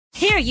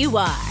Here you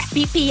are,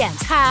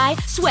 BPMs high,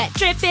 sweat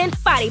dripping,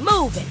 body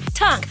moving,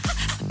 tongue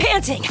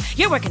panting.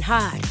 You're working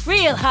hard,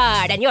 real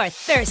hard, and you're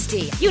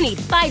thirsty. You need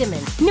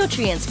vitamins,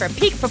 nutrients for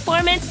peak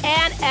performance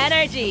and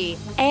energy.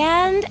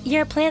 And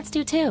your plants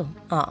do too.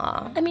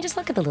 Aw, I mean, just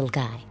look at the little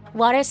guy.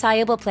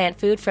 Water-soluble plant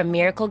food from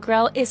Miracle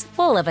Grow is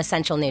full of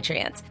essential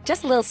nutrients.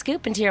 Just a little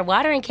scoop into your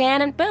watering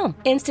can and boom,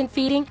 instant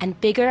feeding and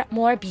bigger,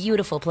 more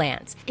beautiful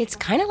plants. It's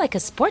kind of like a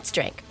sports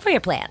drink for your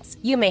plants.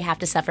 You may have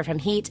to suffer from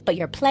heat, but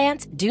your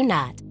plants do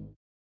not.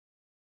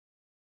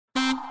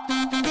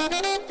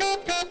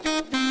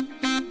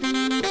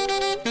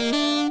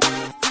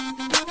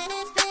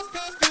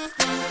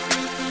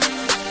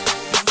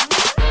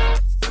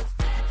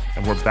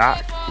 And we're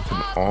back with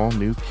an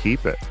all-new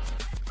Keep It.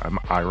 I'm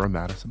Ira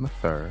Madison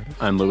III.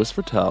 I'm Louis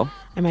Fertel.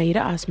 I'm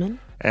Aida Osman.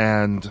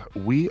 And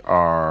we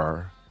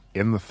are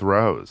in the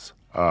throes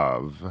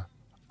of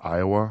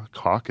Iowa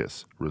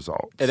caucus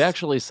results. It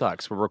actually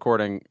sucks. We're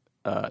recording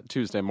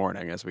Tuesday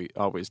morning, as we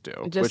always do.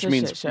 Just which a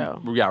means, shit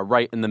show. Yeah,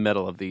 right in the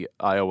middle of the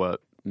Iowa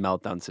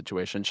meltdown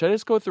situation. Should I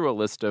just go through a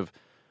list of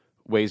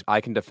ways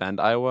I can defend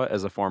Iowa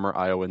as a former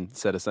Iowan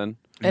citizen?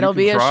 It'll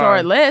be try. a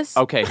short list.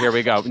 Okay, here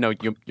we go. No,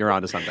 you're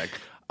onto something.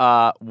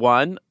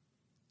 One,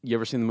 you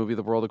ever seen the movie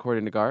The World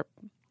According to Garp?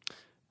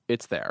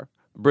 It's there.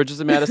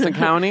 Bridges in Madison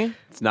County.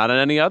 It's not in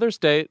any other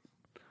state.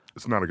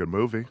 It's not a good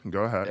movie.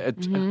 Go ahead.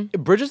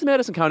 Bridges in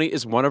Madison County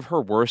is one of her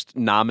worst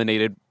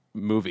nominated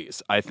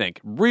movies, I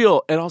think.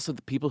 Real, and also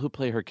the people who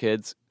play her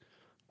kids,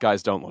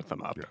 guys, don't look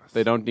them up. Yes.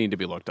 They don't need to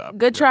be looked up.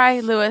 Good try,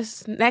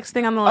 Louis. Next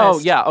thing on the list. Oh,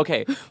 yeah,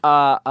 okay.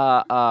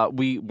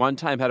 We one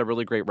time had a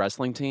really great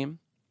wrestling team.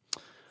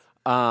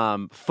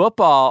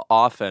 Football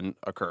often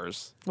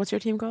occurs. What's your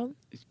team called?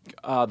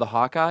 The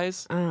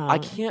Hawkeyes. Oh, I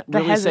can't the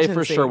really say for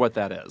hesitancy. sure what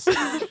that is.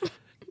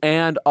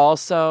 And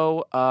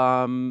also,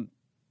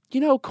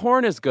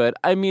 corn is good.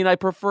 I mean, I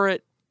prefer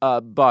it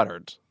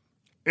buttered.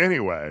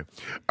 Anyway,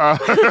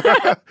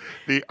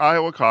 the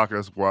Iowa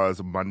caucus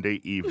was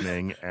Monday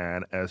evening,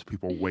 and as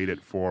people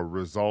waited for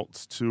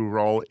results to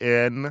roll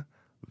in,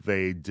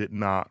 they did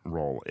not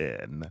roll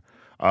in.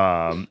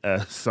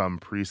 As some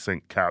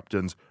precinct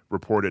captains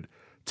reported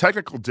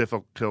technical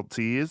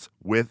difficulties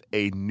with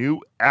a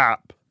new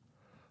app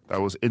that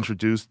was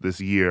introduced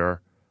this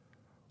year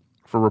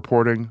for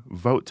reporting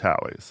vote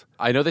tallies.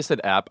 I know they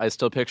said app. I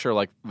still picture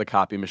like the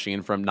copy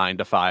machine from 9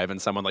 to 5 and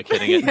someone like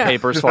hitting it and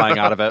papers flying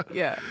out of it.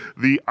 Yeah.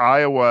 The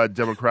Iowa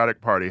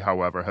Democratic Party,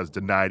 however, has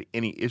denied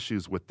any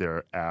issues with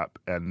their app,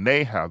 and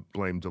they have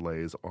blamed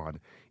delays on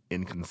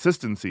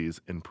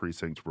inconsistencies in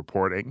precinct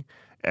reporting.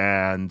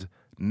 And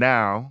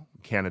now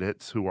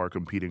candidates who are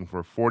competing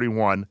for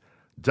 41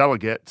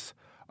 delegates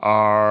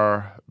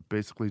are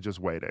basically just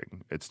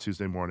waiting. It's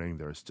Tuesday morning.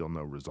 There are still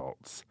no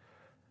results.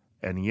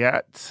 And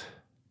yet,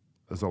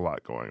 there's a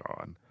lot going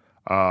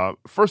on.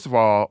 First of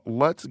all,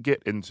 let's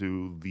get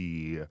into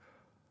the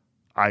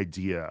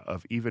idea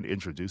of even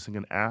introducing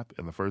an app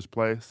in the first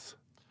place.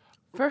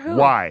 For who?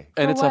 Why?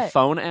 And For it's what? a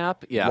phone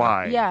app? Yeah.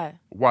 Why? Yeah.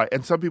 Why?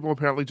 And some people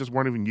apparently just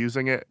weren't even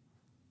using it.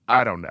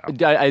 I don't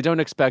know. I don't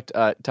expect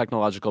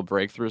technological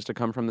breakthroughs to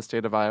come from the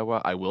state of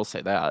Iowa. I will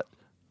say that.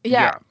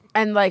 Yeah.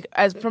 And like,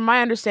 as from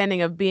my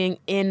understanding of being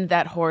in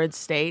that horrid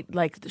state,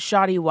 like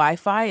shoddy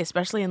Wi-Fi,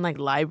 especially in like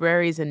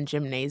libraries and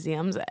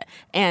gymnasiums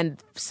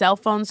and cell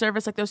phone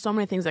service, like there's so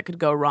many things that could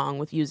go wrong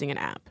with using an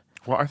app.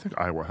 Well, I think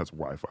Iowa has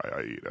Wi-Fi,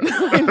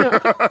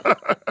 Aida.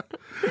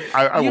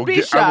 You'd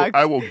be shocked.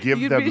 I will give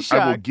You'd them. be I will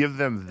shocked. give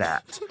them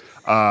that.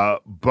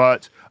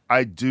 But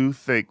I do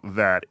think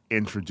that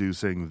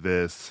introducing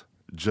this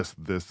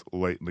just this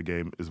late in the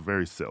game is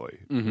very silly.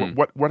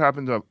 What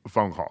happened to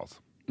phone calls?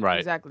 Right.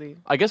 Exactly.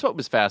 I guess what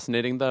was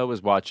fascinating, though,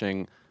 was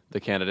watching the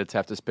candidates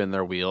have to spin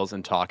their wheels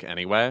and talk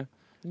anyway.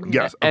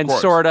 Yes, of And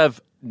course. sort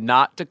of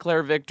not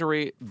declare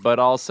victory, but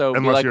also be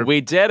Unless like, you're- we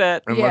did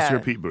it. Unless Yeah. you're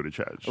Pete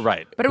Buttigieg.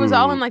 Right. But it was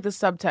all in like the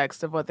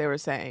subtext of what they were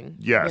saying.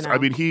 Yes, you know? I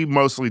mean, he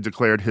mostly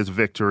declared his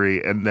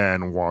victory and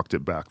then walked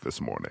it back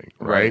this morning,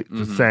 right? Right.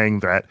 Just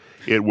saying that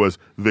it was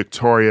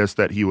victorious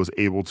that he was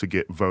able to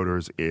get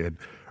voters in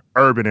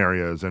urban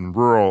areas and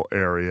rural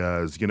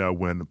areas,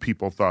 when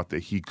people thought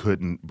that he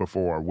couldn't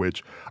before,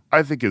 which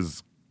I think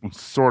is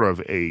sort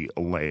of a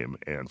lame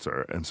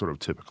answer and sort of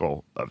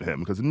typical of him,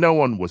 because no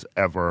one was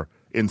ever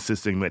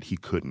insisting that he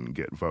couldn't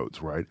get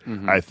votes, right?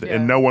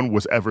 And no one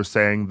was ever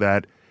saying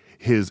that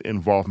his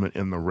involvement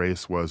in the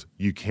race was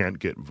you can't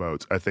get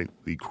votes. I think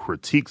the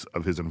critiques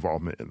of his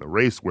involvement in the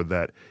race were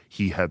that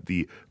he had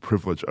the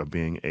privilege of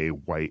being a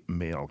white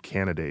male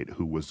candidate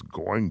who was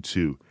going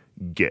to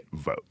get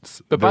votes.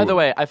 But by the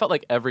way, I felt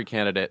like every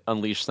candidate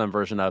unleashed some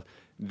version of,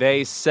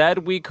 they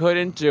said we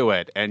couldn't do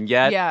it, and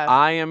yet Yeah.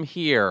 I am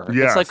here.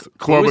 Yes, It's like,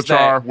 who's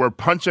Klobuchar, they? we're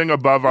punching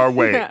above our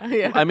weight.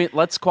 yeah. I mean,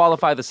 let's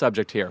qualify the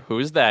subject here.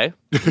 Who's they?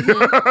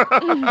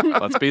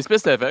 Let's be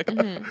specific.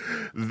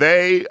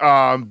 They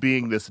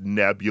being this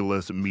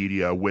nebulous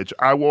media, which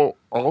I will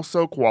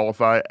also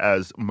qualify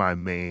as my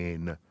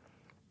main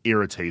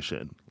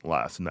irritation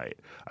last night.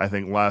 I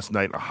think last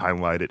night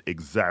highlighted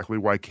exactly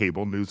why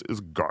cable news is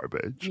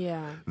garbage.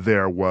 Yeah.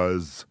 There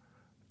was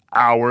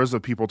hours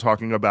of people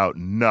talking about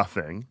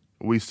nothing.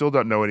 We still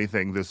don't know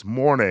anything this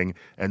morning.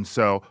 And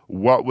so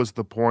what was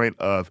the point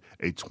of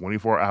a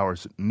 24-hour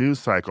news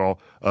cycle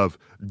of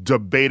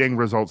debating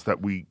results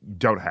that we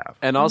don't have?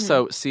 And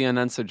also,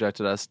 CNN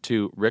subjected us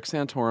to Rick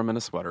Santorum in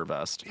a sweater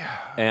vest. Yeah.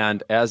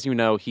 And as you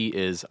know, he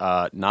is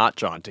not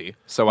jaunty.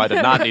 So I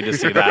did not need to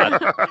see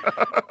that.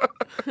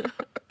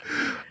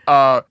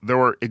 There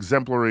were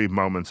exemplary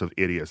moments of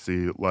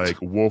idiocy, like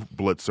Wolf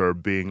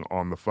Blitzer being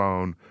on the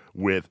phone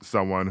with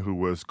someone who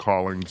was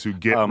calling to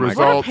get results.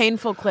 What a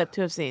painful clip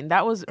to have seen.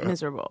 That was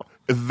miserable.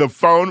 The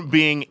phone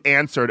being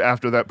answered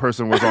after that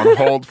person was on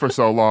hold for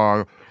so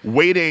long,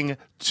 waiting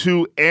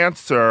to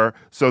answer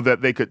so that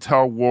they could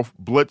tell Wolf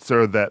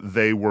Blitzer that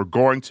they were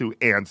going to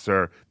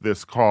answer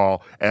this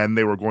call and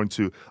they were going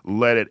to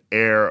let it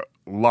air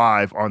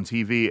live on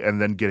TV and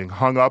then getting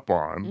hung up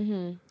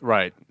on.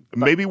 Right.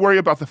 Maybe worry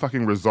about the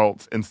fucking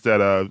results instead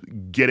of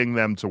getting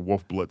them to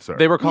Wolf Blitzer.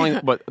 They were calling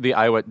the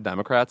Iowa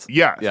Democrats?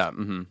 Yes. Yeah.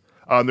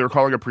 They were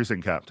calling a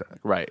precinct captain.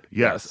 Right.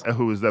 Yes.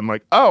 Who was then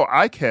like, oh,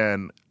 I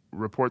can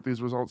report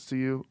these results to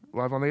you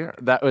live on the air.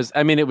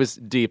 It was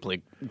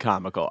deeply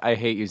comical. I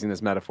hate using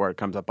this metaphor. It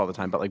comes up all the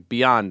time, but like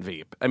beyond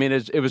Veep. I mean,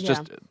 it was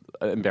just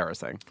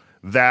embarrassing.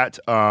 That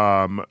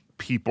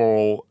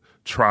people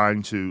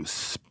trying to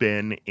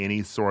spin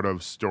any sort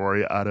of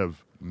story out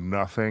of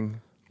nothing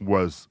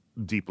was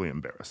deeply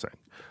embarrassing.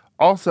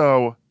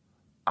 Also,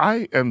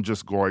 I am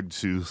just going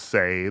to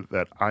say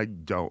that I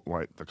don't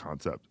like the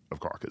concept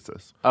of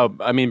caucuses. Oh,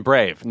 I mean,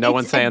 brave. No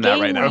one's saying that right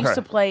now. It's a game we used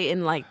to play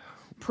in like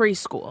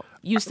preschool.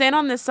 You stand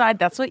on this side,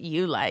 that's what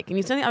you like. And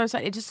you stand on the other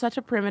side, it's just such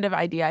a primitive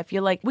idea. I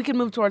feel like we could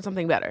move towards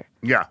something better.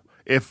 Yeah.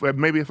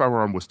 Maybe if I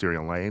were on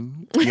Wisteria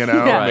Lane,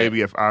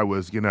 maybe if I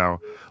was,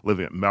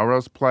 living at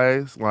Melrose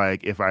Place,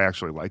 like if I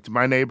actually liked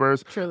my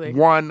neighbors. Truly.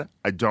 One,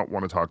 I don't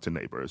want to talk to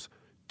neighbors.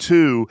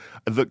 Two,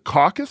 the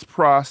caucus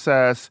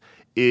process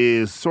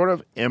is sort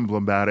of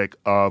emblematic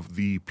of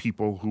the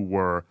people who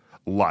were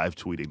live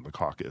tweeting the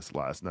caucus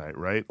last night,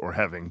 right? Or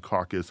having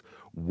caucus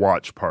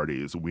watch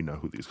parties. We know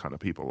who these kind of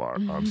people are.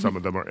 Some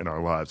of them are in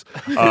our lives.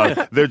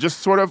 They're just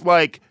sort of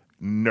like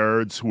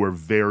nerds who are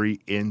very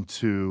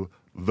into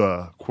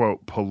the,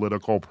 quote,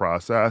 political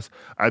process.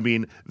 I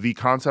mean, the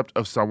concept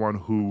of someone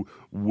who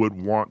would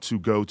want to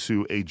go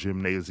to a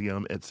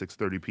gymnasium at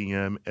 6:30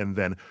 p.m. and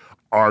then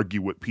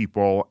argue with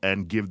people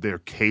and give their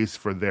case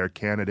for their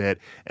candidate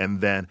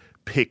and then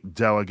pick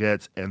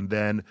delegates and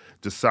then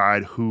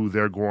decide who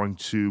they're going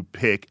to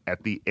pick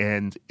at the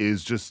end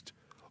is just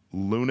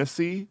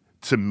lunacy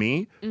to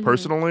me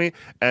personally.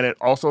 And it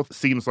also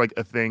seems like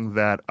a thing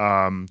that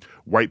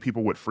white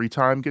people with free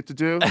time get to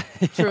do.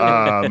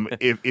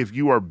 If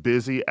you are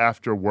busy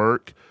after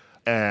work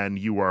and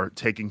you are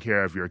taking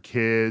care of your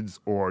kids,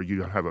 or you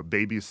don't have a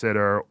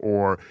babysitter,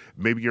 or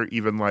maybe you're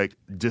even like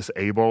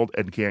disabled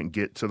and can't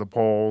get to the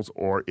polls,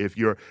 or if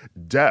you're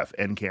deaf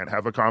and can't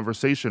have a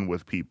conversation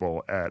with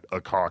people at a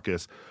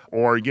caucus,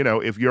 or,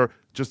 if you're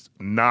just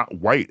not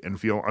white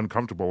and feel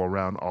uncomfortable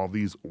around all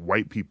these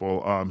white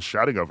people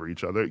shouting over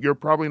each other, you're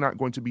probably not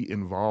going to be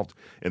involved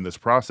in this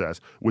process,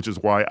 which is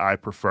why I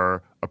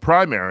prefer a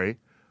primary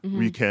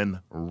where you can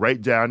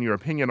write down your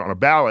opinion on a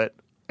ballot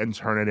and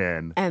turn it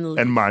in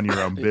and mind your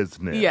own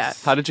business.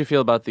 Yes. How did you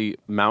feel about the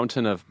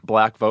mountain of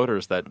black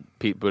voters that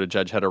Pete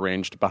Buttigieg had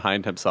arranged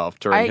behind himself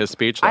during his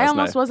speech last night? I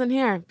almost wasn't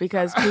here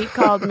because Pete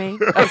called me.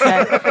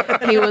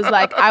 He was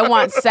like, I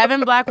want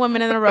 7 black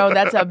women in a row.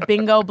 That's a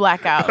bingo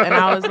blackout. And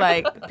I was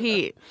like,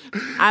 Pete,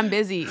 I'm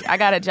busy. I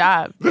got a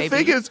job, baby. The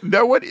thing is,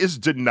 no one is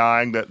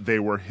denying that they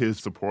were his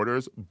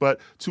supporters,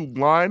 but to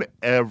line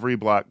every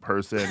black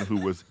person who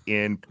was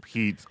in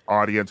Pete's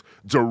audience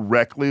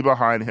directly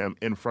behind him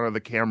in front of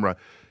the camera,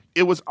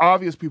 it was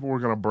obvious people were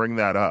going to bring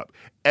that up.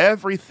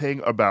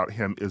 Everything about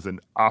him is an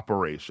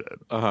operation.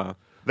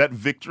 That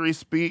victory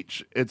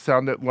speech, it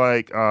sounded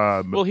like...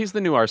 well, he's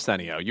the new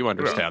Arsenio. You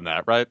understand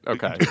that, right?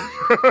 Okay.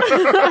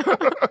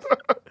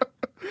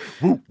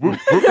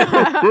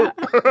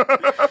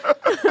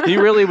 He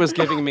really was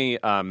giving me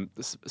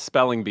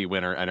spelling bee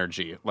winner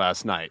energy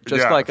last night.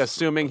 Just like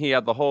assuming he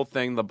had the whole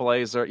thing, the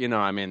blazer,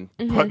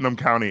 Putnam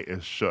County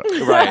is shook.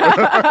 Right.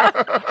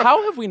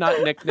 How have we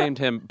not nicknamed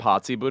him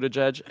Potsy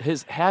Buttigieg?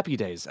 His Happy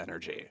Days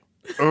energy.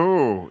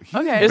 Oh,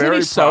 okay. Isn't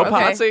he so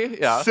Potsy. Potsy?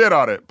 Yeah. Sit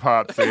on it,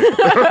 Potsy.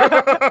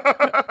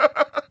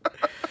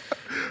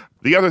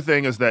 The other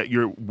thing is that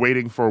you're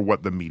waiting for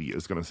what the media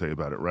is going to say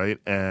about it, right?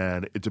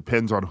 And it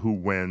depends on who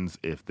wins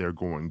if they're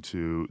going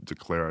to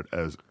declare it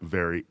as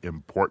very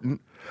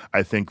important.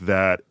 I think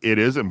that it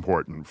is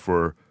important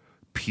for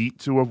Pete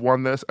to have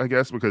won this, I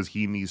guess, because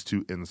he needs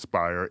to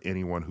inspire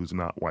anyone who's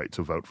not white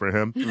to vote for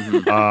him.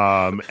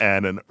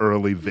 And an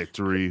early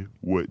victory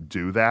would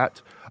do that.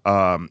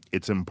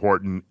 It's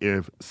important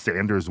if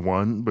Sanders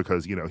won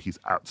because, he's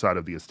outside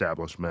of the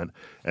establishment.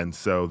 And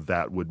so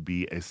that would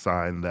be a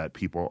sign that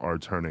people are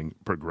turning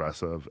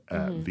progressive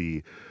at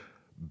the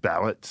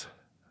ballot,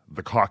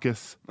 the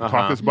caucus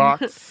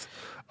box.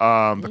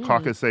 The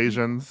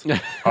Caucasians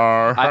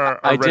are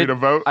ready to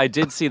vote. I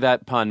did see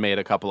that pun made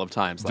a couple of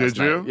times last Did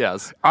you? night.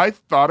 Yes. I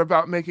thought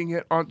about making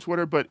it on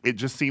Twitter, but it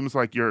just seems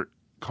like you're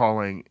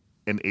calling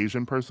an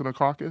Asian person a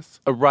caucus.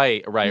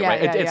 Right. Yeah,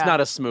 It's yeah. not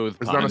a smooth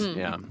It's pun.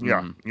 not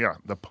Yeah. Yeah.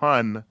 The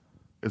pun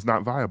is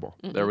not viable.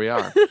 There we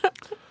are.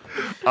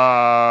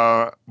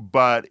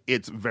 But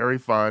it's very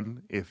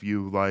fun if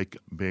you like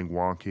being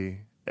wonky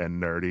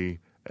and nerdy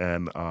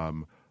and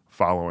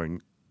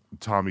following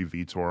Tommy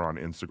Vitor on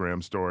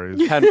Instagram stories.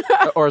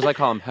 Or as I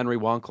call him, Henry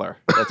Wonkler.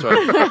 That's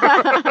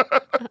right.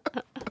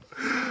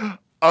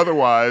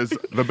 Otherwise,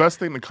 the best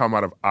thing to come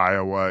out of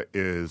Iowa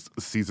is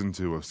season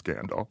 2 of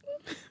Scandal.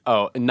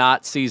 Oh,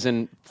 not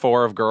season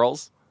 4 of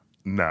Girls?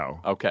 No.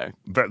 Okay.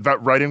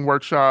 That writing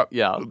workshop,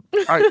 Yeah.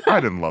 I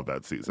didn't love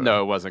that season.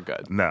 No, it wasn't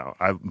good. No.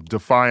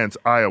 Defiance,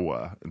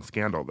 Iowa, and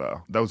Scandal,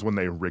 though. That was when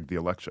they rigged the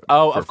election.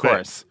 Oh, for of course.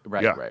 Fitz.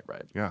 Right, Yeah.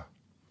 right. Yeah.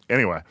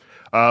 Anyway,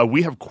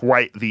 we have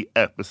quite the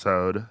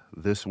episode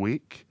this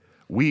week.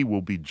 We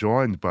will be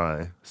joined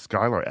by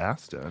Skylar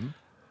Aston.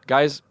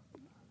 Guys,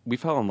 we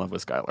fell in love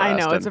with Skylar I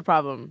know, Aston. it's a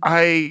problem.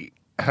 I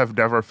have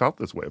never felt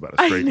this way about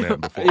a straight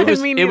man before. It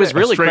was, Me it was neither.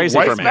 really A straight crazy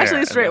white for me. man.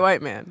 Especially a straight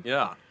white man.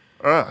 Yeah.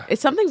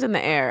 It's something's in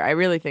the air. I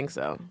really think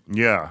so.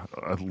 Yeah,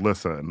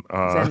 listen.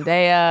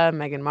 Zendaya,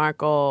 Meghan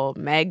Markle,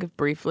 Meg,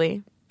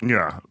 briefly.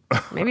 Yeah,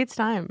 Maybe it's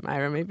time,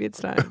 Ira. Maybe it's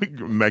time.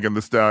 Megan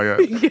Thee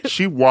Stallion.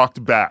 She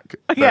walked back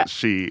that Yeah.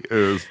 she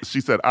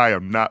said, I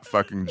am not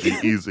fucking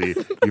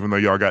G-Eazy, even though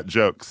y'all got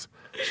jokes.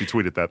 She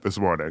tweeted that this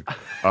morning.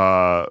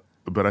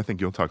 But I think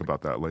you'll talk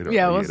about that later.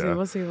 Yeah, we'll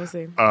Anita. see. We'll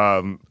see.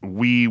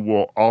 We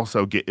will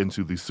also get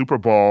into the Super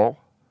Bowl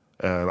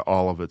and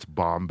all of its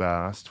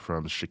bombast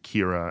from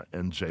Shakira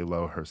and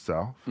J-Lo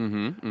herself.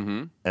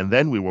 And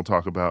then we will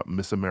talk about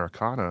Miss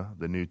Americana,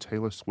 the new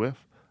Taylor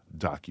Swift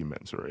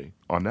documentary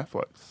on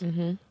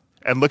Netflix.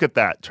 And look at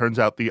that. Turns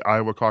out the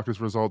Iowa caucus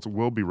results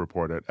will be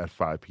reported at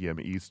 5 p.m.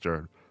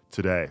 Eastern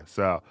today.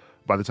 So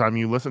by the time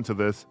you listen to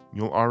this,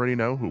 you'll already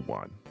know who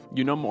won.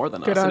 You know more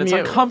than Good us, and on it's you.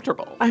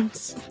 uncomfortable. I'm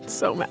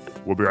so mad.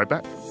 We'll be right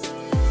back.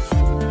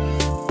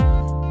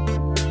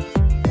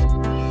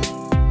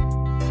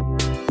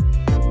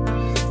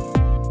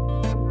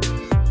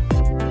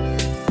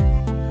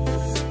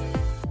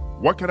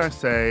 What can I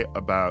say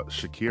about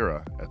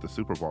Shakira at the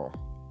Super Bowl?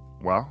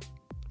 Well,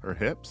 her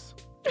hips,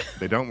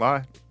 they don't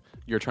lie.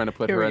 You're trying to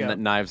put Here her we in go.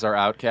 the knives are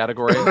out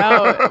category?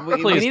 No,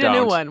 we Please need a new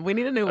don't. one. We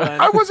need a new one.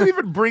 I wasn't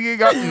even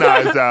bringing up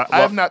knives out. I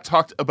have not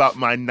talked about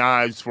my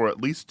knives for at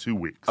least 2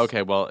 weeks.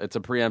 Okay, well, it's a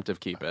preemptive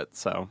keep it,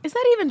 so. Is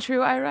that even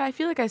true, Ira? I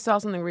feel like I saw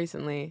something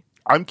recently.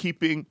 I'm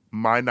keeping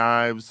my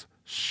knives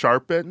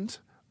sharpened,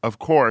 of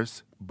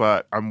course,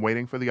 but I'm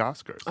waiting for the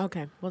Oscars.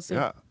 Okay, we'll see.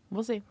 Yeah.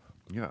 We'll see.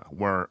 Yeah,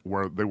 where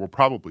they will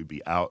probably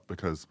be out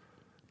because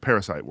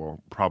Parasite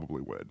will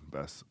probably win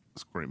Best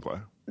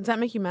Screenplay. Does that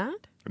make you mad?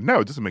 No,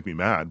 it doesn't make me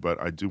mad,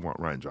 but I do want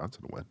Ryan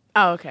Johnson to win.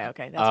 Oh, okay.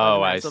 That's why Oh,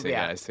 the I knives will be see,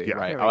 out. I see. Yeah.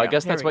 Right. Here we Oh, I go,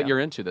 guess here that's we what go. you're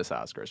into this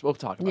Oscars. We'll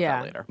talk about Yeah.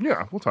 that later.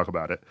 Yeah, we'll talk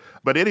about it.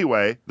 But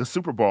anyway, the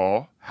Super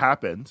Bowl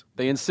happened.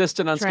 They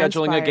insisted on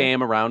scheduling a Transpired.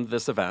 game around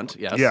this event.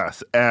 Yes.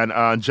 Yes,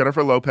 and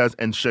Jennifer Lopez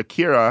and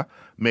Shakira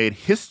made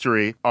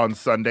history on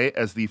Sunday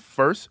as the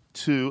first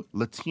 2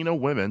 Latino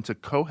women to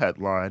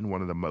co-headline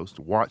one of the most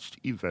watched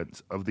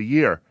events of the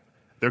year.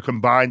 Their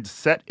combined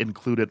set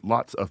included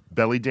lots of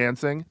belly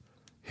dancing,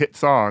 hit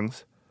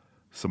songs,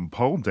 some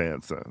pole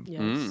dancing,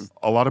 Yes.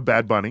 a lot of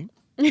Bad Bunny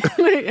and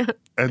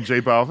J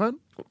Balvin.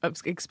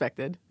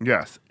 Expected.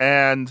 Yes,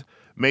 and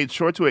made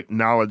sure to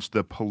acknowledge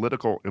the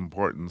political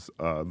importance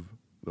of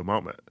the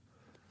moment.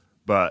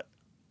 But,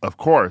 of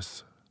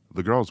course,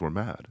 the girls were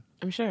mad.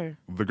 I'm sure.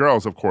 The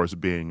girls, of course,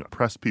 being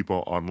press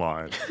people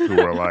online who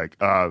were like,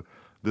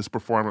 this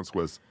performance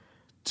was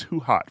too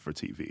hot for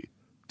TV,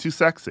 too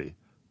sexy,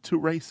 too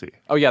racy.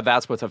 Oh, yeah,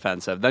 that's what's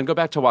offensive. Then go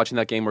back to watching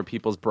that game where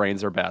people's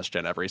brains are bashed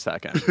in every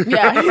second.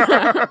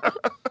 Yeah.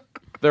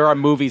 There are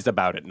movies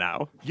about it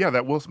now. Yeah,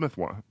 that Will Smith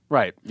one.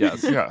 Right,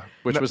 yes. Yeah.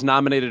 Which was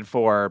nominated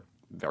for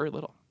very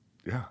little.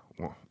 Yeah,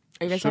 well.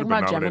 Are you guys should've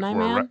talking been about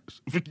nominated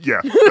Gemini for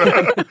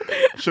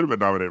yeah. Should have been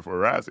nominated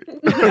for a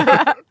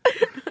Razzie.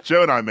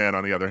 Gemini Man,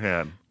 on the other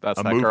hand, That's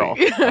a that movie. girl.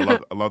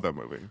 I love that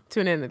movie.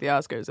 Tune in at the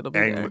Oscars. It'll be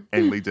there.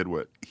 Ang Lee did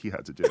what he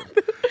had to do.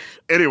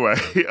 Anyway,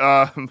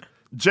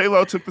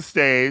 J-Lo took the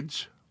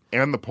stage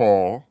and the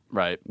pole,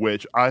 Right.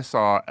 which I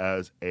saw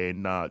as a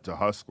nod to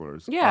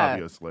Hustlers, Yeah.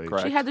 obviously.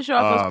 Correct. She had to show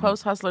off those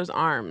post-hustlers'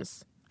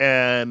 arms.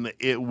 And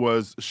it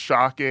was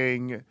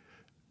shocking.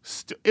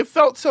 It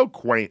felt so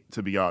quaint,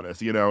 to be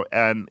honest, you know,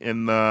 and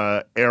in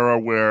the era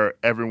where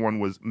everyone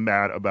was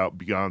mad about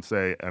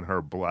Beyonce and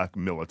her black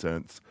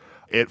militants,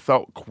 it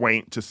felt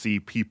quaint to see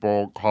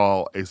people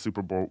call a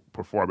Super Bowl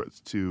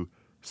performance too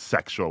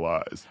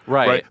sexualized.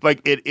 Right.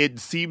 Like, it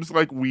seems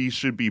like we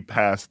should be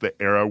past the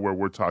era where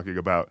we're talking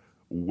about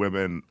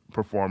women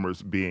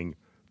performers being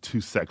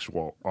too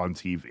sexual on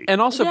TV.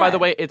 And also, by Yeah. the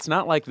way, it's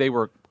not like they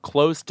were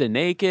close to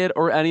naked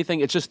or anything.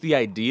 It's just the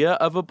idea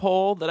of a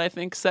pole that I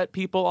think set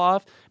people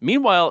off.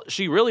 Meanwhile,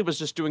 she really was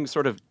just doing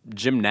sort of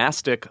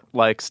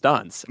gymnastic-like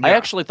stunts. I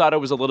actually thought it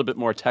was a little bit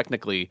more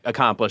technically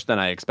accomplished than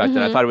I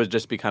expected. I thought it would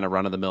just be kind of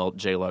run-of-the-mill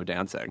J-Lo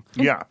dancing.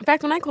 Yeah. In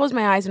fact, when I close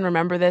my eyes and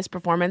remember this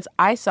performance,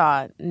 I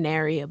saw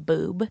nary a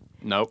boob.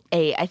 Nope.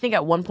 I think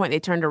at one point they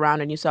turned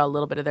around and you saw a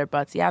little bit of their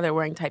butts. Yeah, they're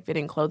wearing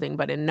tight-fitting clothing,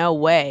 but in no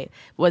way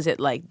was it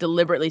like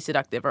deliberately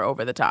seductive or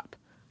over the top.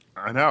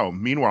 I know.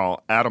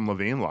 Meanwhile, Adam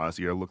Levine last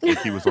year looked like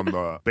he was on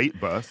the bait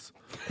bus.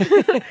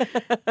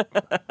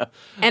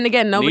 And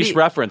again, Niche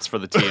reference for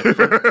the team,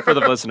 for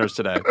the listeners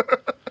today.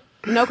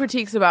 no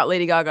critiques about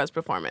Lady Gaga's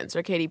performance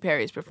or Katy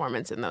Perry's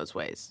performance in those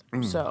ways.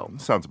 So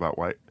Sounds about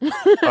right.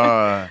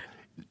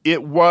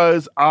 It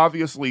was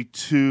obviously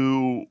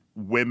two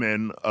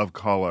women of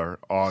color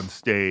on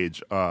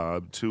stage,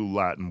 two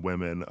Latin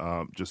women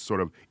just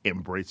sort of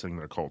embracing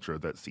their culture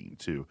that seemed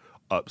to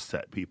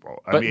upset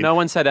people. But no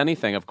one said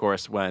anything, of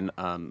course, when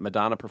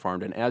Madonna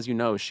performed. And as you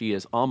know, she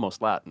is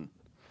almost Latin.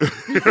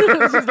 She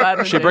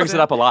brings it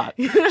up a lot.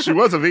 She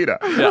was a Vita.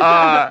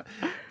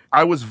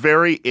 I was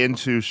very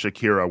into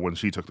Shakira when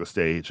she took the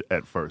stage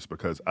at first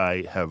because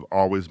I have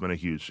always been a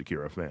huge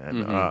Shakira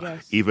fan.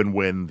 Yes. Even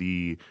when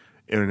the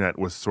internet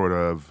was sort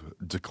of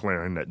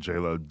declaring that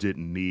J-Lo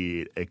didn't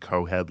need a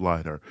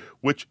co-headliner,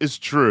 which is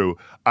true.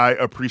 I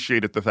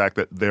appreciated the fact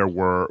that there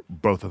were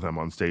both of them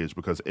on stage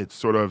because it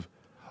sort of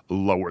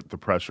lowered the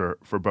pressure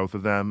for both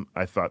of them.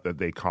 I thought that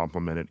they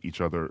complemented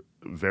each other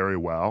very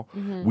well.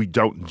 We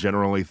don't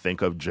generally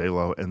think of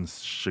J-Lo and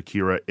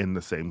Shakira in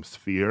the same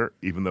sphere,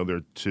 even though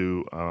they're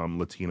two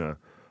Latina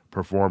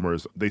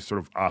performers. They sort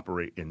of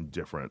operate in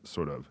different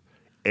sort of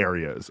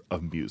areas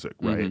of music,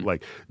 right?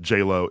 Like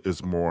J-Lo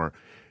is more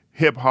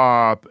hip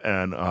hop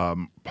and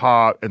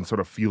pop and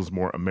sort of feels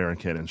more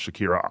American, and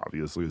Shakira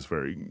obviously is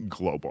very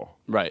global.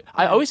 Right.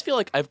 I always feel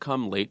like I've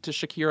come late to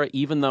Shakira,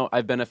 even though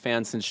I've been a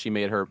fan since she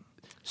made her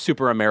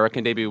super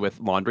American debut with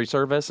Laundry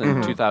Service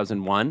in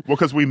 2001. Well,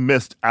 because we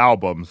missed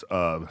albums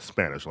of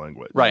Spanish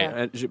language. Right.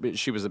 Yeah. And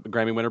she was a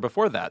Grammy winner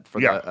before that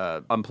for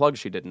the Unplugged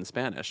she did in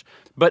Spanish.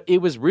 But it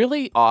was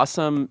really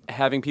awesome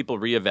having people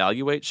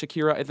reevaluate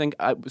Shakira. I think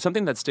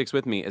something that sticks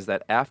with me is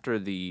that after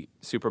the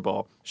Super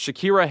Bowl,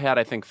 Shakira had,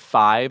 I think,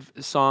 5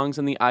 songs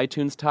in the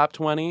iTunes top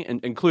 20,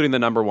 including the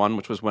number one,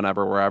 which was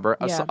Whenever, Wherever,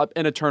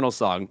 an eternal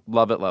song.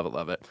 Love it, love it,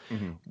 love it.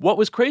 What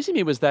was crazy to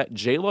me was that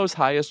J-Lo's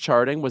highest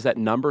charting was at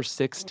number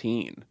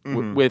 16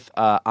 with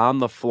On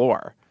the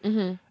Floor.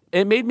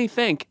 It made me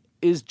think,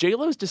 is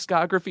J-Lo's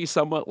discography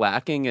somewhat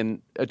lacking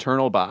in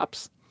eternal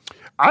bops?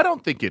 I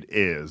don't think it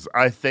is.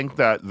 I think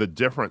that the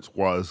difference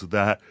was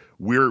that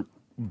we're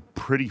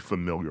pretty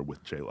familiar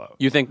with J-Lo.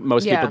 You think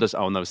most people just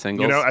own those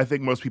singles? You know, I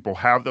think most people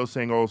have those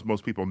singles.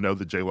 Most people know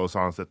the J-Lo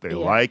songs that they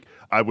like.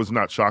 I was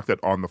not shocked that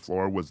On the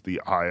Floor was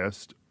the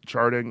highest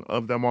charting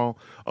of them all,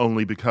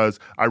 only because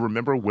I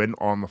remember when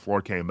On the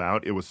Floor came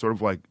out, it was sort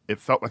of like, it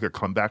felt like a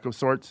comeback of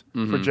sorts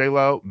for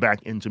J-Lo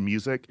back into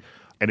music,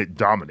 and it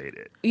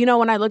dominated. You know,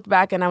 when I looked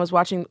back and I was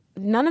watching,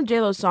 none of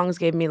J-Lo's songs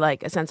gave me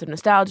like a sense of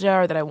nostalgia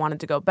or that I wanted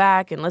to go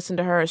back and listen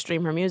to her or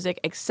stream her music,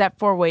 except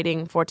for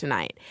Waiting for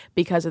Tonight.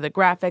 Because of the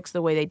graphics,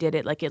 the way they did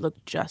it, like it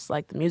looked just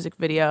like the music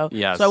video.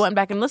 Yes. So I went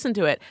back and listened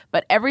to it.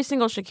 But every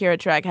single Shakira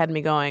track had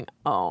me going,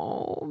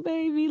 oh,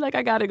 baby, like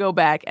I got to go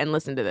back and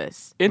listen to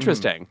this.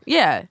 Interesting.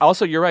 Yeah.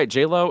 Also, you're right.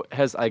 J-Lo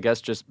has, I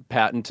guess, just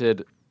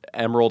patented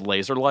emerald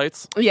laser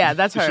lights. Yeah,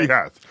 that's her. She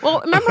has.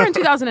 Well, remember in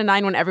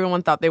 2009 when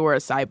everyone thought they were a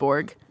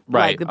cyborg?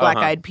 Right, Like the Black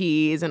Eyed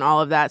Peas and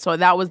all of that. So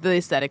that was the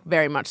aesthetic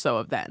very much so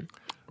of then.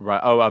 Right.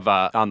 Oh, of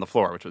On the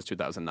Floor, which was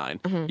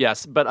 2009.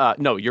 Yes, but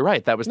no, you're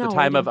right. That was the No,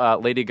 time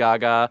of Lady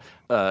Gaga,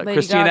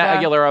 Christina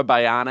Gaga. Aguilera,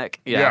 Bionic.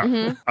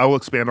 Yeah. I will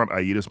expand on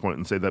Aida's point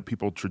and say that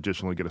people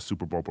traditionally get a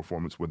Super Bowl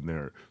performance when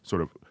they're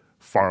sort of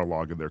far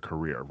along in their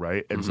career,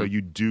 right? And so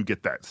you do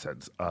get that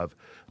sense of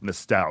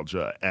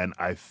nostalgia. And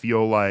I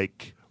feel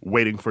like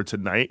Waiting for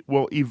Tonight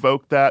will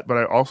evoke that, but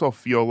I also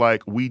feel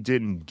like we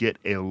didn't get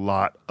a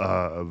lot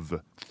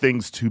of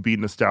things to be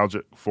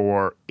nostalgic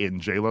for in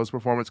J-Lo's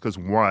performance because,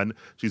 one,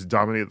 she's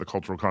dominated the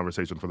cultural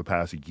conversation for the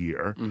past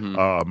year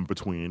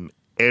between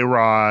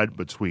A-Rod,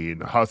 between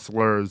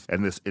Hustlers,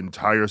 and this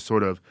entire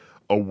sort of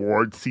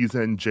award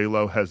season.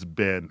 J-Lo has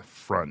been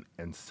front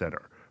and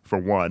center, for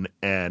one,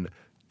 and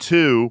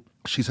two,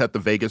 she's had the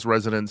Vegas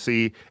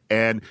residency,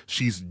 and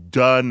she's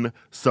done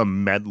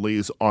some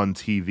medleys on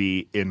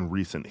TV in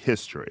recent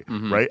history,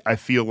 right? I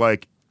feel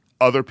like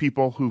other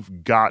people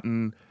who've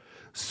gotten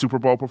Super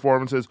Bowl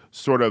performances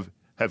sort of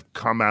have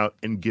come out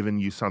and given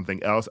you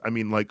something else. I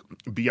mean, like,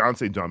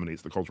 Beyonce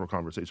dominates the cultural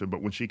conversation,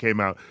 but when she came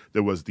out,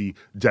 there was the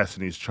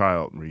Destiny's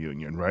Child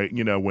reunion, right?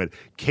 You know, when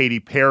Katy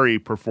Perry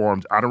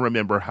performed, I don't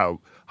remember how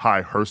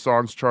high her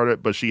songs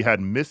charted, but she had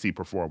Missy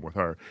perform with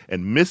her,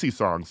 and Missy's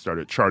songs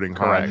started charting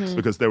high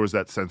because there was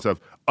that sense of,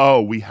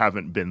 oh, we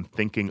haven't been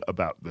thinking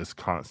about this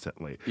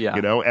constantly,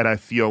 you know? And I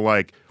feel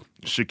like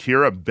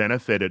Shakira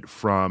benefited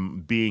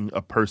from being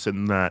a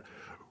person that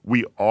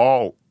we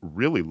all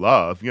really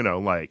love, you know,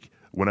 like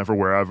Whenever,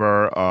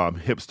 Wherever,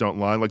 Hips Don't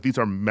Lie. Like, these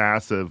are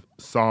massive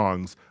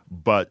songs,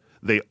 but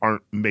they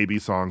aren't maybe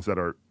songs that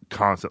are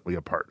constantly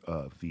a part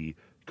of the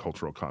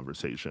cultural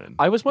conversation.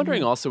 I was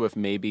wondering also if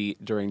maybe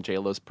during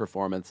J-Lo's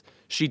performance,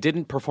 she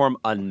didn't perform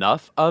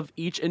enough of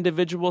each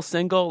individual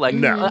single. Like,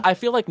 I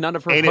feel like none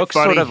of her hooks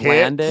sort of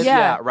landed.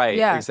 Yeah, right,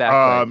 yeah.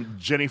 exactly.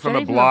 Jenny from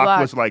the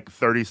Block was like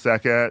 30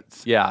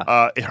 seconds.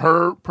 Yeah.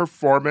 Her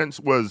performance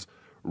was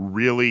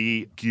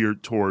really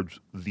geared towards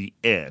the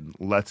end.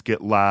 Let's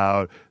Get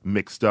Loud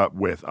mixed up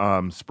with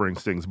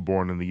Springsteen's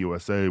Born in the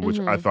USA, which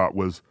I thought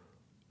was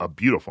a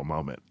beautiful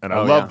moment. And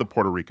I love the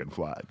Puerto Rican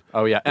flag.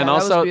 Oh, yeah. And that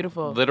was also,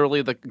 beautiful.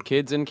 literally the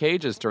kids in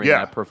cages during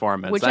that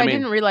performance. Which I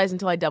didn't realize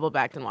until I double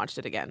backed and watched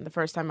it again. The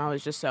first time I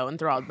was just so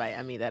enthralled by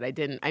Emmy that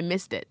I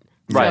missed it.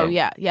 Right. So,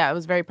 yeah, it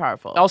was very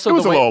powerful. Also, it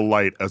was a little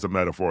light as a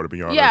metaphor, to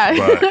be honest,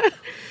 but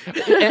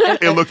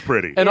it looked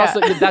pretty. And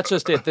also, that's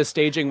just it. The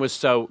staging was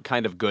so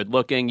kind of good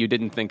looking. You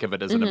didn't think of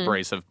it as an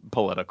abrasive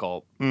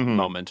political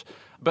moment.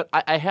 But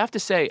I have to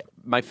say,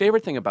 my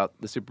favorite thing about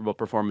the Super Bowl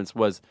performance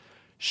was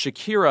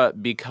Shakira,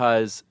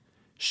 because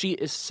she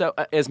is so,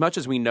 as much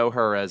as we know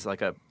her as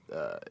like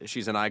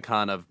she's an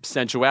icon of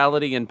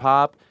sensuality and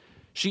pop,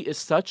 she is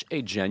such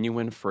a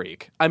genuine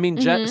freak. I mean,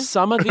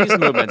 some of these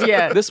movements,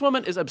 this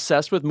woman is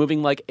obsessed with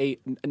moving like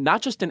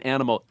not just an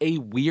animal, a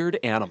weird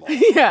animal.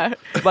 Yeah.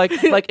 Like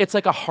it's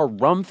like a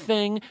harum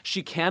thing.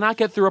 She cannot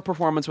get through a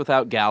performance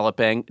without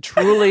galloping.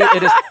 Truly,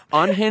 it is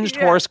unhinged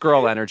horse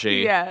girl energy.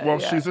 Yeah. Well,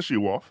 she's a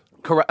she-wolf.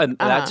 Correct. And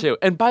that too.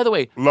 And by the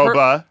way,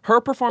 Loba.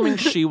 her performing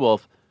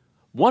She-Wolf,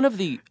 one of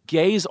the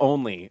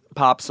gays-only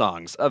pop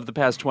songs of the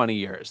past 20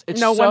 years.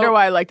 It's no wonder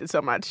why I liked it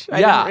so much.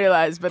 I didn't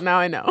realize, but now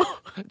I know.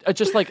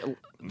 Just like,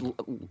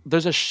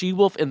 there's a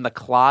she-wolf in the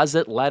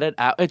closet, let it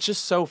out. It's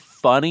just so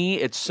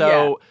funny. It's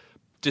so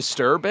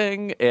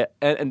disturbing.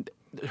 And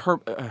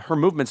her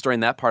movements during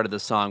that part of the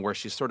song where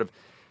she's sort of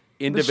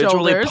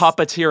individually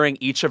puppeteering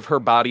each of her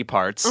body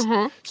parts.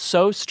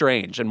 So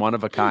strange and one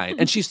of a kind.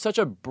 And she's such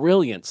a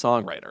brilliant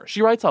songwriter.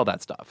 She writes all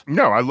that stuff.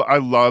 No, I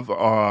love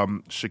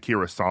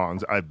Shakira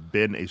songs. I've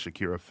been a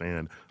Shakira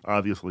fan,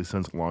 obviously,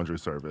 since Laundry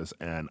Service.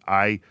 And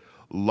I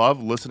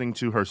love listening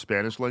to her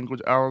Spanish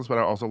language albums, but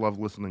I also love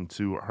listening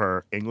to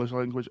her English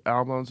language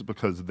albums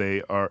because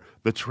the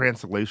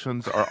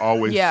translations are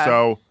always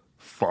so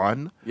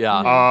fun.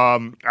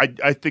 Yeah.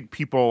 I think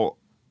people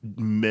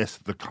miss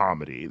the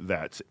comedy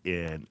that's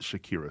in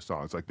Shakira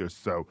songs. Like, they're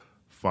so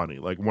funny.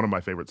 Like, one of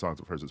my favorite songs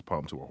of hers is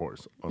Poem to a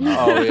Horse.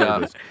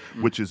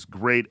 Which is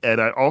great.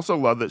 And I also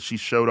love that she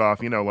showed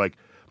off, like,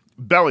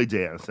 belly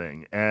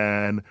dancing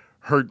and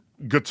her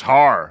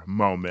guitar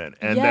moment,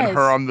 and then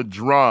her on the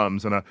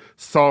drums and a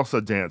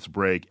salsa dance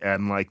break,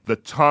 and like the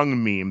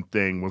tongue meme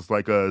thing was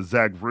like a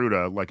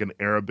Zagruda, like an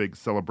Arabic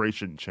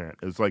celebration chant.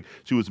 It's like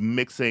she was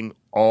mixing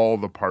all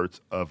the parts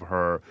of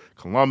her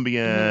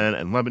Colombian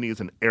and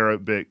Lebanese and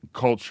Arabic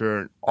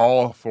culture,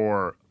 all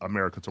for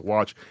America to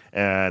watch.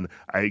 And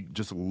I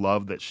just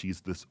love that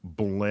she's this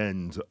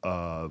blend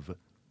of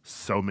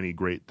so many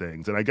great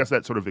things. And I guess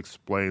that sort of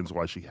explains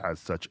why she has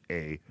such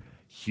a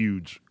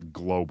huge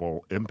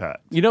global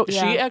impact.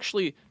 She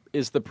actually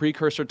is the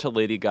precursor to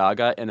Lady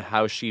Gaga in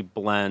how she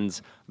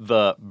blends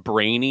the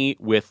brainy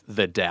with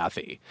the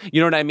daffy. You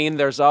know what I mean?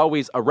 There's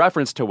always a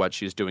reference to what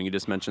she's doing. You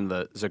just mentioned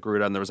the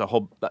Zagruda, and there was a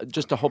whole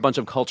bunch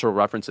of cultural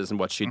references in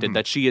what she did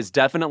that she is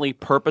definitely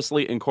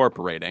purposely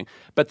incorporating.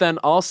 But then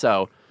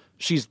also,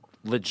 she's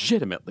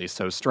legitimately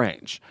so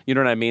strange. You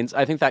know what I mean?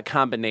 I think that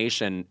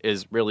combination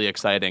is really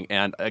exciting,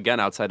 and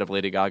again, outside of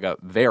Lady Gaga,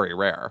 very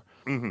rare.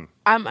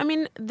 I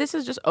mean, this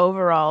is just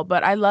overall,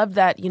 but I love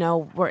that,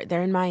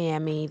 they're in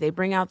Miami, they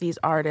bring out these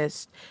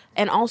artists,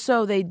 and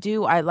also they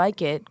do, I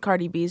like it,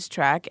 Cardi B's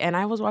track, and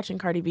I was watching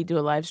Cardi B do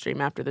a live stream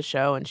after the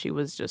show, and she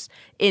was just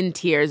in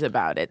tears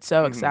about it,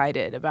 so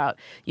excited about,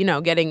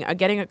 getting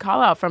a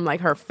call out from like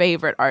her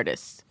favorite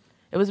artists.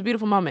 It was a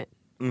beautiful moment.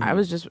 I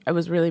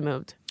was really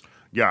moved.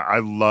 Yeah, I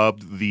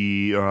loved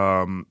the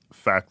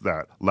fact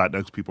that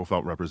Latinx people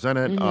felt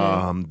represented.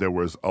 There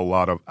was a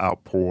lot of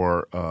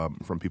outpour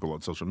from people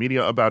on social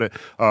media about it.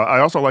 I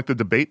also liked the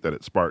debate that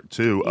it sparked,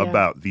 too,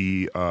 about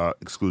the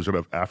exclusion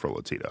of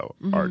Afro-Latino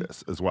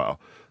artists as well.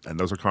 And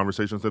those are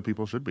conversations that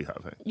people should be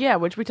having. Yeah,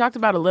 which we talked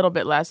about a little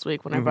bit last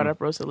week when I brought up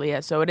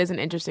Rosalia. So it is an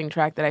interesting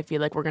track that I feel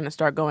like we're going to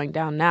start going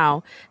down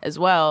now as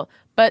well.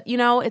 But,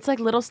 it's like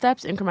little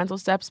steps, incremental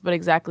steps, but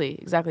exactly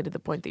to the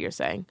point that you're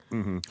saying.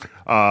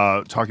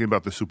 Talking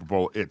about the Super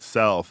Bowl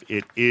itself,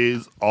 it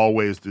is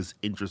always this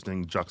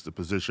interesting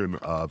juxtaposition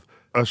of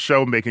a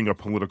show making a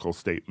political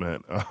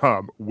statement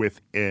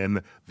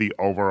within the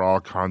overall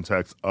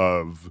context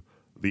of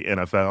the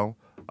NFL,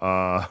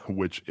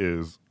 which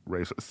is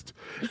racist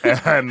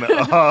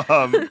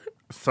and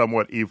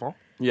somewhat evil.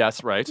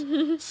 Yes, right.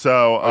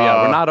 So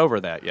we're not over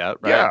that yet,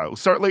 right? Yeah,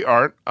 certainly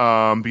aren't.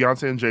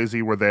 Beyonce and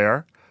Jay-Z were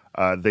there.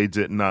 They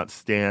did not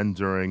stand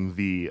during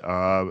the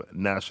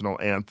national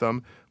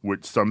anthem,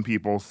 which some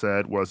people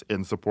said was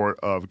in support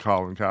of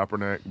Colin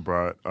Kaepernick,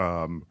 but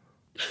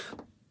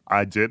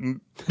I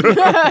didn't.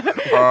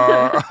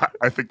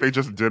 I think they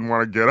just didn't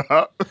want to get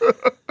up.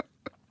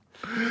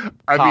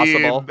 I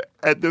mean,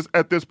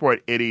 at this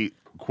point, any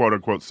quote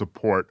unquote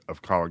support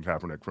of Colin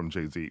Kaepernick from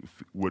Jay-Z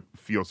would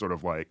feel sort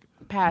of like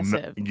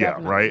passive. Yeah,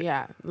 right.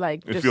 Yeah,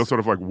 like It feels sort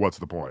of like, what's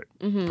the point?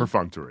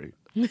 Perfunctory.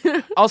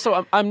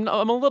 Also, I'm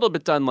a little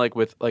bit done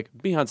with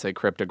Beyonce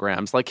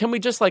cryptograms. Like, can we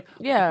just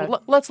Yeah.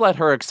 let's let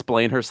her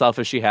explain herself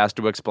if she has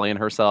to explain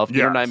herself. You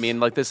know what I Yes. mean?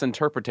 Like this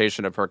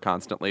interpretation of her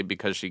constantly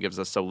because she gives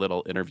us so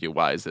little interview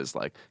wise is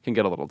can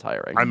get a little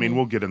tiring. I mean,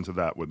 we'll get into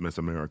that with Miss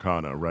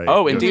Americana, right?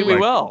 Oh, indeed we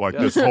will. Like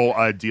Yeah. this whole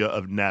idea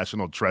of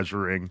national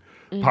treasuring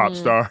pop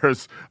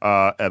stars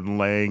and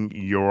laying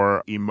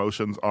your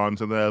emotions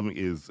onto them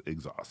is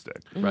exhausting.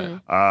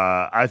 Right.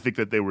 I think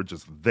that they were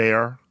just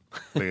there.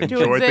 They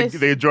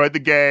exist. they enjoyed the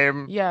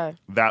game. Yeah.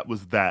 That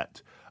was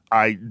that.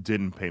 I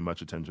didn't pay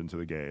much attention to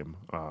the game.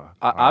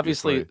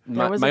 Obviously,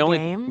 There was my a only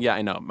game? yeah,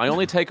 I know. My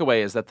only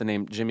takeaway is that the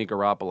name Jimmy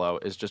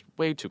Garoppolo is just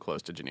way too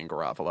close to Janine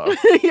Garofalo.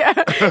 yeah.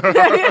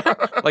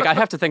 Like I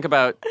have to think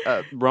about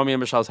Romeo and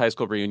Michelle's high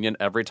school reunion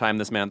every time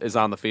this man is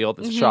on the field.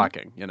 It's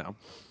shocking,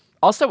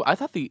 Also, I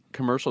thought the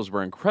commercials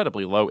were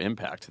incredibly low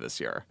impact this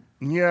year.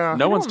 Yeah.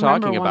 No one's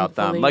remember talking one about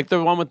them. fully. Like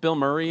the one with Bill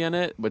Murray in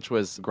it, which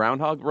was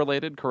Groundhog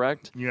related,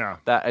 correct? Yeah.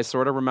 That I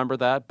sort of remember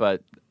that,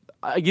 but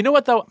you know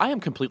what though? I am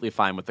completely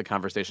fine with the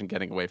conversation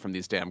getting away from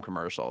these damn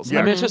commercials. Yeah.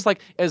 I mean, it's just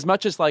like as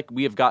much as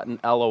we have gotten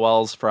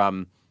LOLs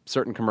from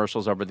certain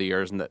commercials over the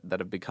years and that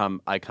have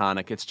become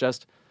iconic. It's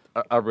just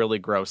a really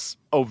gross,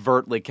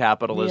 overtly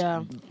capitalist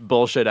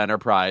bullshit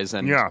enterprise,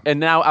 and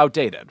now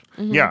outdated.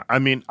 Yeah, I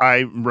mean,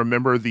 I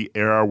remember the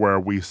era where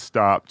we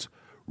stopped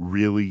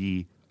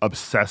really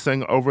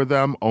obsessing over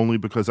them only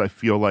because I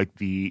feel like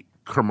the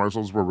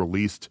commercials were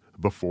released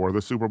before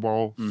the Super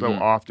Bowl so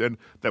often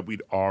that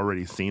we'd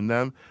already seen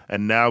them.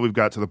 And now we've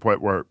got to the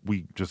point where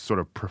we just sort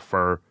of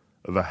prefer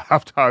the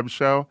halftime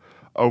show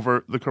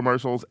over the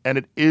commercials. And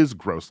it is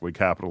grossly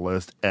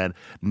capitalist, and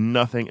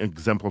nothing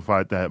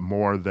exemplified that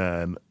more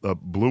than the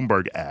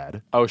Bloomberg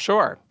ad. Oh,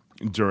 sure.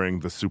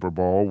 During the Super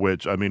Bowl,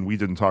 which, I mean, we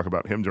didn't talk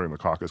about him during the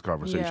caucus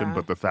conversation, Yeah.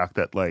 but the fact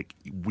that,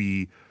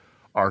 we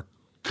are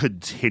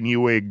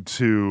continuing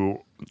to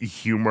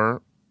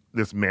humor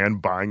this man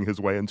buying his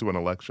way into an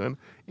election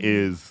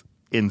is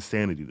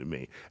insanity to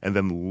me. And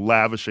then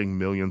lavishing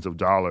millions of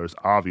dollars,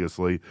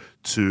 obviously,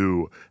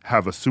 to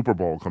have a Super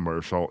Bowl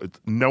commercial.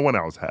 No one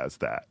else has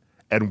that.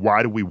 And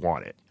why do we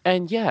want it?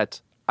 And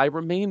yet, I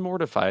remain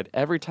mortified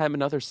every time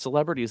another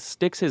celebrity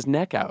sticks his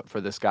neck out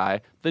for this guy.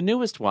 The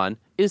newest one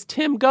is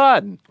Tim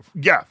Gunn.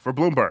 Yeah, for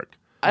Bloomberg.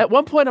 At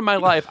one point in my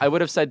life, I would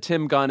have said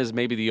Tim Gunn is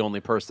maybe the only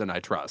person I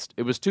trust.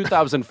 It was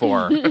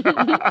 2004.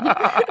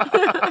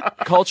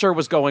 Culture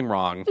was going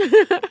wrong.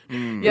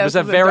 It was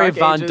a very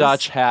Von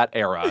Dutch hat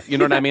era. You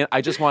know what I mean?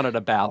 I just wanted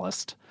a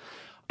ballast.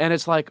 And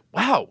it's like,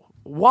 wow,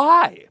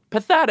 why?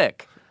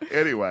 Pathetic.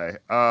 Anyway,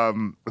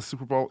 the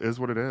Super Bowl is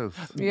what it is.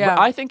 Yeah.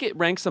 I think it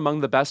ranks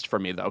among the best for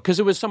me, though, because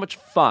it was so much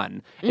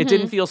fun. It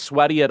didn't feel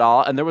sweaty at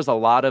all, and there was a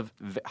lot of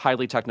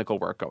highly technical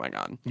work going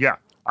on. Yeah,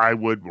 I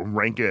would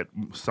rank it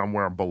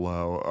somewhere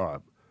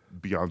below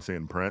Beyonce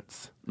and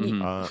Prince.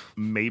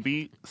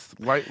 Maybe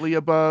slightly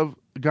above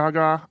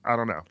Gaga. I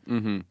don't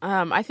know.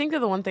 I think that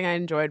the one thing I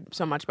enjoyed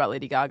so much about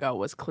Lady Gaga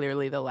was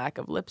clearly the lack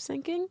of lip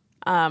syncing.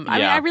 I mean,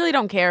 I really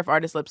don't care if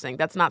artists lip sync.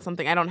 That's not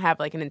something, I don't have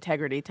an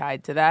integrity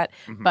tied to that.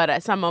 But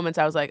at some moments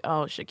I was like,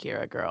 oh,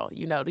 Shakira, girl,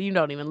 you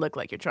don't even look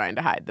like you're trying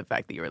to hide the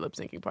fact that you were lip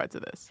syncing parts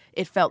of this.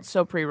 It felt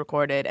so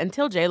pre-recorded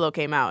until J-Lo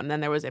came out, and then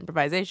there was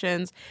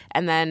improvisations,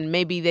 and then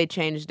maybe they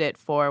changed it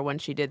for when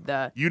she did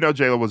the... You know,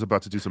 J-Lo was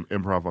about to do some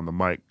improv on the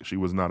mic. She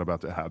was not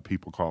about to have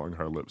people calling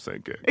her lip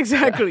syncing.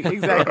 Exactly.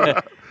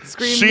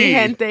 Scream mi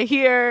gente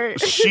here.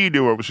 She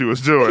knew what she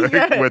was doing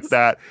Yes. with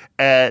that.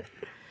 And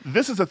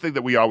this is a thing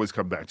that we always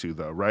come back to,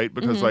 though, right?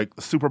 Because,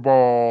 Super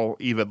Bowl,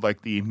 even,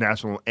 the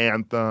national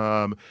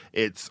anthem,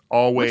 it's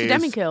always... Which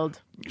Demi killed.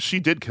 She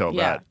did kill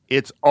Yeah. that.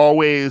 It's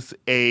always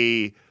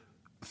a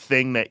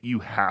thing that you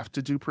have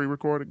to do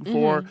pre-recording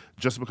for,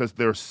 just because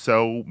there's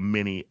so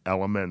many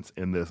elements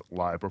in this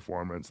live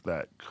performance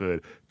that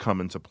could come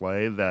into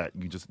play that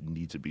you just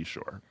need to be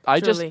sure.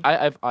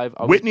 I've always,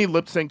 Whitney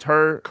lip synced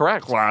her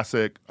Correct.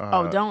 classic.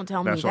 Don't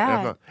tell me national that.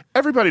 anthem.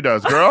 Everybody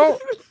does, girl.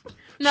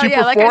 No, she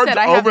yeah, performed like I said,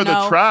 I have over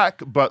the no-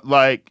 track, but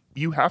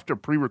you have to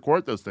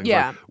pre-record those things.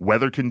 Yeah. Like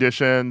weather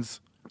conditions.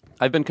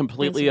 I've been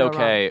completely Things go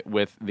okay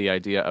with the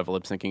idea of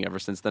lip syncing ever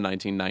since the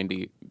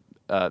 1990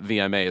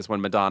 VMAs when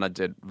Madonna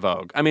did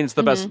Vogue. I mean, it's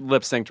the best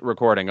lip synced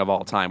recording of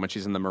all time when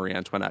she's in the Marie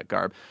Antoinette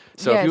garb.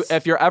 So Yes.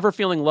 if you're ever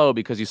feeling low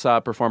because you saw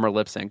a performer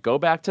lip sync, go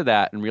back to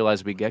that and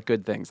realize we get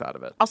good things out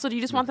of it. Also, do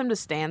you just want them to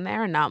stand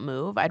there and not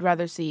move? I'd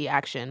rather see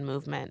action,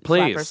 movement,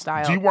 Please. flapper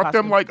style. Do you want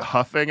them costume.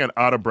 huffing and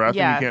out of breath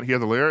Yeah. and you can't hear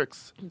the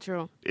lyrics?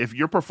 True. If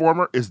your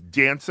performer is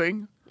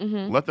dancing,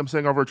 let them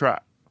sing over a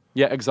track.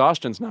 Yeah,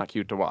 exhaustion's not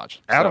cute to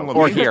watch. Adam So-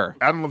 Levine, or hear.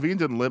 Adam Levine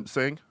didn't lip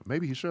sync.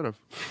 Maybe he should have.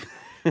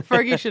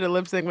 Fergie should have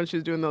lip synced when she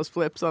was doing those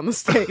flips on the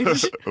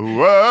stage.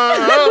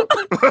 Whoa!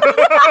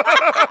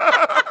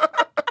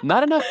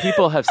 Not enough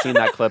people have seen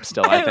that clip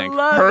still, I think.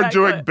 Her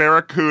doing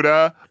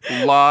Barracuda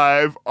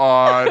live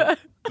on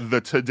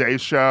the Today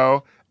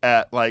Show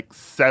at like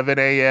 7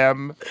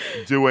 a.m.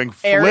 doing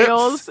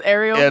Aerials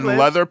flips in flips.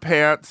 leather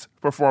pants,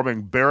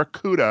 performing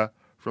Barracuda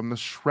from the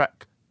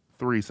Shrek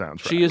 3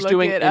 soundtrack. She is Look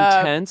doing it up.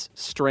 intense,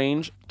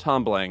 strange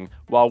tumbling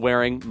while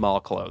wearing mall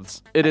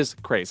clothes. It is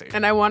crazy.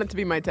 And I want it to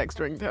be my text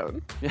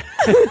ringtone.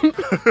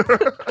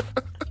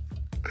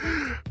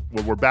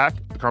 When we're back,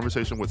 the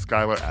conversation with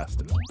Skylar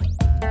Astin.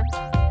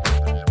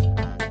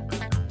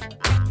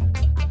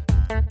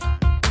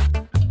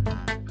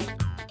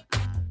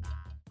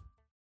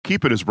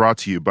 Keep It is brought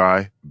to you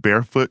by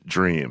Barefoot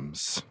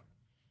Dreams.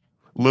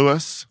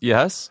 Lewis,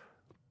 Yes?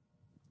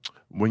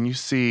 when you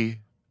see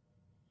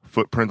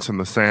footprints in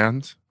the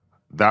sand,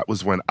 that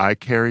was when I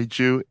carried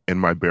you in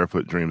my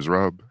Barefoot Dreams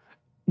robe.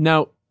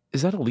 Now,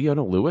 is that a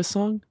Leona Lewis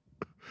song?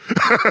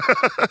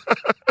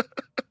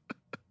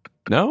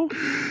 No?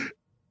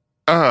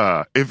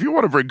 If you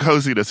want to bring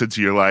coziness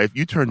into your life,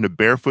 you turn to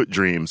Barefoot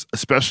Dreams,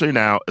 especially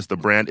now as the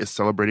brand is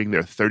celebrating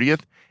their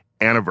 30th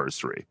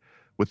anniversary.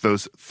 With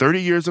those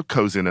 30 years of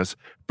coziness,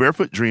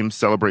 Barefoot Dreams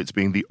celebrates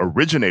being the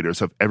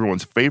originators of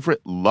everyone's favorite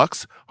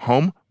luxe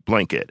home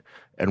blanket.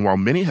 And while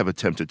many have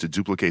attempted to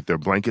duplicate their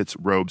blankets,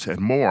 robes, and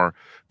more,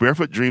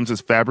 Barefoot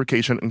Dreams'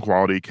 fabrication and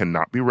quality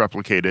cannot be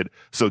replicated,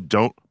 so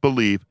don't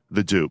believe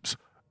the dupes.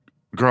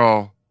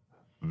 Girl,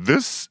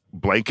 this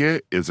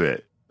blanket is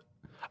it.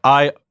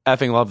 I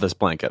effing love this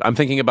blanket. I'm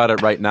thinking about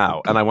it right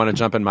now, and I want to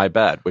jump in my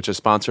bed, which is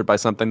sponsored by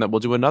something that we'll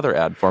do another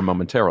ad for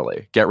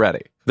momentarily. Get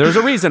ready. There's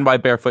a reason why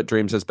Barefoot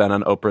Dreams has been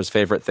on Oprah's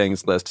favorite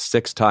things list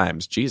 6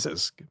 times.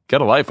 Jesus, get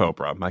a life,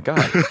 Oprah. My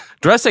God.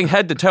 Dressing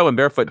head to toe in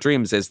Barefoot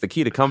Dreams is the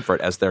key to comfort,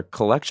 as their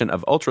collection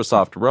of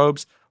ultra-soft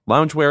robes,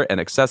 loungewear, and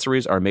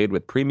accessories are made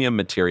with premium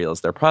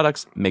materials. Their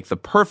products make the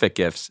perfect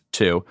gifts,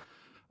 too.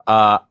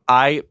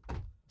 I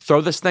throw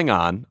this thing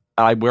on.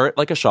 I wear it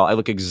like a shawl. I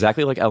look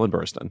exactly like Ellen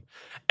Burstyn.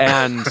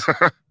 And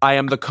I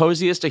am the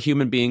coziest a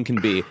human being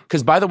can be.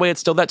 Because, by the way, it's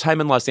still that time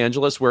in Los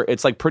Angeles where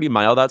it's like pretty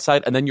mild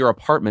outside and then your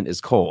apartment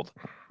is cold.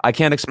 I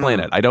can't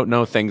explain it. I don't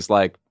know things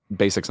like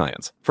basic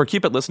science. For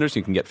Keep It listeners,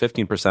 you can get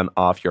 15%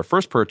 off your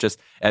first purchase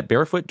at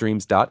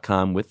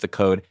barefootdreams.com with the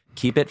code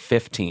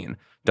KEEPIT15.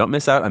 Don't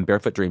miss out on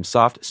Barefoot Dreams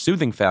soft,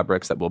 soothing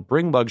fabrics that will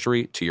bring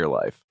luxury to your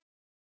life.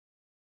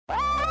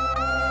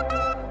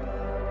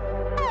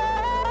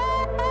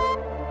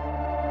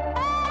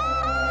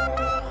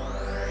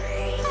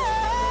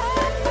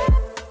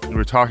 We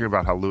were talking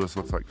about how Lewis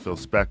looks like Phil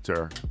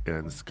Spector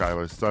in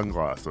Skylar's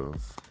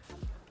sunglasses.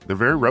 They're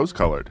very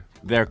rose-colored.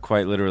 They're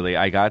quite literally.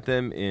 I got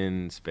them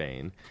in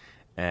Spain,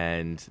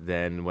 and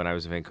then when I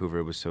was in Vancouver,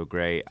 it was so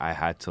great. I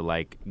had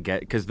to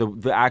get, because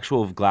the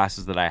actual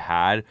glasses that I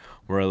had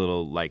were a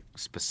little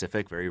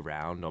specific, very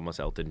round, almost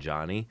Elton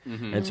Johnny,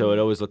 and so it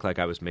always looked like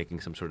I was making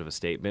some sort of a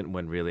statement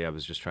when really I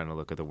was just trying to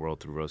look at the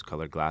world through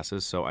rose-colored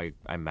glasses. So I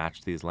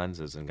matched these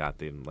lenses and got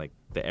them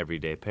the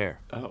everyday pair.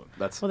 Oh,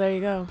 that's Well, there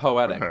you go.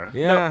 poetic.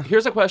 Yeah. Now,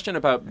 here's a question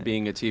about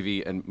being a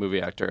TV and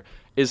movie actor.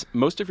 Is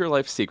most of your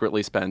life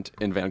secretly spent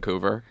in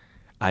Vancouver?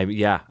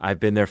 I've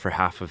been there for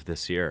half of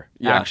this year.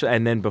 Yeah. Actually,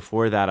 and then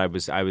before that, I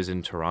was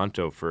in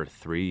Toronto for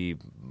 2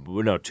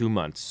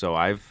 months. So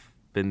I've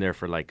been there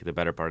for the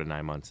better part of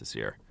 9 months this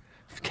year.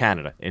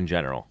 Canada in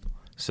general.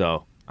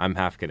 So I'm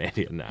half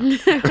Canadian now.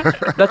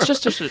 That's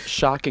just a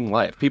shocking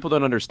life. People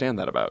don't understand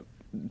that about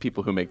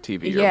people who make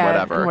TV or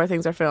whatever. and where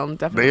things are filmed,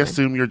 definitely. They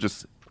assume you're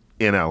just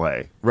in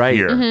LA. Right.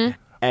 Here.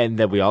 And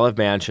that we all have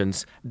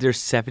mansions. There's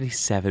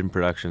 77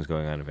 productions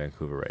going on in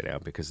Vancouver right now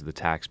because of the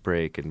tax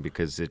break and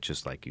because it's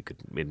just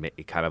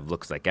it kind of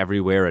looks like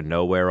everywhere and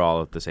nowhere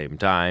all at the same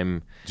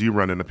time. Do you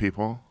run into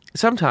people?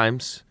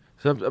 Sometimes.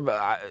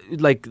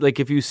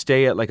 If you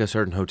stay at a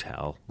certain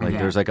hotel,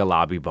 there's a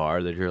lobby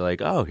bar that you're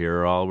oh, here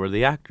are all where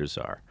the actors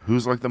are.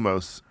 Who's the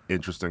most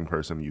interesting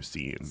person you've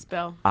seen?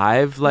 Spell.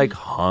 I've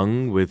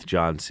hung with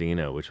John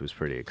Cena, which was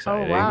pretty Oh,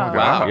 exciting. wow.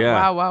 Wow.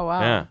 Yeah. Wow.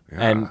 Yeah.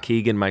 And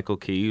Keegan-Michael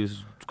Key, who's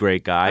a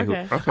great guy.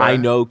 Okay. I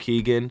know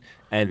Keegan,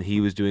 and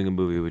he was doing a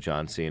movie with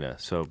John Cena.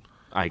 So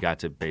I got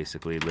to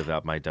basically live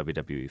out my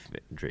WWE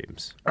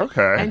dreams.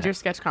 Okay. And your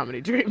sketch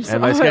comedy dreams.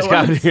 And my all sketch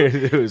at once.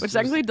 comedy. Which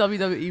technically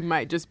WWE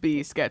might just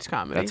be sketch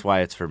comedy. That's why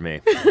it's for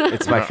me.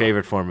 It's my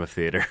favorite form of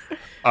theater.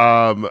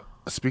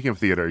 Speaking of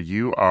theater,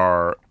 you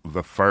are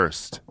the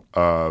first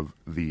of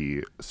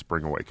the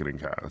Spring Awakening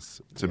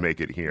cast to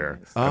make it here.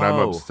 And I'm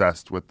Oh.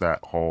 obsessed with that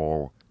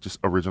whole just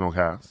original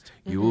cast.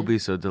 You will be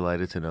so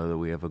delighted to know that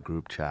we have a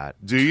group chat.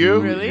 Do you? to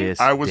Really?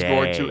 this I was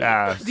going to day.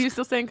 ask. Do you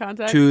still stay in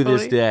contact? To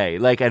this fully? day,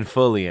 and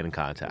fully in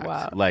contact.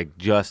 Wow.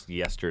 Just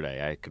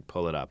yesterday, I could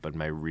pull it up in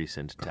my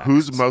recent texts.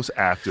 Who's most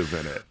active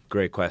in it?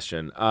 Great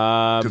question.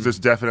 Because there's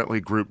definitely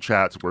group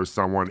chats where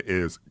someone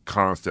is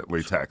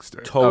constantly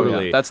texting.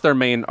 Totally. That's their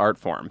main art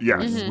form.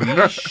 Yes.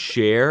 We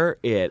share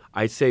it.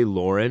 I'd say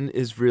Lauren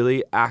is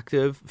really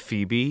active.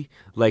 Phoebe.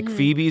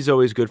 Phoebe's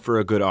always good for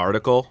a good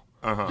article.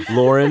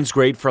 Lauren's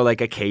great for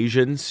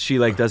occasions. She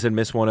doesn't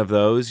miss one of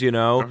those,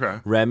 Okay.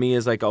 Remy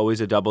is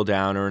always a double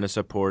downer and a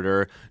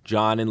supporter.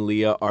 John and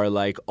Leah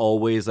are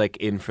always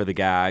in for the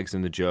gags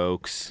and the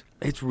jokes.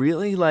 It's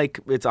really like,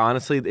 it's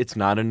honestly, it's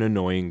not an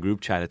annoying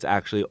group chat. It's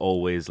actually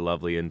always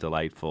lovely and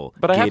delightful.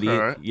 But I have-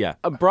 Alright. Yeah.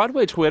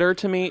 Broadway Twitter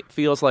to me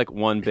feels like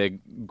one big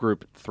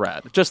group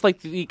thread. Just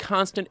like the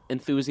constant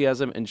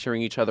enthusiasm and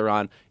cheering each other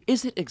on.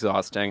 Is it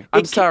exhausting?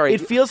 I'm sorry.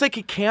 It feels like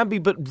it can be,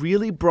 but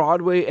really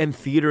Broadway and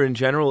theater in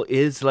general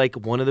is like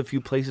one of the few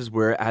places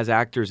where as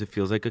actors it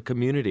feels like a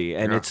community.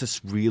 And it's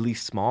a really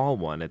small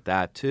one at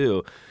that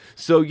too.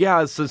 So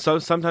yeah, so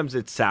sometimes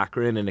it's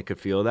saccharine and it could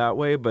feel that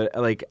way, but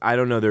like I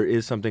don't know, there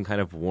is something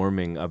kind of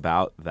warming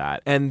about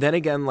that. And then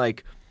again,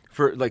 like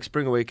for like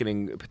Spring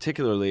Awakening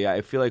particularly,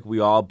 I feel like we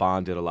all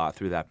bonded a lot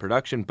through that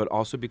production, but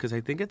also because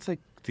I think it's like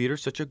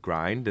theater's such a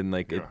grind and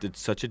like it's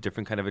such a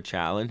different kind of a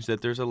challenge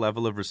that there's a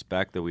level of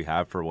respect that we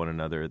have for one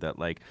another that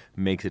like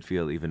makes it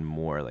feel even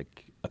more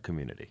like a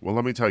community. Well,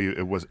 let me tell you,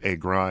 it was a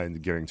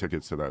grind getting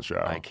tickets to that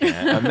show. I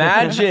can't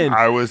imagine.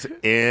 I was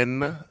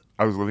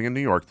living in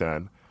New York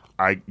then.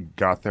 I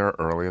got there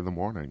early in the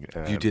morning.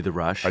 And You did the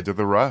rush? I did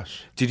the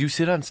rush. Did you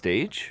sit on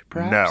stage,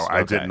 perhaps? No,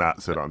 I Okay. did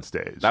not sit on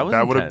stage. That was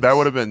would intense. that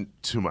would have been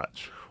too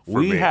much for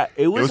We me. had-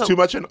 it was a- too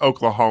much in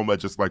Oklahoma,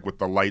 just like with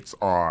the lights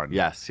on.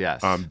 Yes.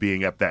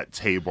 Being at that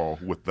table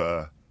with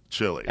the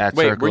chili. At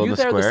Wait, Circle were in you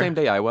the there the Square? same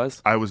day I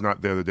was? I was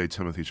not there the day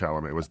Timothée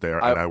Chalamet was there,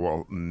 and I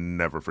will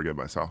never forgive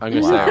myself. I'm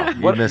gonna Wow. say,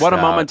 You what missed a out.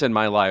 moment in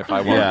my life.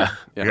 I won. Yeah.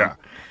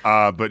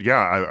 Yeah. But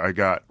yeah, I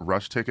got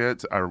rush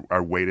tickets.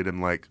 I waited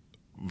in like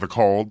the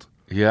cold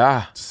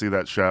Yeah. to see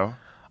that show.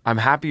 I'm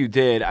happy you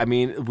did. I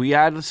mean, we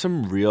had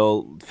some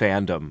real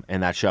fandom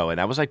in that show, and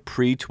that was like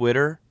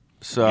pre-Twitter.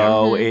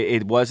 So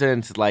it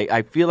wasn't like,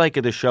 I feel like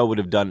the show would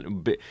have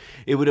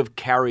it would have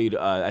carried,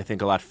 I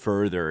think, a lot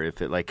further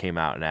if it like came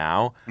out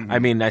now. I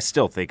mean, I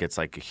still think it's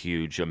like a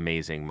huge,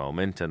 amazing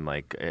moment, and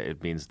like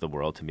it means the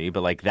world to me.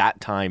 But like that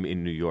time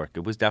in New York,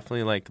 it was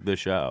definitely like the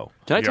show.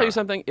 Can I tell Yeah. you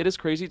something? It is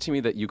crazy to me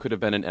that you could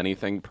have been in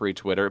anything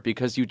pre-Twitter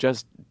because you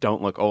just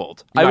don't look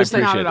old. I was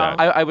appreciate thinking, that.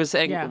 I was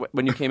saying Yeah.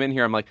 when you came in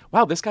here, I'm like,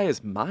 wow, this guy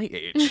is my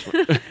age.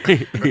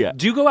 Yeah.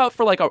 Do you go out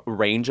for like a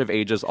range of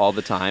ages all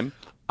the time?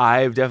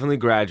 I've definitely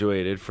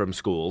graduated from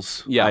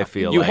schools. Yeah, I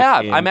feel you like,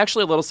 have. in- I'm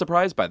actually a little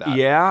surprised by that.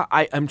 Yeah,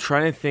 I'm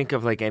trying to think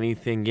of like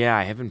anything. Yeah,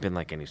 I haven't been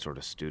like any sort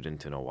of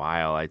student in a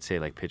while. I'd say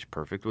like Pitch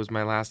Perfect was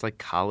my last like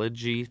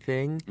college-y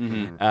thing.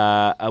 And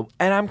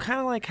I'm kind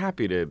of like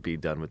happy to be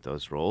done with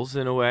those roles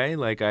in a way.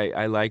 Like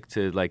I like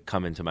to like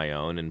come into my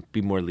own and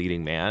be more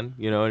leading man.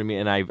 You know what I mean?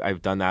 And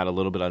I've done that a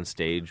little bit on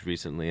stage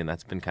recently, and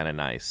that's been kind of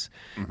nice.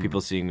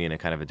 People seeing me in a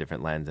kind of a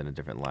different lens and a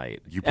different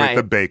light. You played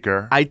the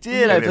baker. I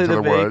did. in I played Into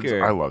the Woods.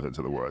 baker. I loved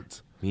Into the Woods.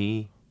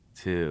 Me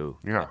too.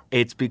 Yeah.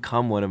 It's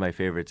become one of my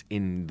favorites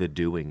in the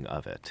doing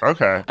of it.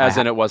 Okay. As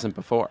in it wasn't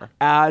before.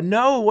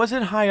 No, it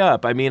wasn't high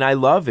up. I mean, I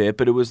love it,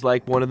 but it was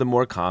like one of the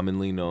more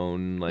commonly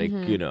known, like,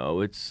 you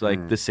know, it's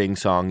like the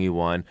sing-songy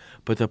one,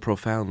 but the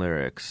profound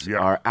lyrics Yeah.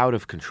 are out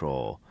of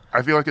control.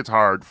 I feel like it's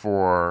hard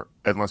for,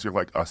 unless you're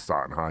like a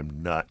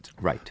Sondheim nut,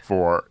 Right.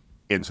 for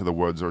Into the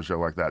Woods or a show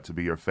like that to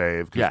be your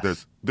fave. Because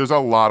Yes. there's a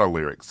lot of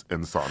lyrics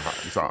in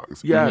Sondheim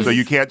songs. Yes. So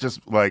you can't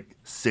just like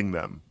sing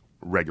them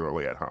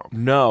regularly at home.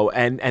 No,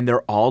 and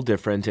they're all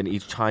different, and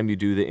each time you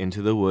do the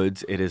Into the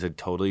Woods, it is a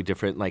totally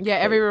different, like... Yeah,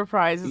 every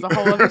reprise is a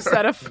whole other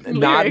set of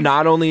lyrics.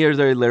 Not only are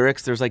there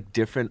lyrics, there's like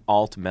different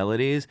alt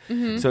melodies.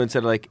 So instead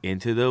of like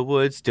Into the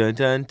Woods, dun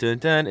dun dun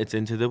dun, it's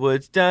Into the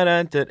Woods, dun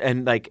dun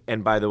dun,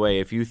 and by the way,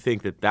 if you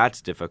think that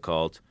that's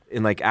difficult,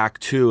 in like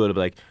Act 2, it'll be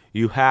like,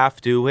 you have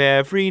to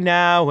every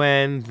now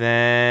and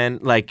then,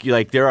 like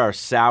there are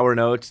sour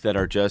notes that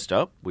are just,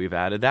 oh, we've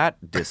added that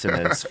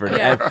dissonance for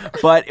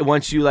but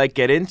once you like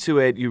get into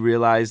it, you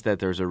realize that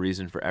there's a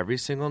reason for every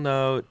single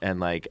note and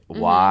like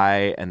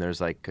why, and there's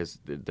like, because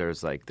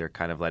there's like, they're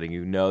kind of letting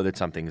you know that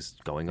something's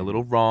going a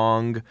little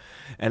wrong,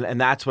 and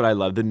that's what I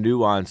love. The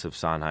nuance of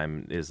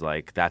Sondheim is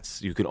like,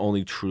 that's, you can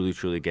only truly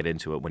get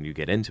into it when you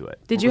get into it.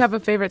 Did you have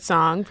a favorite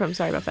song from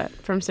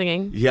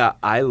singing? Yeah,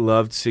 I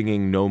loved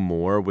singing No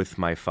More with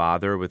my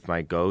father, with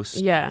my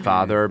ghost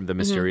father, the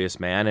mysterious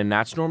man. And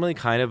that's normally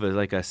kind of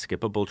like a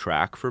skippable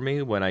track for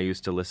me when I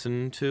used to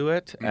listen to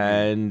it.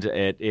 And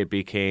it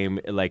became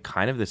like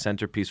kind of the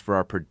centerpiece for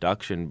our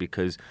production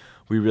because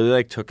we really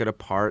like took it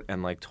apart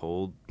and like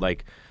told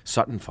like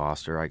Sutton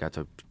Foster, I got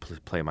to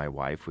play my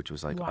wife, which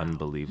was like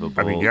unbelievable.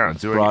 I mean, yeah,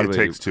 doing Broadway, It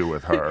Takes Two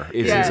with her.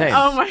 It's Yeah. insane.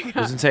 Oh my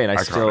God. It's insane.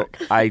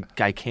 Iconic.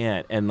 I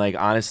can't. And like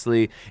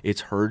honestly,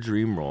 it's her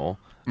dream role.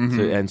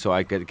 So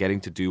I getting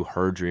to do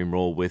her dream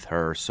role with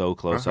her so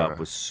close up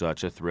was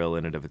such a thrill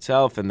in and of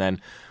itself. And then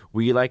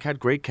we like had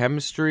great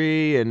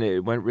chemistry and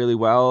it went really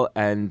well.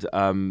 And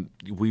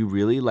we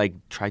really like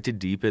tried to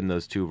deepen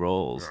those two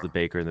roles, the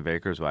baker and the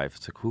baker's wife.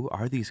 It's like, who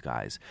are these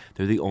guys?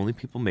 They're the only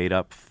people made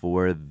up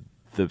for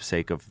the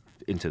sake of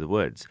Into the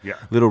Woods. Yeah.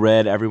 Little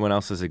Red, everyone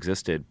else has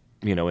existed,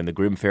 you know, in the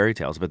Grimm fairy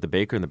tales, but the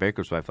baker and the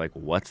baker's wife, like,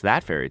 what's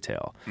that fairy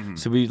tale?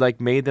 So we like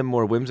made them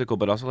more whimsical,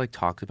 but also like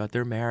talked about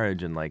their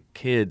marriage and like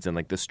kids and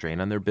like the strain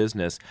on their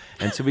business.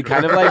 And so we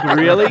kind of like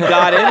really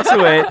got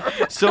into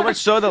it, so much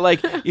so that like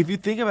if you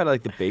think about it,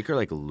 like the baker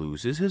like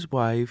loses his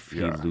wife,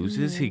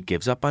 he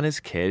gives up on his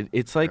kid.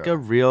 It's like a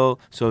real,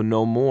 so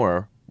No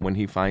More when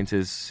he finds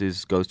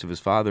his ghost of his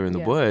father in the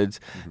woods,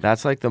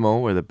 that's like the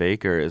moment where the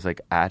baker is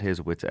like at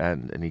his wit's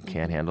end and he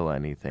can't handle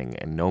anything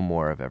and no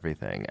more of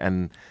everything.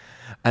 And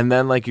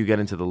then like you get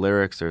into the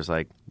lyrics, there's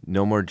like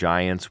no more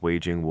giants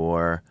waging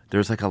war.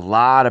 There's like a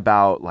lot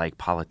about like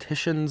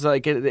politicians.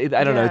 Like I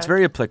don't know, it's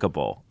very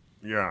applicable.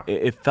 Yeah.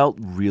 It felt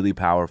really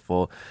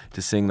powerful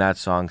to sing that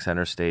song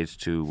center stage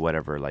to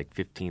whatever, like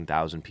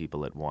 15,000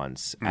 people at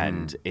once.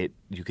 And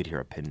you could hear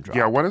a pin drop.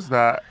 Yeah, what is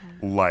that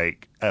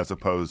like as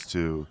opposed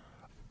to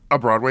a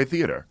Broadway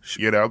theater?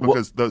 You know,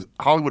 because the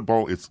Hollywood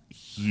Bowl is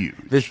huge.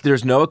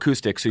 There's no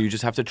acoustic, so you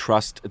just have to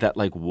trust that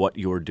like what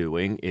you're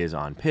doing is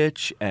on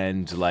pitch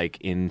and like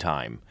in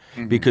time.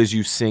 Because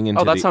you sing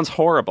into that sounds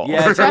horrible.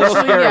 Yeah, it's a little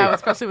scary.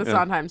 Especially with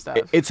Sondheim stuff.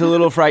 It's a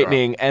little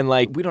frightening, and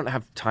like we don't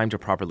have time to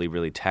properly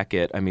really tech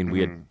it. I mean, we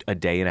had a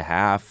day and a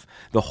half.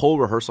 The whole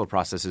rehearsal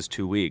process is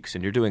 2 weeks,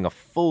 and you're doing a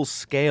full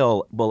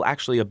scale, well,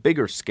 actually a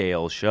bigger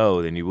scale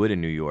show than you would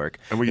in New York.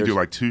 And you do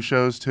like 2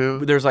 shows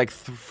too? There's like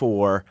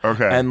 4.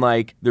 Okay. And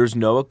like there's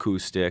no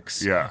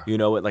acoustics. Yeah. You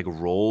know, it like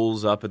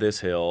rolls up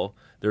this hill.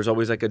 There's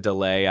always like a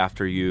delay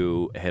after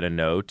you hit a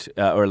note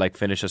or like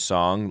finish a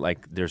song.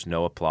 Like there's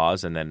no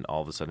applause, and then all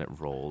of a sudden it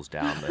rolls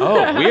down.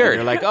 Weird.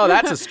 You're like, oh,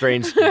 that's a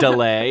strange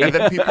delay. And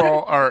then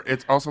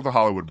it's also the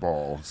Hollywood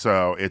Bowl.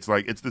 So it's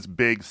like, it's this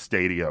big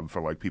stadium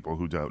for like people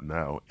who don't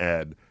know.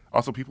 And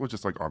also people are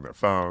just like on their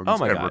phones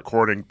and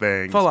recording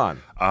things. Full on.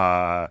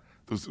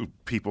 Those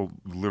people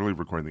literally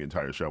recording the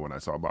entire show when I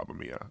saw Mamma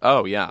Mia.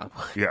 Oh, yeah.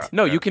 Yeah.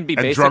 No, you can be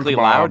And basically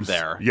drunk loud moms.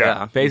 there.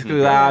 Yeah. Basically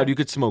loud. You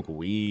could smoke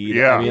weed.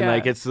 Yeah. I mean, Yeah.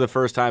 like it's the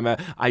first time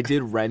I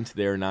did Rent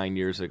there 9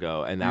 years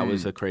ago, and that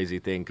was a crazy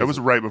thing. It was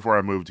right before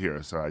I moved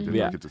here, so I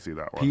didn't get to see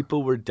that one.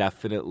 People were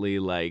definitely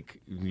like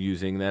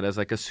using that as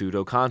like a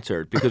pseudo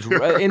concert because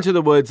Into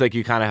the Woods, like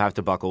you kind of have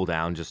to buckle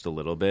down just a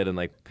little bit, and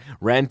like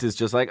Rent is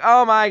just like,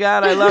 oh my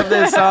god, I love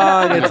this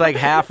song. It's like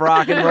half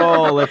rock and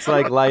roll. It's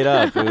like light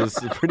up. It was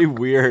pretty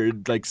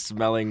weird, like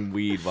smelling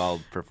weed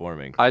while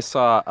performing. I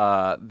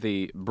saw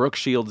the Brooke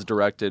Shields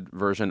directed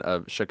version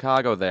of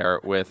Chicago there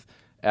with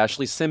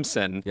Ashley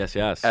Simpson Yes.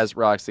 as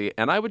Roxy,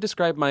 and I would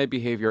describe my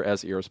behavior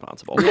as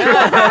irresponsible.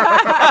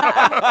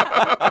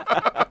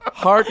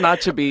 Hard not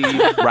to be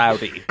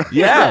rowdy.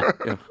 Yeah.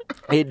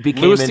 It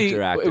became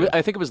interactive.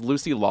 I think it was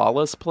Lucy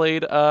Lawless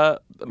played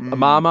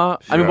Mama.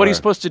 I mean, what are you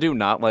supposed to do?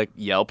 Not like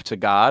yelp to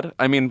God?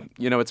 I mean,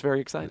 it's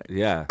very exciting.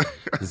 Yeah.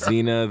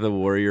 Xena the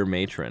warrior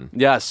matron.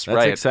 Yes, That's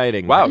right.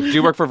 exciting. Wow. Do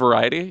you work for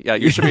Variety? Yeah,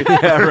 you should be.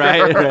 Yeah,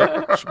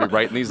 right. Should be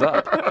writing these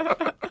up.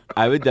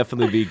 I would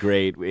definitely be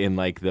great in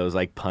like those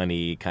like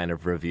punny kind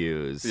of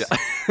reviews. Yeah.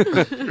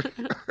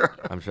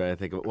 I'm trying to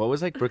think of what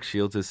was like Brooke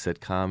Shields'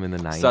 sitcom in the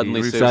 90s.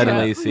 Suddenly Susan.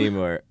 Suddenly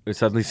Seymour.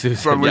 Suddenly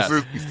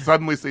Susan.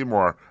 Suddenly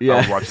Seymour. Yeah.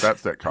 I would watch that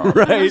sitcom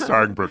Right.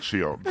 starring Brooke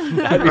Shields.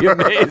 That'd be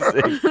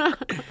amazing.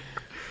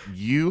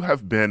 You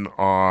have been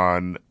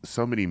on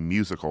so many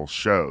musical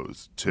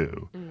shows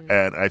too,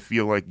 and I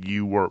feel like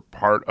you were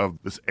part of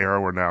this era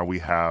where now we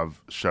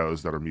have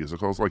shows that are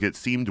musicals. Like it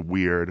seemed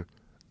weird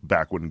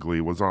back when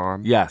Glee was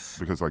on. Yes.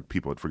 Because like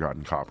people had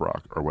forgotten Cop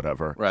Rock or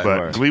whatever. Right. But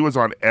Right. Glee was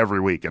on every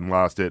week and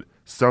lasted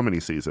so many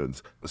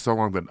seasons, so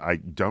long that I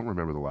don't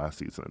remember the last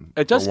season.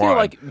 It does or feel one.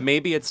 like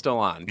maybe it's still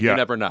on. Yeah. You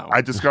never know.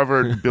 I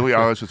discovered Billie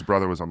Eilish's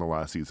brother was on the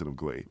last season of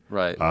Glee.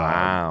 Right.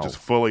 Wow. Just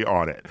fully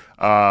on it.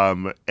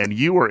 And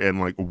you were in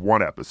like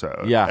one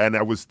episode. Yeah. And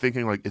I was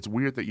thinking like, it's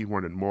weird that you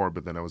weren't in more,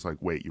 but then I was like,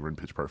 wait, you were in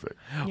Pitch Perfect.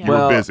 Yeah. You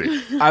were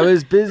busy. I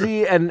was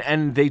busy,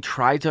 and they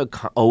try to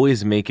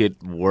always make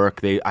it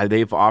work.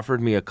 They've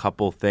offered me a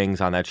couple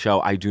things on that show.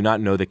 I do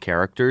not know the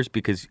characters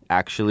because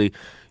actually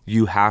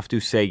you have to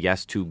say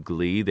yes to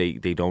Glee.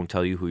 They don't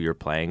tell you who you're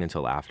playing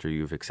until after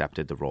you've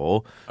accepted the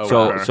role.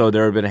 So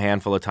there have been a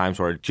handful of times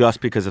where just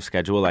because of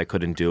schedule I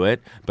couldn't do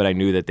it, but I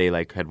knew that they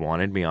like had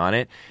wanted me on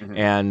it.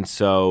 And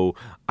so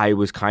I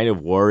was kind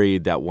of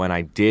worried that when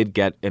I did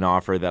get an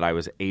offer that I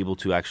was able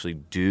to actually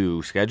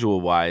do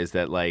schedule-wise,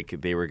 that like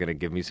they were going to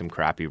give me some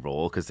crappy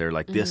role because they're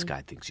like, this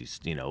guy thinks he's,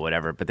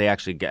 whatever. But they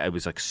actually it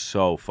was like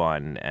so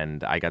fun,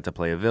 and I got to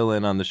play a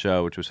villain on the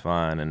show, which was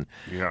fun, and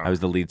I was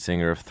the lead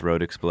singer of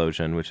Throat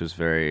Explosion, which was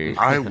very...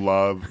 I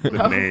love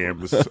the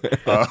names of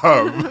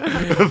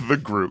the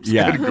groups.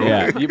 Yeah, in Glee.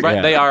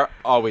 yeah. They are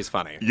always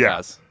funny. Yeah.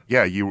 Yes.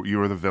 Yeah, you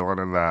were the villain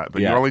in that,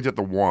 but you Yeah. only did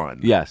the one.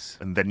 Yes.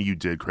 And then you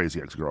did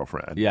Crazy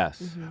Ex-Girlfriend.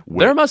 Yes.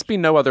 There must be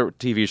no other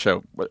TV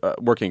show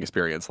working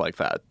experience like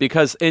that,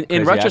 because in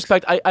Crazy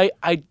retrospect,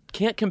 I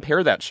can't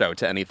compare that show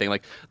to anything.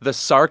 Like the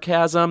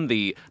sarcasm,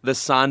 the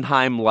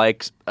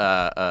Sondheim-like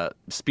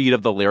speed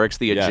of the lyrics,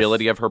 the Yes.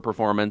 agility of her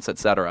performance,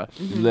 etc.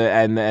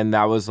 And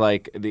that was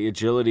like the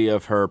agility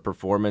of her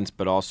performance,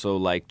 but also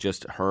like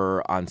just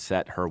her on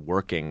set, her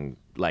working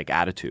like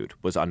attitude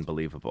was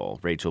unbelievable.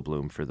 Rachel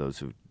Bloom, for those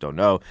who don't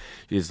know,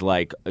 is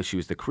like she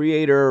was the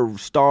creator,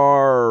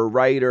 star,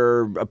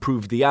 writer,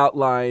 approved the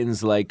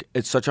outlines. Like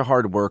it's such a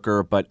hard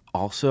worker, but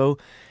also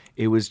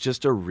it was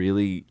just a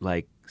really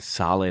like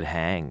solid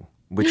hang.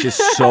 which is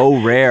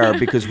so rare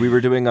because we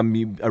were doing a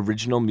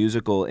original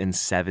musical in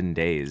 7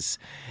 days,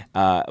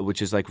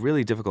 which is like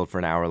really difficult for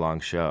an hour-long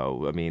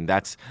show. I mean,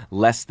 that's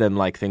less than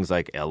like things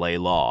like L.A.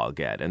 Law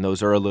get, and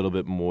those are a little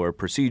bit more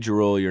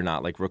procedural. You're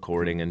not like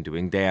recording and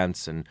doing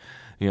dance and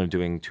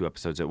doing 2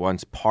 episodes at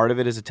once. Part of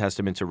it is a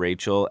testament to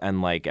Rachel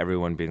and like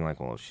everyone being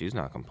like, well, if she's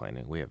not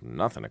complaining, we have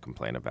nothing to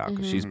complain about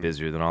because she's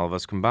busier than all of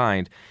us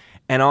combined.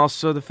 And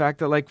also the fact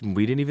that like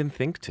we didn't even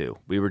think to.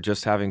 We were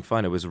just having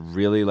fun. It was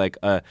really like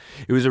it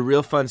was a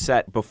real fun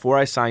set. Before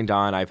I signed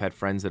on, I've had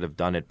friends that have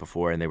done it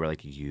before, and they were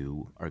like,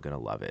 "You are gonna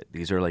love it.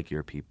 These are like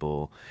your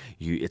people.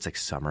 It's like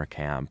summer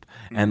camp."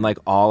 And like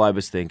all I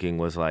was thinking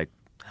was like,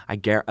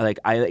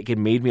 it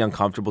made me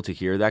uncomfortable to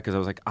hear that because I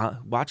was like,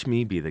 watch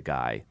me be the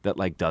guy that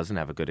like doesn't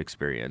have a good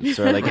experience,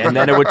 or like, and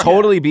then it would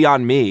totally be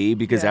on me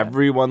because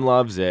everyone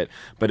loves it.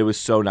 But it was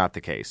so not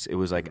the case. It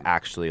was like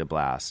actually a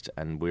blast,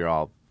 and we were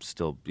all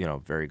still,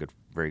 very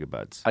good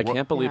buds. I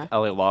can't believe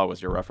L.A. Law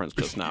was your reference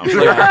just now.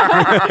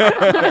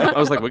 I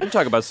was like, we can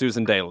talk about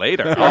Susan Day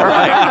later. All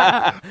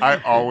right.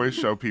 I always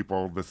show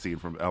people the scene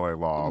from L.A.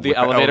 Law. The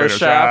elevator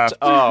shaft.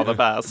 Oh, the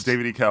best.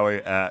 David E. Kelley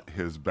at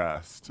his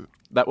best.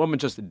 That woman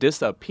just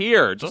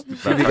disappeared.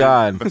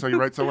 That's how you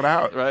write someone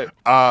out. Right.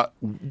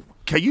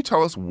 Can you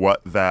tell us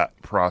what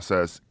that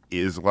process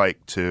is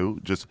like, too?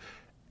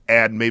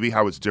 And maybe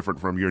how it's different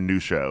from your new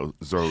show,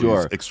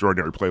 Zoe's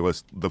Extraordinary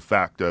Playlist. The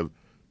fact of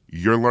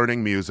you're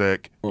learning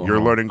music,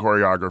 you're learning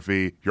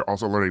choreography, you're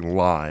also learning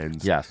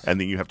lines. Yes. And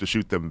then you have to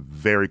shoot them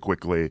very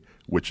quickly,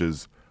 which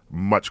is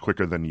much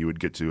quicker than you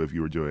would get to if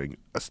you were doing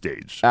a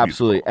stage.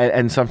 Absolutely.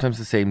 And sometimes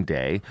the same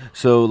day.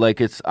 So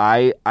like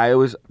I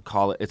always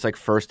call it's like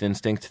first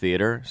instinct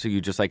theater. So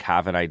you just like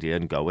have an idea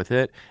and go with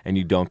it and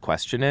you don't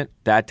question it.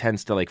 That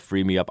tends to like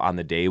free me up on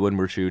the day when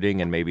we're shooting,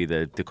 and maybe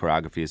the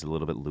choreography is a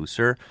little bit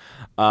looser.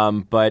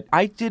 But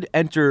I did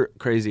enter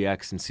Crazy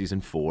X in season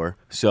 4.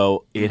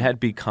 So it had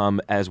become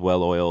as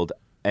well-oiled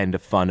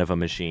and fun of a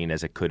machine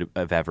as it could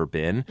have ever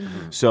been.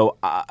 So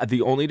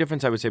the only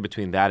difference I would say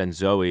between that and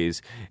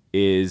Zoe's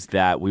is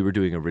that we were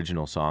doing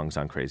original songs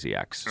on Crazy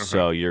X.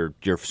 So you're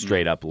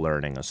straight up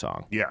learning a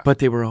song. Yeah. But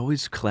they were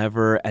always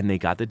clever, and they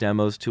got the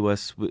demos to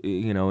us,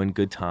 in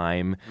good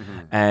time.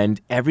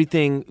 And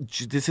everything.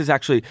 This is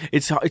actually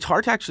it's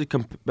hard to actually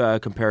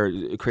compare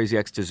Crazy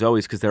X to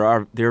Zoe's because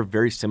they're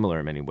very similar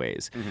in many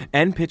ways.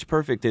 And Pitch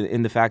Perfect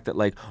in the fact that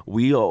like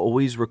we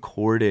always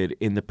recorded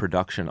in the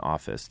production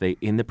office. They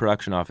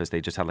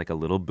just had like a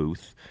little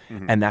booth,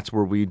 and that's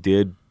where we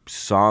did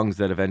songs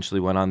that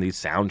eventually went on these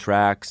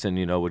soundtracks and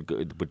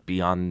would be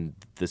on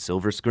the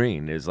silver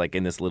screen. Is like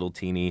in this little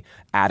teeny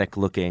attic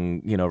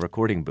looking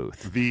recording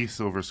booth. The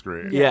silver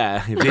screen.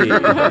 Yeah,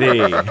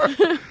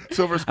 the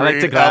silver screen. I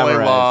like to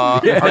LA Law.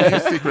 glamorize. Are you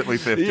secretly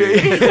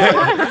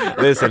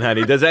 50? Listen,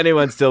 honey, does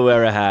anyone still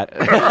wear a hat?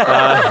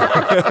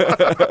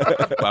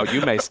 Well,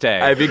 you may stay.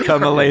 I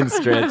become Elaine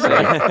Stritch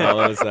all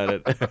of a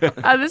sudden.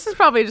 This is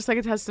probably just like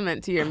a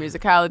testament to your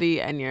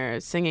musicality and your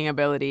singing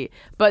ability.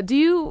 But do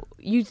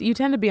you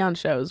tend to be on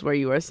shows where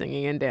you are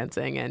singing and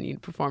dancing and you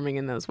performing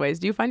in those ways?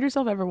 Do you find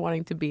yourself ever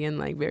wanting to be in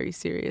like very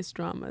serious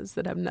dramas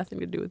that have nothing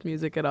to do with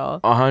music at all?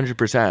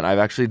 100%. I've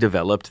actually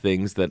developed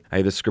things that I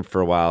had a script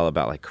for a while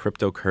about like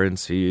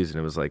cryptocurrencies, and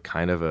it was like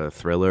kind of a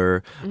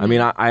thriller. I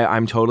mean,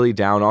 I'm totally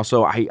down.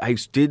 Also, I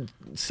did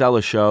sell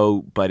a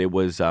show, but it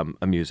was a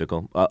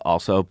musical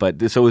also.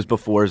 But so it was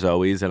before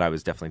Zoe's, and I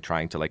was definitely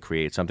trying to like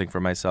create something for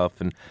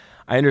myself. And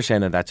I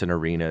understand that that's an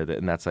arena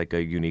and that's like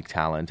a unique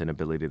talent and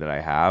ability that I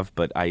have,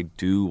 but I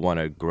do want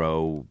to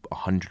grow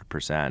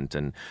 100%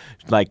 and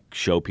like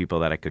show people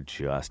that I could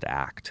just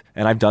act.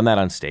 And I've done that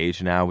on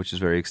stage now, which is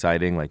very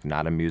exciting, like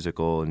not a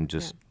musical, and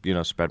just,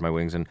 spread my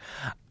wings. And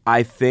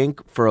I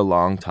think for a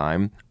long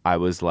time I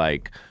was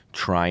like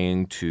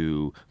trying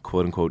to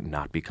quote unquote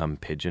not become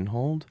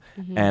pigeonholed.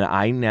 And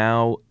I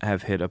now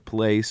have hit a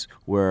place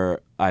where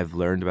I've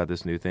learned about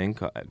this new thing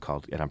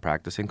called, and I'm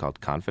practicing,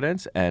 called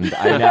confidence. And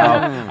I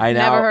now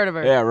Never heard of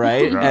her. Yeah,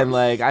 right. And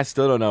like I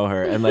still don't know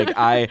her. And like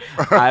I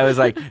was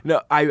like,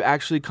 no, I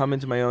actually come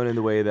into my own in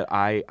the way that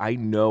I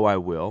know I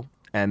will,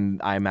 and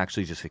I'm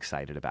actually just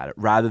excited about it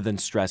rather than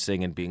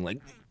stressing and being like,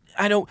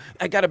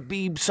 I gotta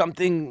be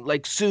something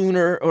like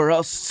sooner or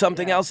else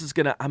something else is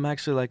gonna. I'm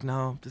actually like,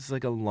 no, this is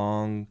like a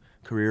long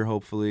career,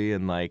 hopefully,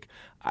 and like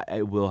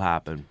it will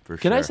happen for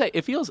sure. Can I say,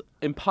 it feels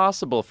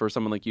impossible for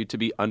someone like you to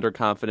be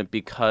underconfident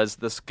because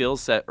the skill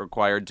set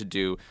required to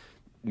do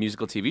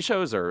musical TV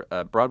shows or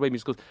Broadway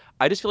musicals,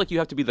 I just feel like you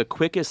have to be the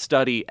quickest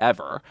study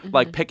ever,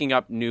 like picking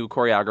up new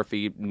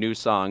choreography, new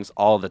songs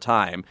all the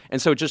time.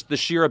 And so just the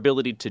sheer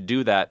ability to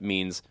do that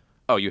means,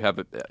 oh, you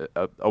have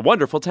a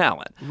wonderful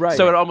talent. Right.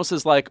 So it almost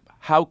is like,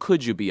 how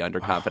could you be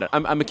underconfident?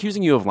 I'm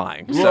accusing you of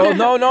lying. So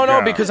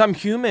no, because I'm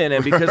human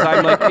and because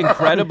I'm like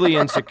incredibly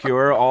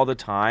insecure all the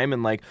time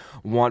and like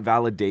want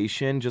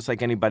validation just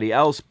like anybody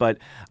else. But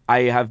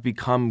I have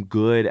become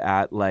good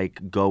at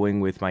like going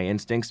with my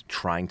instincts,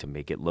 trying to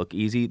make it look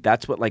easy.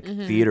 That's what like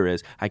theater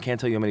is. I can't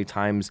tell you how many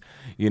times,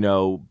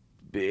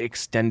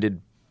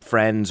 extended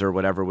friends or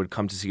whatever would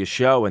come to see a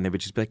show and they would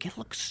just be like, it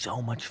looks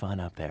so much fun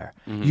up there.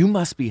 You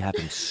must be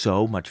having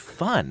so much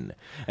fun.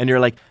 And you're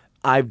like,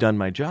 I've done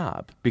my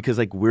job, because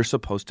like we're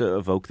supposed to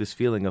evoke this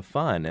feeling of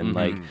fun and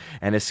like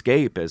and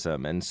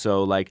escapism. And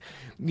so like,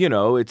 you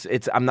know, it's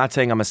I'm not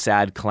saying I'm a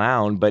sad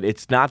clown, but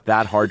it's not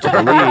that hard to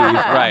believe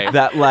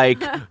that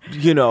like,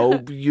 you know,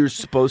 you're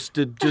supposed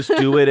to just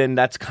do it, and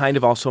that's kind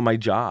of also my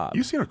job.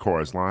 You seen a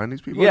chorus line?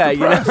 These people Yeah, are you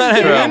know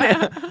depressed.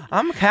 what I mean?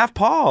 I'm half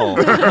Paul.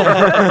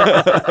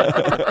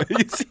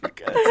 You see,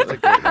 that's a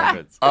great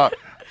reference.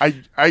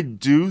 I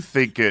do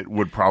think it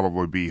would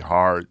probably be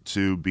hard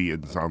to be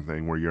in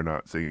something where you're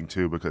not singing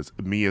too, because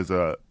me as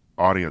a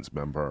audience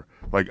member,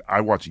 like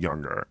I watch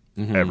Younger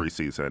every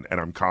season, and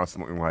I'm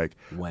constantly like,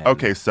 When?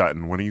 okay,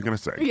 Sutton, when are you going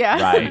to sing?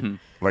 Yeah. Right.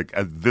 Like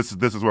this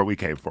is what we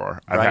came for.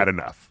 I've Right. had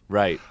enough.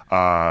 Right.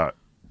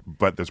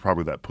 But there's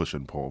probably that push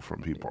and pull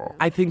from people.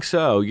 I think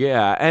so,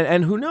 yeah.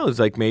 And who knows,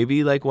 like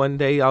maybe like one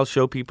day I'll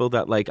show people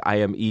that like I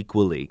am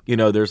equally, you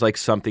know, there's like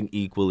something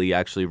equally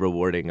actually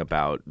rewarding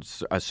about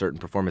a certain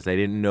performance I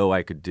didn't know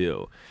I could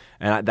do.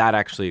 And that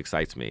actually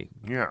excites me.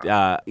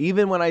 Yeah.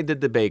 Even when I did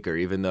The Baker,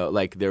 even though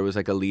like there was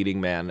like a leading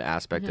man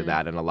aspect of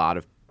that, and a lot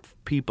of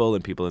people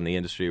in the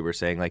industry were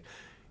saying like,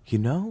 you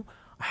know,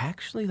 I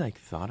actually like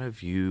thought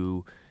of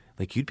you,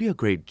 like you'd be a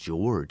great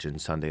George in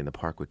Sunday in the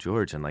Park with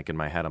George. And like in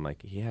my head, I'm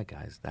like, yeah,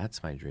 guys,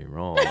 that's my dream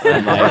role.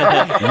 And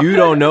like, you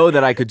don't know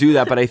that I could do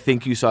that, but I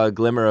think you saw a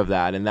glimmer of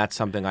that. And that's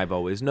something I've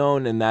always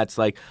known. And that's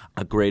like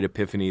a great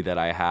epiphany that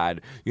I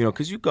had, you know,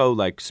 because you go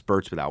like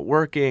spurts without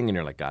working and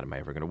you're like, God, am I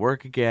ever going to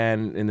work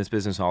again in this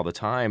business all the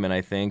time? And I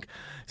think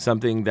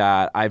something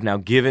that I've now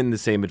given the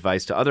same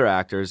advice to other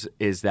actors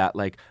is that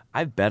like,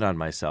 I've bet on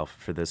myself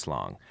for this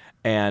long.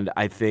 And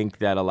I think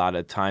that a lot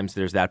of times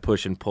there's that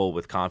push and pull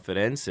with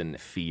confidence and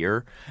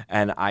fear.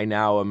 And I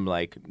now am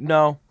like,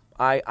 no,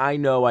 I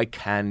know I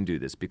can do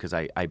this because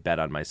I bet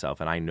on myself.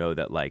 And I know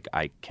that like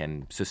I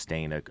can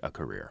sustain a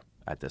career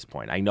at this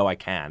point. I know I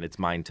can. It's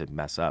mine to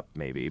mess up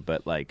maybe,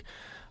 but like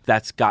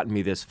that's gotten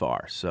me this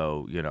far.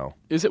 So, you know.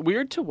 Is it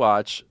weird to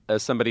watch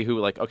as somebody who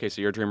like, okay,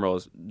 so your dream role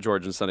is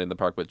George and Sunday in the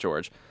Park with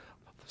George.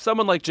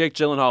 Someone like Jake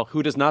Gyllenhaal,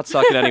 who does not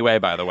suck in any way,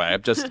 by the way,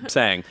 I'm just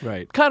saying,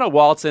 Right. kind of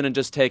waltz in and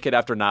just take it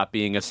after not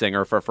being a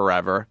singer for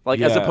forever, like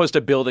as Yeah. opposed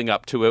to building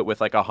up to it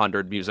with like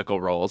 100 musical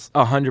roles.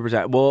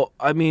 100%. Well,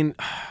 I mean,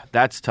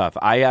 that's tough.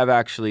 I have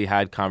actually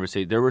had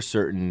conversations. There were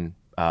certain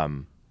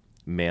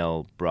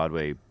male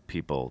Broadway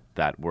people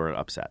that were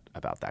upset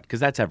about that because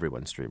that's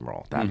everyone's dream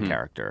role, that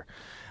character.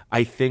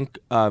 I think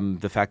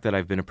the fact that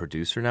I've been a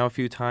producer now a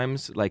few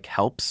times like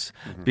helps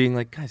being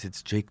like, guys,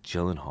 it's Jake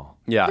Gyllenhaal.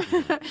 Yeah.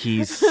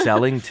 He's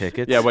selling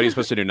tickets. Yeah, what are you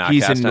supposed to do, not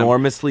He's cast him?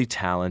 enormously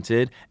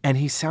talented, and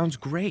he sounds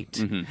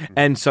great.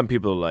 And some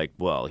people are like,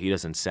 well, he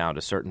doesn't sound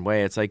a certain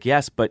way. It's like,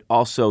 yes, but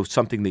also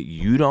something that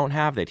you don't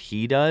have that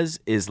he does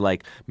is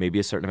like maybe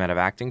a certain amount of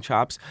acting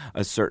chops,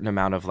 a certain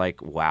amount of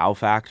like wow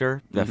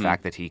factor, the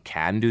fact that he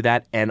can do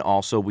that, and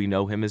also we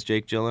know him as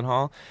Jake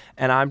Gyllenhaal.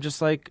 And I'm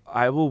just like,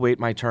 I will wait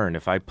my turn.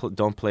 If I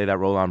don't play that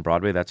role on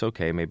Broadway, that's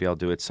okay. Maybe I'll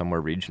do it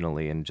somewhere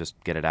regionally and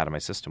just get it out of my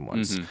system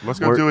once. Let's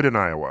go do it in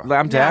Iowa.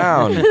 I'm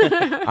down.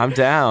 I'm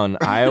down.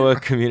 Iowa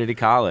Community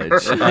College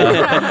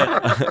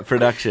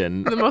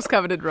production. The most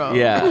coveted role.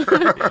 Yeah.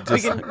 We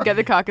can get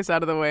the caucus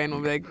out of the way and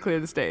we'll be like, clear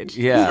the stage.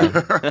 Yeah.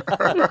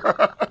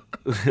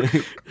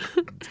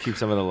 Keep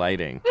some of the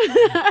lighting.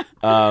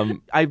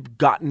 I've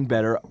gotten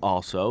better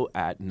also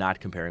at not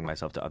comparing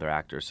myself to other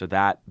actors. So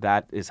that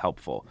is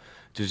helpful.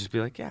 To just be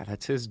like, yeah,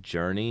 that's his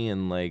journey,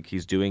 and like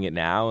he's doing it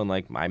now, and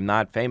like I'm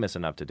not famous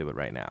enough to do it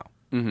right now.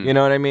 You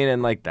know what I mean?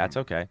 And like that's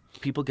okay.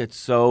 People get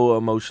so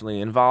emotionally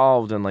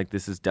involved, and like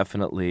this is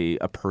definitely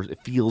it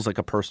feels like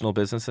a personal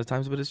business at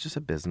times, but it's just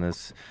a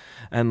business.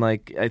 And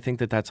like I think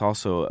that that's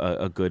also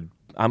a good.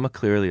 I'm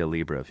clearly a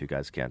Libra, if you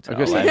guys can't tell.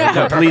 I'm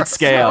a complete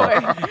scale.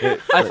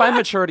 I find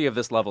maturity of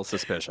this level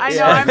suspicious. I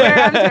know, I'm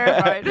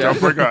terrified. Don't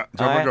bring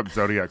up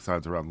zodiac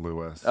signs around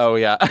Lewis. Oh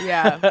yeah.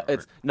 Yeah.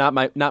 It's not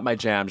my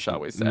jam, shall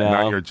we say? No.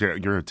 Not your jam.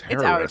 You're a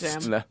terrorist. It's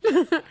our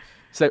jam. No.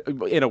 So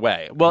in a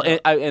way, well,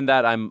 in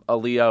that I'm a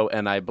Leo,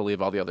 and I believe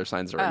all the other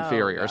signs are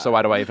inferior. So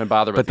why do I even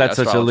bother with? But that's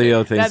the such a astrology?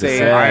 Leo thing That's to a-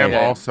 say. I am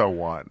Yeah. also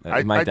one.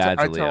 My dad's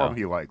a I Leo. tell him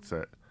he likes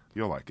it.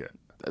 You'll like it.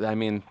 I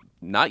mean,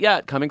 not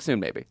yet. Coming soon,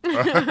 maybe.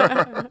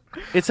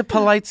 It's a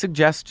polite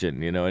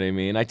suggestion, you know what I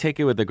mean? I take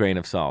it with a grain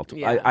of salt.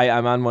 Yeah.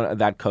 I'm on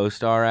that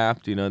CoStar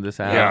app. Do you know this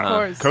app? Yeah.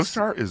 Of course.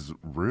 CoStar is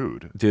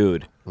rude.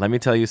 Dude, let me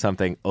tell you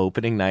something.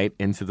 Opening night,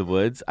 Into the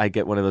Woods, I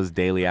get one of those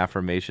daily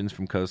affirmations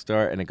from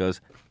CoStar, and it goes,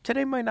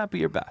 today might not be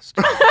your best.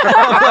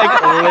 I'm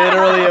like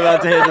literally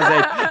about to hit the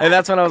stage. And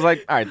that's when I was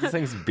like, all right, this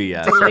thing's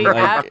BS. Delete I'm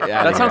app. outta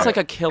That sounds here. like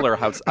a killer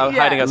house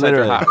hiding outside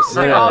Literally. your house.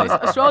 Like, Literally.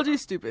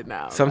 astrology's stupid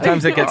now.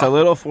 Sometimes it gets a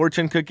little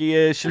fortune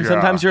cookie-ish, and Yeah.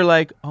 sometimes you're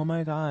like, oh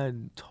my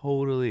God,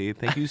 totally.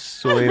 Thank you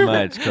so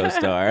much,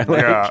 CoStar.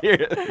 Yeah.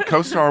 Like,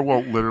 CoStar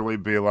will literally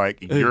be like,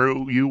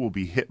 you will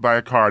be hit by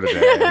a car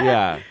today.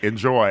 yeah.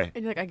 Enjoy.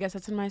 And you're like, I guess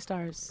that's in my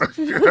stars. What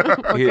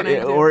can I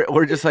do?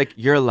 Or just like,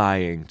 you're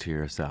lying to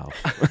yourself.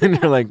 And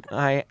you're like,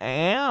 I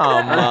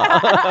am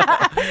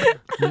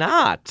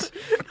not.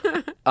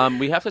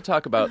 We have to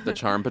talk about the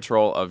charm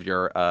patrol of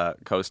your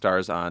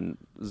co-stars on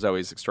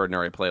Zoe's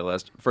Extraordinary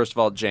Playlist. First of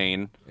all,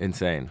 Jane.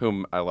 Insane.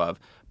 Whom I love.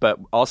 But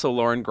also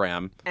Lauren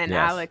Graham. And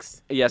Yes.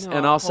 Alex. Yes,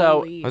 and also-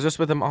 holy- I was just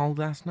with him all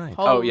last night.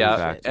 Oh, holy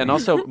yeah. shit. And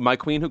also my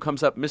queen who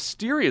comes up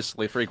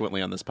mysteriously frequently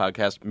on this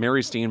podcast,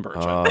 Mary Steenburgen.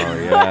 Oh,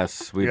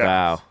 yes. We Yes.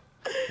 vow.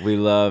 We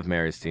love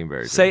Mary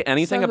Steenburgen. Say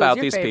anything So who's about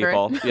your these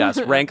favorite? people.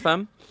 Yes, rank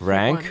them.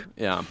 Rank?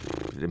 Yeah.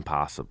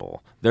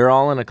 Impossible. They're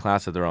all in a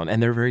class of their own,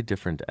 and they're very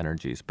different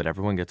energies, but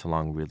everyone gets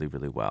along really,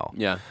 really well.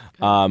 Yeah.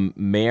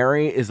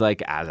 Mary is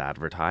like as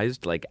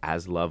advertised, like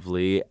as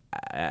lovely,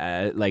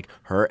 like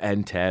her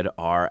and Ted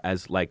are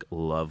as like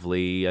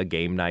lovely a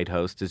game night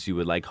host as you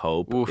would like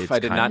hope. Oof, It's I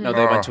did not kind- know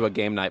they went to a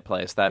game night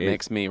place. That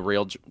makes me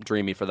real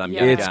dreamy for them.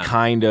 Yeah. yet It's again.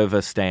 kind of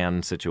a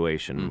Stan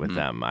situation with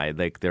them. I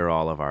like they're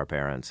all of our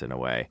parents in a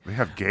way. They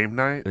have game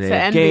night. They It's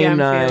have an game NBM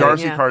night. feeling.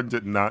 Darcy yeah. Carden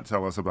did not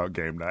tell us about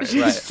game night.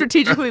 She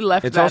strategically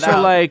left It's that also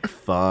out. like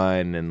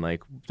fun and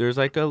like there's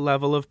like a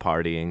level of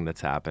partying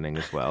that's happening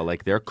as well.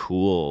 Like they're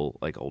cool,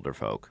 like older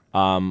folk.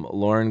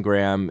 Lauren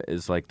Graham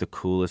is like the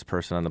coolest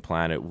person on the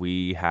planet.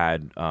 We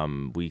had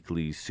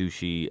weekly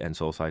sushi and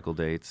Soul Cycle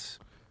dates,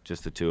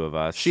 just the two of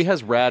us. She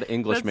has rad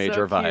English That's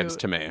major so vibes cute.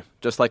 to me.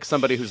 Just like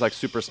somebody who's like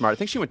super smart. I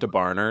think she went to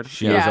Barnard.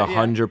 She Yeah, is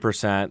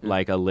 100%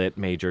 like a lit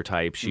major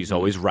type. She's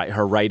always right.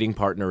 Her writing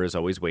partner is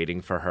always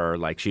waiting for her.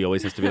 Like she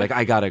always has to be like,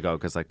 I gotta go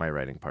because like my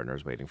writing partner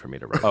is waiting for me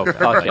to write. Oh,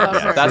 fuck yeah.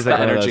 Love her. That's She's, the like,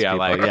 one of those energy I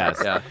people. like.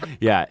 Yes. Yeah.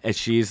 Yeah, and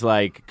she's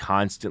like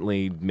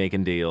constantly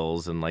making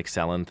deals and like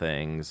selling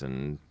things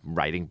and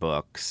writing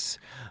books.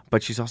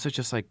 But she's also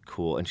just like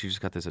cool, and she's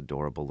just got this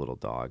adorable little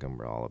dog, and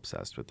we're all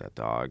obsessed with that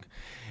dog.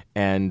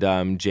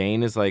 And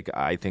Jane is like,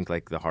 I think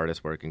like the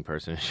hardest working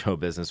person in show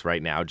business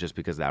right now, just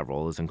because that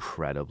role is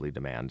incredibly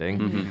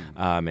demanding.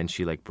 And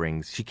she like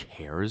she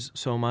cares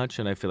so much,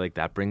 and I feel like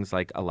that brings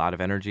like a lot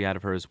of energy out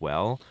of her as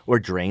well, or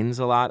drains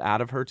a lot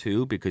out of her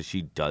too, because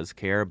she does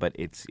care, but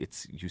it's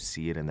you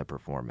see it in the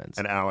performance.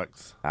 And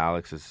Alex.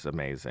 Alex is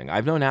amazing.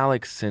 I've known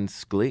Alex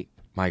since Glee.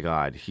 My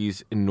God,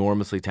 he's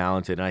enormously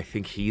talented, and I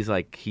think he's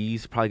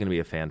probably going to be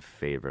a fan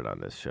favorite on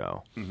this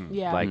show.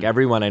 Yeah. Like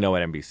everyone I know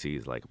at NBC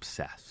is like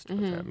obsessed with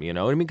him. You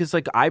know what I mean? Because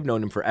like I've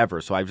known him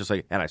forever, so I've just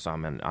like, and I saw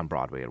him on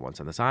Broadway at Once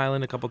on This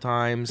Island a couple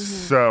times.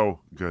 So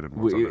good in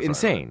Once on This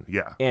Insane.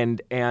 Island.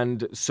 Yeah.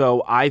 And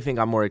so I think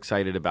I'm more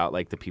excited about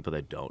like the people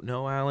that don't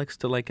know Alex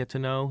to like get to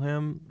know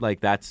him.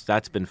 Like that's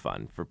been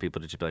fun for people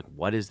to just be like,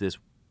 what is this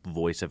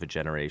voice of a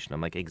generation?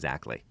 I'm like,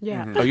 exactly.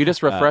 yeah. Oh, you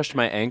just refreshed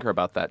my anger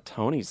about that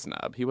Tony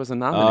snub. He wasn't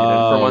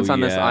nominated for Once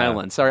on This yeah.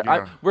 Island. Sorry,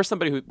 Yeah.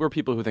 we're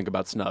people who think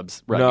about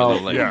snubs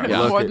regularly. yeah.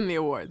 yeah. More than the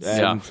awards.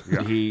 And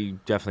Yeah. he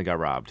definitely got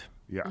robbed.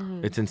 Yeah.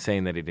 It's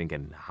insane that he didn't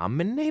get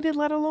nominated,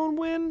 let alone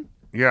win.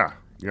 Yeah.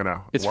 You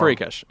know. It's well,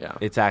 freakish. Yeah.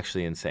 It's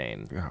actually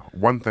insane. Yeah.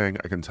 One thing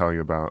I can tell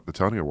you about the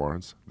Tony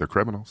Awards, they're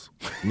criminals.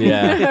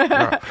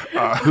 Yeah.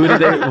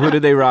 Who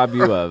did they rob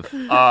you of?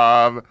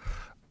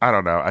 I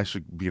don't know. I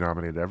should be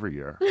nominated every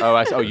year.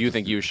 Oh, you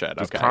think you should?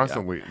 Just Okay. yeah.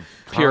 constantly.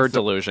 Pure constant-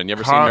 delusion. You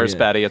ever seen con- Nurse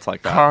Betty? It's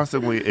like that.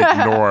 Constantly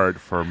ignored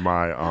for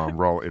my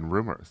role in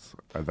Rumors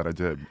that I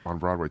did on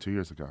Broadway 2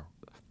 years ago.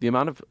 The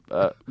amount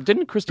of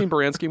didn't Christine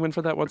Baranski win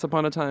for that Once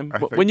Upon a Time? I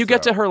think When you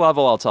get so. to her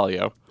level, I'll tell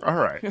you. All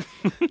right.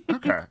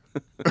 Okay.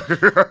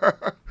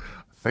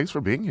 Thanks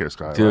for being here,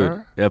 Skylar.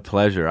 Dude, a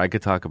pleasure. I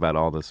could talk about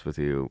all this with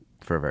you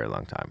for a very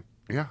long time.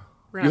 Yeah.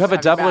 You have a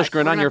devilish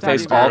grin on your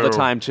face all the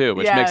time too,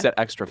 which Yeah. makes it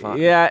extra fun.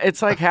 Yeah,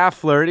 it's like half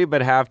flirty,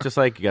 but half just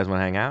like, you guys want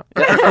to hang out?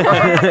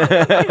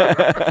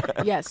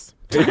 Yes.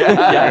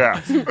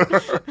 Yeah.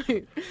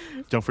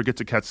 Don't forget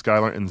to catch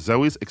Skylar and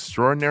Zoe's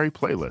Extraordinary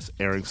Playlist,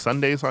 airing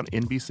Sundays on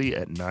NBC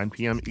at 9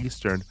 p.m.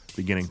 Eastern,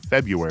 beginning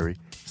February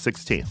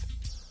 16th.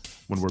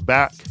 When we're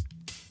back,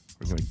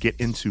 we're going to get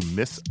into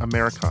Miss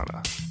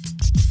Americana.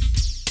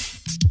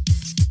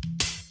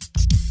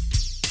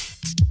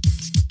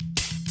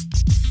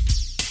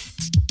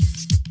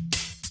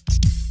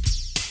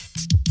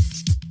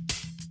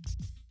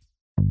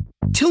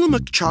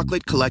 Tillamook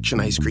Chocolate Collection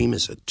ice cream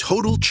is a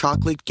total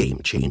chocolate game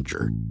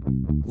changer.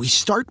 We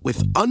start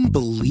with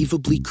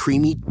unbelievably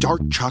creamy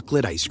dark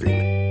chocolate ice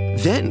cream.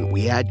 Then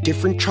we add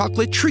different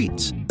chocolate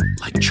treats,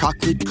 like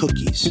chocolate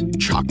cookies,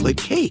 chocolate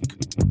cake,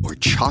 or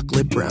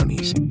chocolate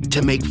brownies,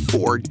 to make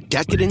 4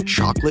 decadent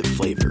chocolate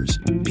flavors.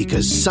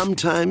 Because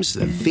sometimes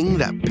the thing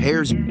that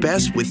pairs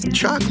best with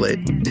chocolate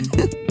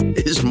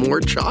is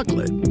more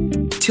chocolate.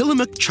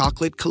 Tillamook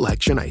Chocolate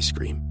Collection ice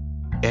cream.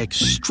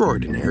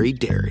 Extraordinary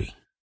dairy.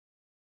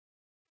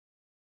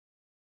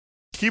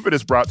 Keep It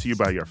is brought to you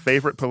by your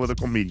favorite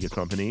political media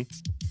company,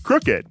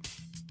 Crooked.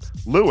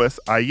 Lewis,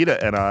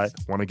 Aida, and I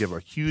want to give a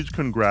huge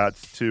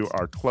congrats to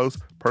our close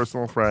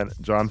personal friend,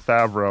 Jon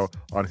Favreau,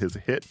 on his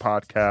hit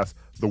podcast,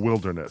 The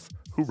Wilderness.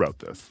 Who wrote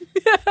this?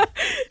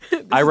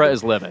 Ira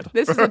is livid.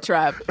 This is a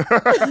trap.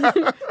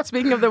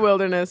 Speaking of the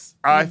wilderness,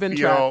 I you've been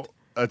feel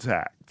trapped.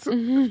 attacked.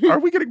 Are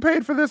we getting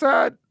paid for this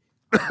ad?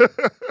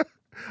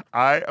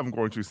 I am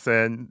going to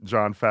send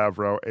Jon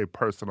Favreau a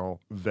personal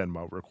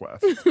Venmo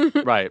request.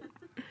 Right.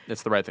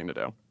 It's the right thing to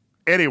do.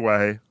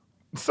 Anyway,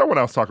 someone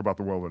else talk about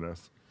The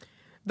Wilderness.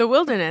 The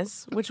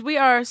Wilderness, which we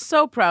are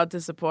so proud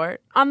to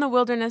support. On The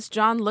Wilderness,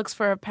 John looks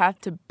for a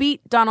path to beat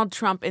Donald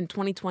Trump in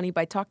 2020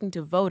 by talking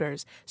to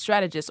voters,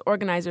 strategists,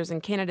 organizers,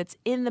 and candidates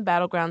in the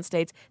battleground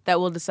states that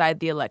will decide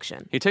the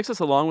election. He takes us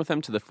along with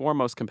him to the four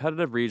most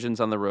competitive regions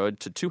on the road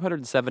to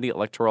 270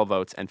 electoral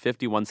votes and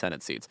 51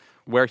 Senate seats,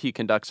 where he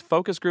conducts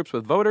focus groups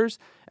with voters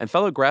and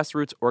fellow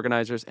grassroots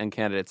organizers and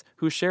candidates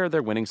who share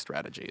their winning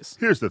strategies.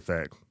 Here's the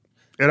thing.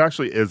 It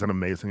actually is an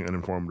amazing and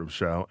informative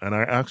show, and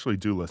I actually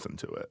do listen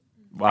to it.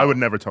 Wow. I would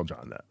never tell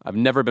John that. I've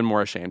never been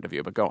more ashamed of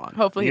you, but go on.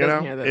 Hopefully he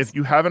doesn't hear this. If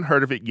you haven't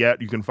heard of it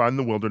yet, you can find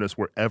The Wilderness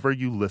wherever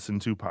you listen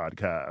to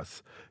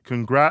podcasts.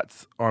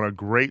 Congrats on a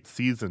great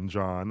season,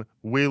 John.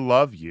 We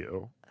love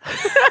you.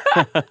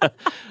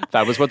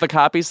 That was what the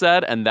copy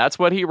said, and that's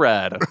what he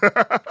read.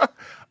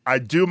 I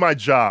do my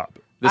job.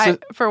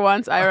 For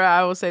once, Ira,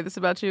 I will say this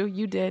about you.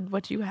 You did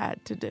what you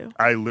had to do.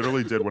 I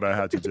literally did what I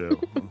had to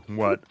do.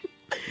 What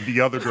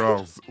the other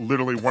girls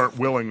literally weren't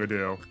willing to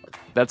do.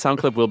 That sound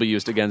clip will be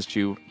used against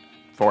you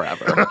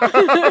forever.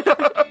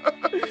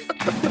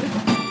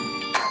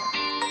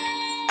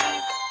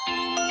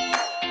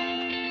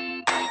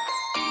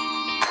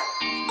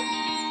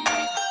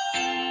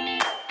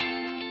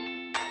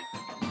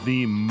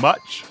 The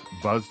much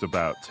buzzed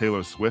about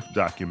Taylor Swift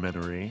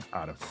documentary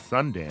Out of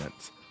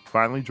Sundance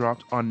finally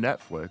dropped on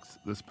Netflix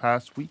this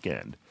past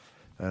weekend.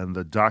 And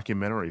the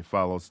documentary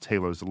follows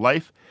Taylor's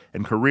life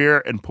and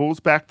career and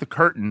pulls back the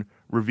curtain,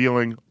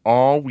 revealing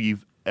all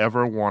we've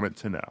ever wanted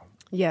to know.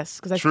 Yes,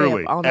 because I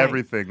Truly, stay up all night.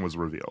 Everything was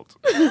revealed.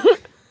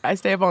 I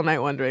stay up all night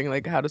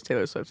wondering, how does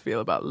Taylor Swift feel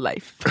about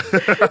life?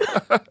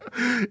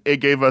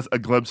 It gave us a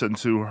glimpse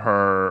into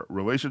her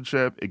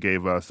relationship. It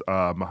gave us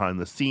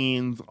behind the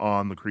scenes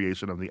on the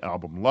creation of the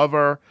album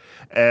Lover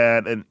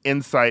and an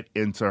insight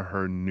into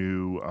her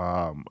new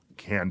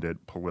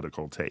candid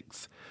political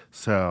takes.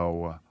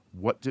 So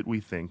what did we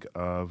think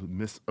of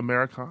Miss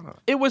Americana?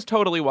 It was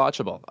totally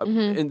watchable.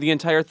 And the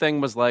entire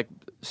thing was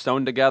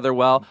sewn together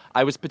well.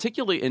 I was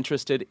particularly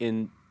interested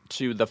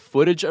into the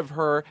footage of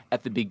her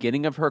at the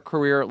beginning of her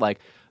career,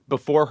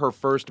 before her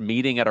first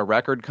meeting at a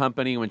record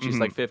company when she's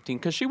 15,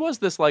 because she was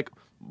this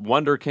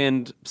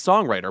wonderkind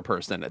songwriter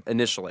person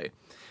initially.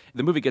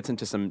 The movie gets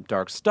into some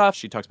dark stuff.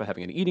 She talks about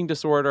having an eating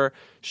disorder.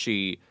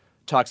 She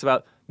talks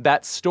about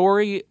that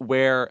story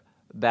where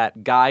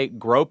that guy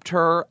groped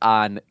her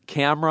on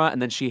camera,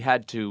 and then she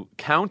had to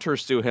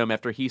countersue him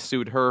after he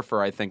sued her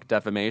for, I think,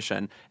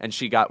 defamation, and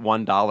she got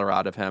 $1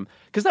 out of him.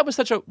 Because that was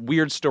such a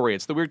weird story.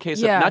 It's the weird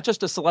case of not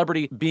just a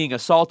celebrity being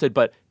assaulted,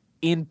 but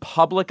in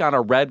public on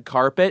a red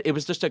carpet. It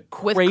was just a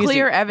crazy... With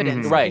clear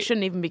evidence. Right. It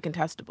shouldn't even be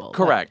contestable.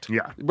 Correct.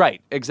 Yeah.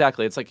 Right,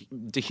 exactly. It's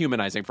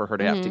dehumanizing for her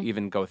to have to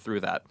even go through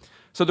that.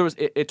 So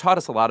it taught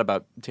us a lot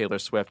about Taylor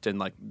Swift and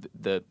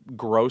the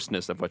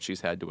grossness of what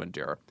she's had to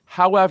endure.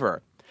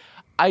 However,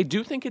 I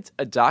do think it's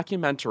a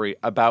documentary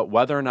about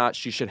whether or not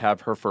she should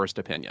have her first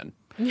opinion.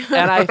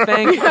 And I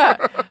think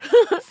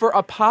for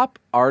a pop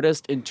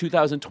artist in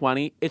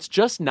 2020, it's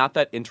just not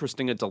that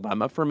interesting a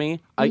dilemma for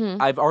me.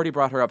 I've already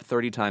brought her up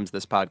 30 times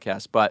this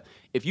podcast, but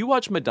if you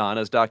watch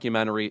Madonna's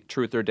documentary,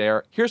 Truth or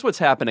Dare, here's what's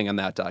happening in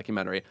that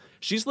documentary.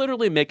 She's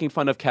literally making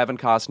fun of Kevin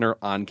Costner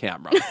on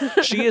camera.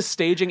 She is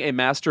staging a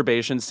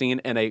masturbation scene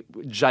in a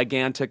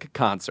gigantic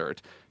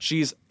concert.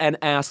 She's an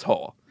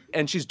asshole.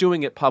 And she's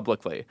doing it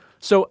publicly.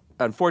 So,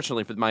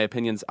 unfortunately, for my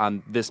opinions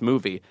on this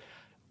movie,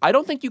 I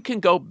don't think you can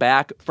go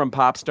back from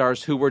pop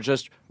stars who were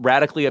just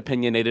radically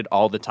opinionated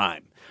all the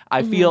time.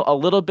 I feel a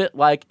little bit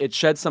like it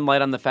sheds some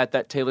light on the fact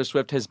that Taylor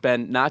Swift has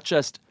been not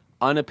just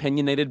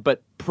unopinionated,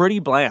 but pretty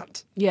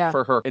bland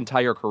for her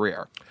entire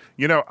career.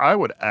 I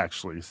would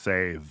actually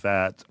say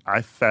that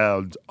I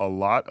found a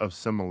lot of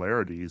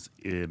similarities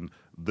in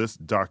this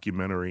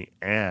documentary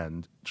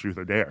and Truth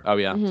or Dare. Oh,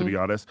 yeah. To be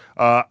honest.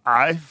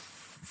 I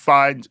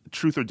find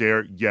Truth or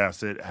Dare,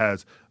 yes, it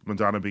has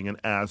Madonna being an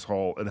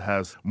asshole. It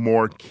has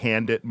more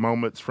candid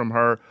moments from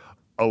her,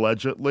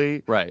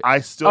 allegedly. Right.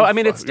 It's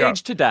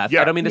staged to death.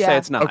 Yeah. I don't mean to say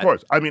it's not. Of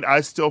course. I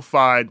still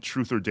find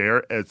Truth or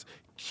Dare as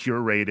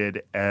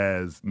curated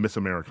as Miss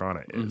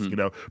Americana is,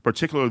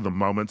 particularly the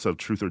moments of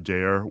Truth or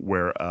Dare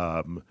where,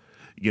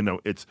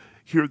 it's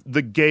here,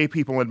 the gay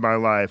people in my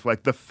life,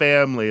 the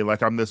family,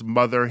 I'm this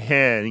mother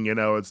hen,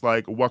 it's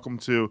welcome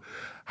to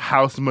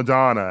House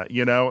Madonna,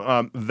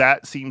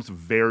 that seems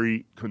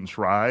very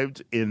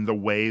contrived in the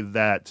way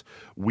that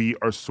we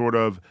are sort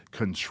of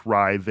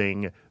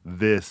contriving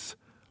this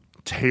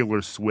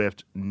Taylor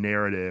Swift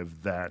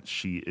narrative that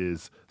she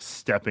is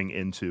stepping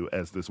into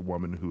as this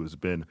woman who has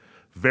been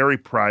very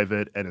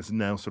private and is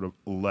now sort of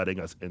letting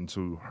us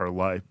into her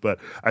life. But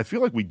I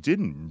feel like we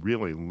didn't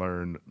really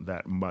learn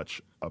that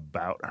much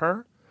about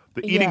her.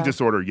 The eating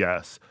disorder,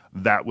 yes,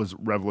 that was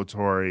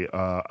revelatory.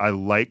 I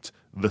liked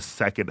the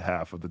second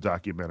half of the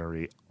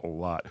documentary a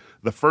lot.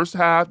 The first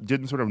half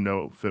didn't sort of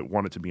know if it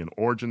wanted to be an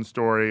origin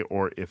story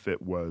or if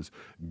it was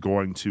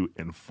going to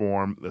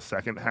inform the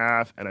second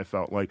half. And I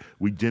felt like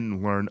we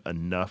didn't learn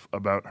enough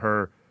about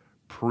her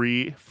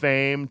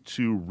pre-fame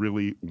to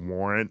really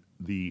warrant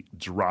the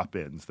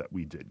drop-ins that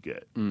we did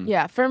get.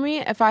 Yeah, for me,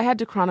 if I had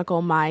to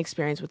chronicle my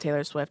experience with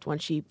Taylor Swift, when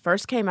she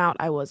first came out,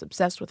 I was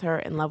obsessed with her,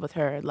 in love with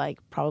her, like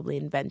probably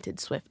invented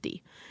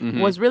Swiftie.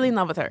 Was really in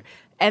love with her.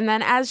 And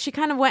then as she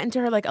kind of went into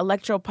her like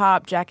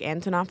electro-pop, Jack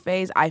Antonoff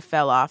phase, I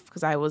fell off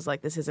because I was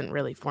like, this isn't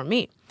really for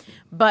me.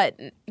 But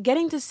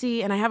getting to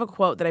see, and I have a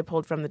quote that I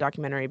pulled from the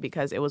documentary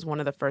because it was one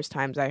of the first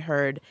times I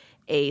heard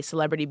a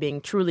celebrity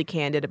being truly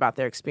candid about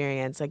their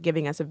experience, like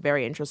giving us a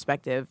very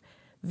introspective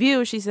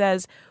view. She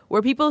says,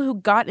 "We're people who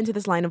got into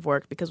this line of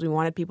work because we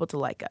wanted people to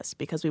like us,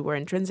 because we were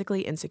intrinsically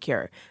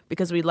insecure,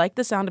 because we liked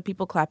the sound of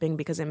people clapping,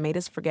 because it made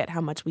us forget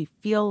how much we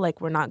feel like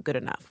we're not good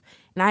enough.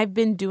 And I've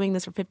been doing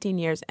this for 15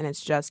 years and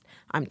it's just,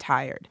 I'm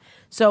tired."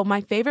 So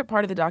my favorite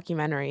part of the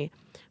documentary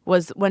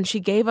was when she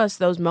gave us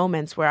those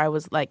moments where I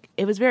was like,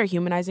 it was very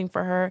humanizing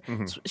for her.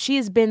 She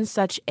has been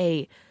such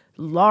a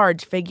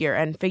large figure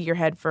and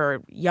figurehead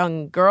for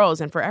young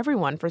girls and for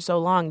everyone for so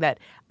long that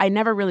I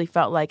never really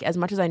felt like, as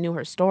much as I knew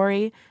her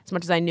story, as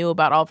much as I knew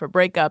about all of her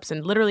breakups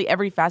and literally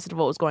every facet of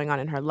what was going on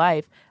in her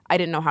life, I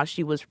didn't know how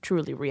she was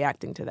truly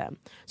reacting to them.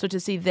 So to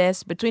see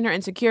this, between her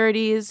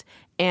insecurities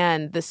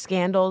and the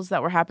scandals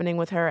that were happening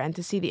with her, and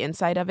to see the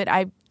inside of it,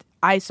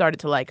 I started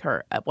to like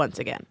her once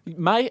again.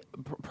 My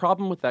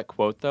problem with that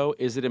quote, though,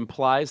 is it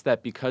implies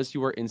that because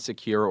you are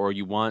insecure or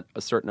you want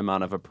a certain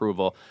amount of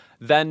approval,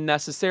 then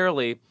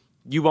necessarily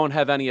you won't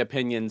have any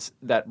opinions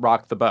that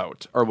rock the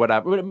boat or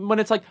whatever. When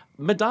it's like,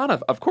 Madonna,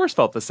 of course,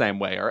 felt the same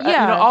way. Or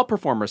all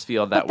performers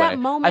feel that way.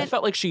 I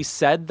felt like she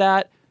said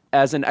that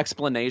as an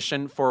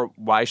explanation for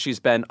why she's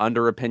been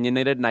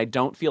under-opinionated, and I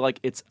don't feel like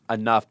it's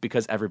enough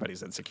because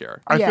everybody's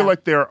insecure. I feel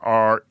like there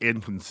are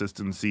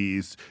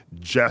inconsistencies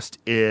just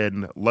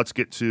in, let's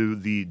get to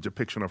the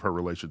depiction of her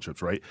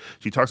relationships, right?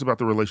 She talks about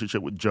the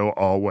relationship with Joe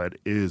Alwyn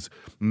is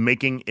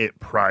making it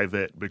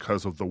private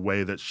because of the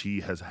way that she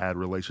has had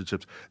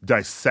relationships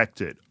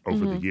dissected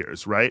over the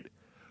years, right?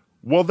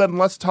 Well, then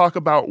let's talk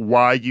about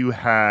why you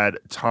had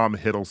Tom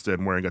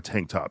Hiddleston wearing a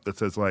tank top that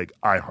says, like,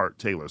 I heart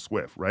Taylor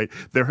Swift, right?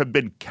 There have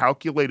been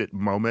calculated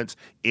moments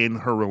in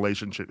her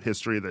relationship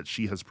history that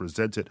she has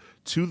presented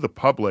to the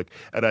public,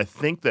 and I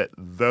think that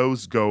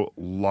those go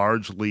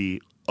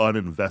largely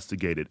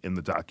uninvestigated in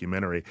the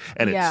documentary.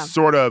 And it's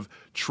sort of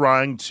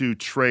trying to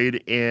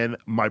trade in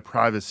my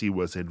privacy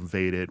was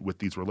invaded with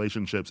these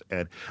relationships,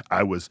 and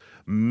I was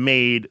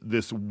made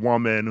this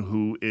woman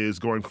who is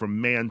going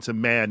from man to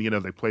man. You know,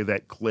 they play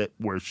that clip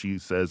where she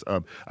says,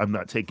 I'm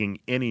not taking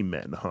any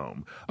men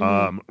home,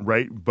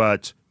 right?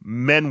 But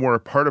men were a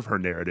part of her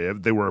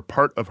narrative. They were a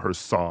part of her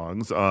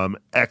songs.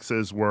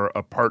 Exes were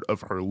a part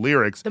of her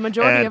lyrics. The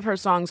majority of her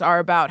songs are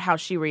about how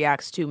she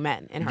reacts to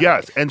men in her life.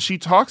 Yes, and she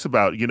talks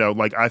about, you know,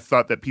 like, I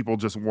thought that people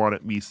just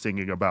wanted me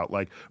singing about,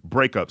 like,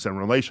 breakups and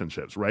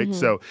relationships, right?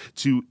 So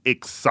to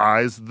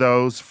excise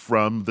those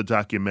from the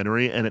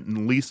documentary and at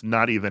least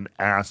not even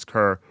ask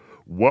her,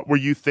 what were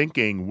you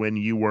thinking when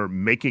you were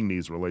making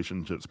these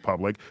relationships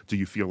public? Do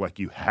you feel like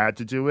you had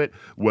to do it?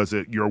 Was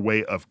it your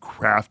way of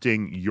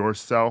crafting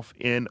yourself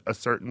in a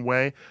certain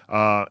way?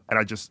 And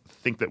I just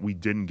think that we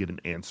didn't get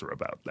an answer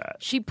about that.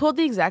 She pulled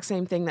the exact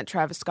same thing that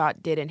Travis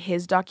Scott did in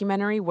his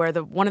documentary, where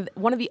one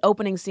of the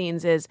opening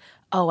scenes is,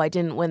 oh, I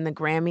didn't win the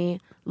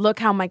Grammy. Look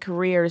how my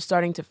career is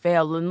starting to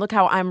fail, and look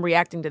how I'm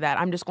reacting to that.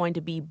 I'm just going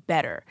to be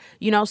better.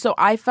 You know, so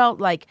I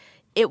felt like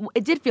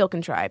it did feel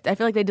contrived. I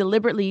feel like they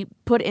deliberately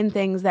put in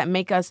things that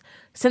make us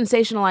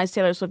sensationalize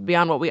Taylor Swift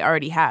beyond what we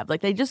already have.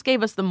 Like, they just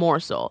gave us the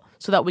morsel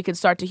so that we could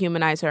start to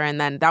humanize her, and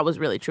then that was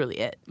really, truly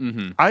it.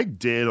 I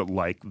did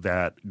like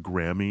that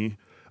Grammy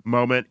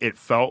moment. It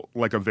felt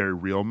like a very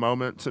real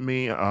moment to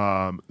me.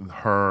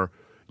 Her,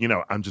 you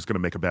know, I'm just going to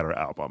make a better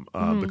album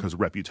because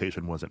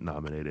Reputation wasn't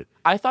nominated.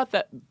 I thought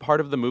that part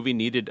of the movie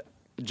needed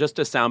just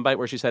a soundbite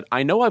where she said,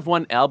 I know I've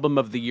won Album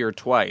of the Year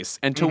twice,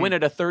 and to win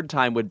it a third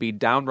time would be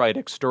downright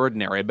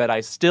extraordinary, but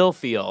I still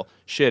feel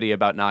shitty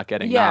about not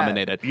getting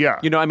nominated. Yeah.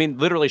 You know, I mean,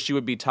 literally, she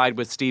would be tied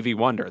with Stevie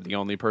Wonder, the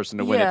only person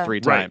to win it 3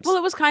 times. Well,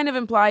 it was kind of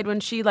implied when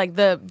she, like,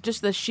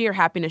 the sheer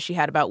happiness she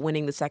had about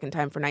winning the second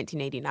time for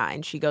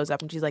 1989. She goes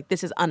up and she's like,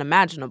 this is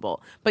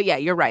unimaginable. But yeah,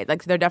 you're right.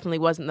 Like, there definitely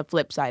wasn't the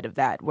flip side of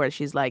that, where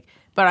she's like,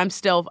 but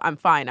I'm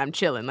fine, I'm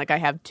chilling. Like, I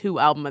have 2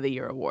 Album of the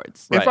Year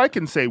awards. If I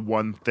can say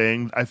one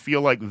thing, I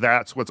feel like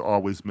that's what's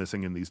always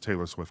missing in these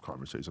Taylor Swift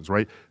conversations,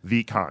 right?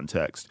 The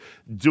context.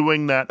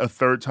 Doing that a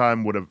third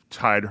time would have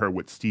tied her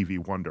with Stevie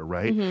Wonder,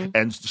 right?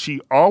 And she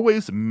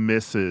always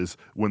misses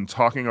when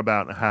talking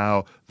about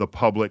how the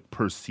public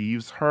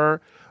perceives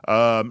her,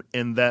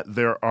 in that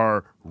there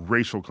are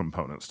racial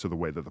components to the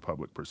way that the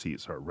public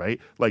perceives her, right?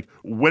 Like,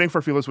 winning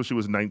for Fearless when she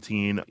was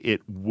 19,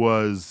 it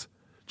was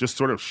just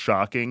sort of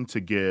shocking to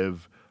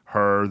give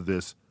her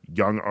this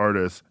young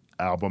artist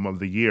Album of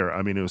the Year.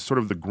 I mean, it was sort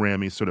of the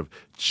Grammys sort of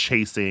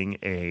chasing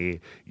a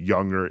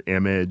younger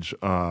image.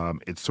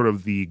 It's sort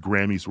of the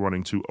Grammys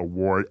wanting to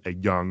award a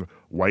young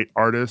white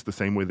artist the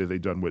same way that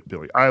they've done with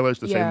Billie Eilish,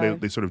 the same way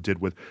they sort of did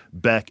with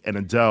Beck and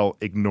Adele,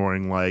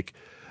 ignoring, like,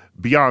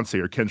 Beyonce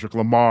or Kendrick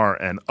Lamar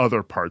and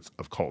other parts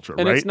of culture,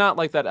 and right? it's not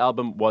like that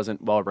album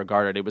wasn't well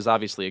regarded. It was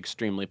obviously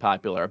extremely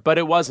popular, but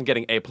it wasn't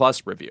getting A+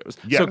 reviews.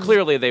 Yes. So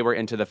clearly they were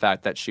into the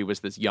fact that she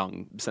was this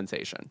young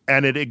sensation.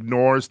 And it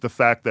ignores the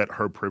fact that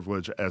her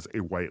privilege as a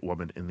white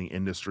woman in the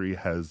industry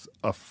has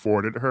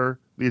afforded her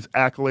these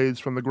accolades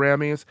from the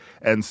Grammys.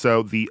 And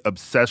so the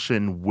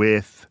obsession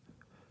with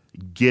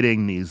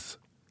getting these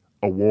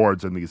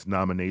awards and these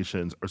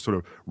nominations are sort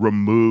of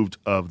removed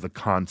of the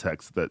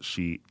context that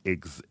she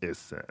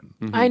exists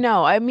in. I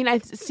know. I mean,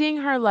 seeing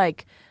her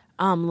like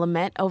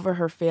lament over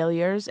her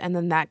failures, and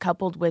then that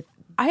coupled with,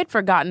 I had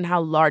forgotten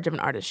how large of an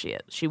artist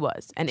she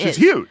was and She's is.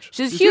 huge.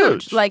 She's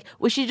huge. Like,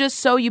 was she just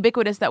so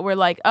ubiquitous that we're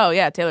like, oh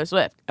yeah, Taylor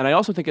Swift? And I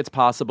also think it's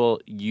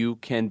possible you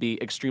can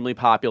be extremely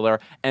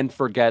popular and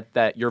forget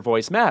that your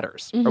voice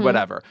matters or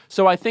whatever.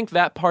 So I think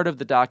that part of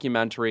the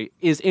documentary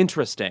is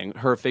interesting,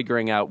 her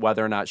figuring out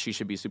whether or not she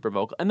should be super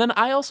vocal. And then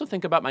I also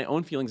think about my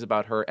own feelings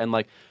about her and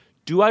like,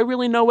 do I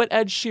really know what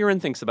Ed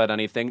Sheeran thinks about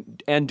anything?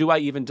 And do I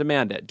even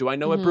demand it? Do I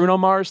know what Bruno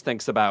Mars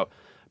thinks about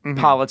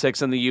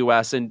politics in the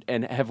U.S. and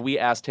have we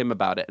asked him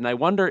about it? And I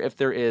wonder if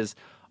there is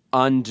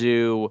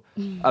undue,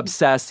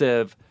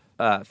 obsessive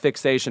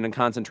fixation and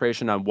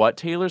concentration on what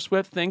Taylor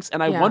Swift thinks,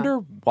 and I wonder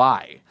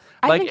why.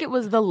 I think it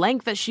was the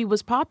length that she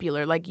was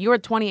popular. Like, you're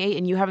 28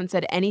 and you haven't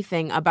said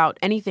anything about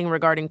anything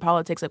regarding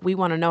politics. Like, we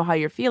want to know how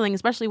you're feeling,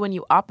 especially when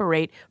you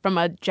operate from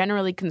a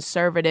generally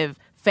conservative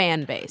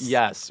fan base.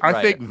 Yes, I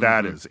right. think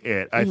that is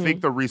it. I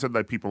think the reason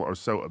that people are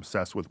so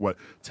obsessed with what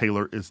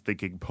Taylor is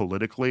thinking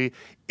politically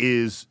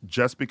is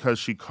just because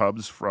she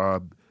comes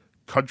from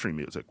country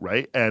music,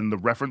 right? And the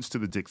reference to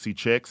the Dixie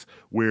Chicks,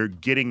 we're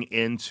getting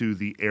into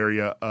the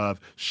area of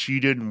she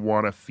didn't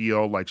want to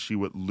feel like she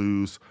would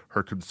lose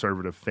her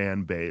conservative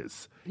fan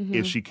base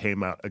if she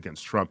came out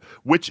against Trump,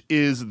 which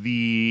is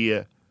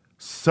the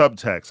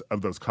subtext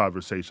of those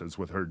conversations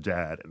with her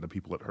dad and the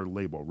people at her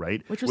label,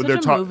 right? Which was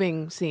such a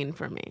moving scene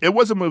for me. It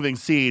was a moving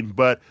scene,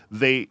 but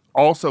they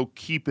also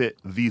keep it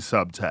the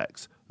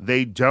subtext.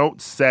 They don't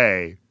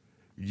say,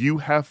 you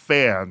have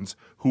fans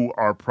who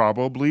are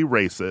probably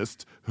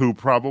racist, who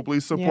probably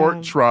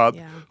support Trump,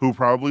 who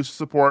probably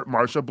support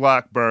Marsha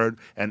Blackburn,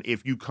 and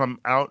if you come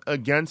out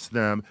against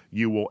them,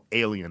 you will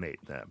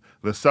alienate them.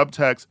 The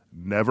subtext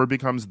never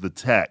becomes the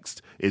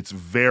text. It's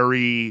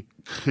very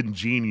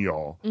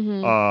congenial.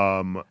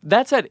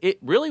 That said, it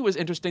really was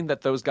interesting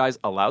that those guys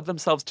allowed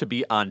themselves to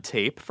be on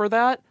tape for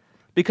that,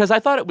 because I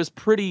thought it was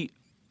pretty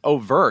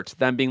overt,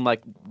 them being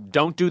like,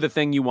 don't do the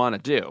thing you want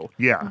to do.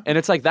 Yeah. And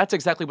it's like, that's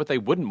exactly what they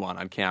wouldn't want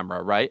on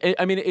camera, right?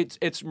 I mean,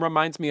 it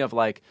reminds me of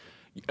like,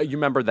 you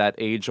remember that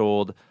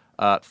age-old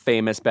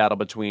famous battle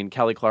between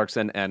Kelly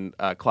Clarkson and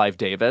Clive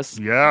Davis?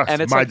 Yes,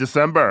 and it's My like,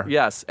 December.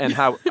 Yes, and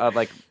how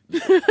like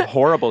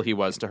horrible he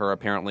was to her,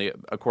 apparently,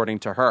 according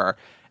to her.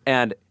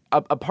 And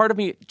a part of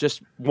me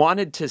just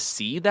wanted to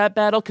see that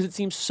battle because it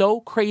seems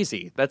so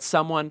crazy that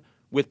someone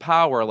with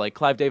power like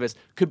Clive Davis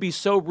could be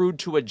so rude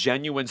to a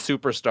genuine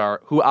superstar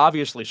who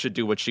obviously should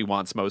do what she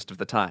wants most of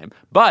the time.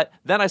 But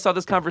then I saw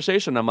this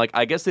conversation. I'm like,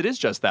 I guess it is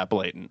just that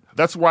blatant.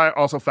 That's why I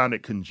also found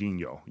it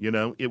congenial. You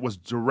know, it was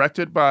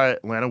directed by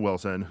Lana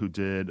Wilson, who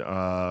did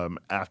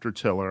After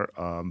Tiller,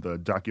 the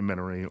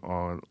documentary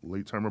on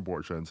late-term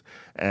abortions.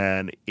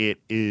 And it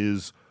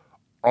is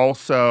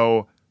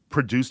also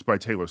produced by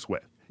Taylor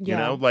Swift. You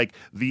know, like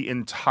the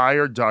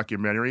entire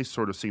documentary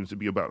sort of seems to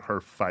be about her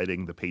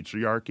fighting the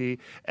patriarchy.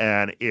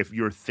 And if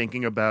you're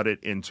thinking about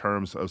it in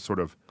terms of sort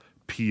of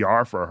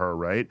PR for her,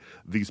 right?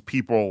 These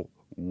people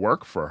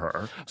work for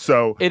her.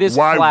 So it is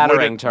why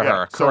flattering to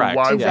her. So Correct.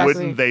 why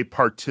wouldn't they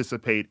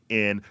participate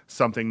in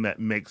something that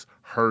makes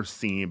her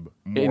seem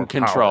more in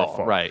control?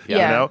 Powerful, right. You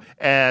know?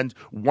 And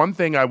one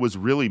thing I was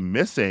really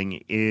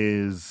missing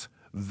is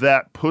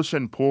that push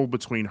and pull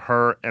between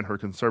her and her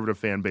conservative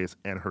fan base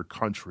and her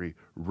country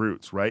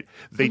roots, right?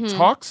 They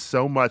talk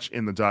so much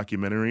in the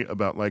documentary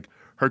about like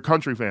her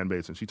country fan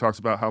base, and she talks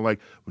about how like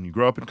when you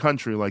grow up in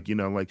country, like, you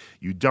know, like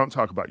you don't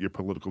talk about your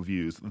political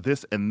views,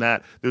 this and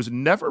that. There's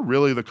never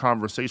really the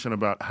conversation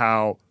about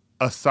how,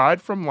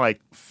 aside from like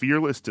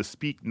Fearless to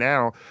Speak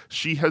Now,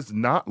 she has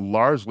not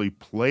largely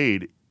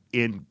played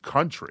in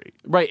country.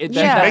 Right. It's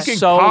making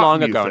so pop long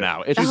music. ago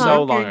now. It's She's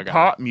so long making ago.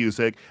 pop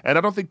music, and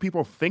I don't think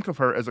people think of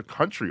her as a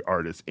country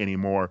artist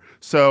anymore.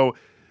 So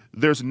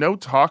there's no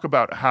talk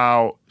about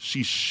how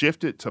she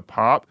shifted to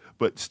pop,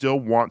 but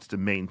still wants to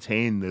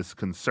maintain this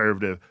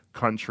conservative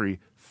country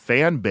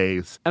fan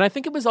base. And I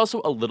think it was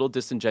also a little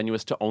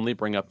disingenuous to only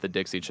bring up the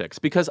Dixie Chicks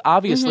because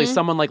obviously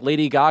someone like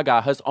Lady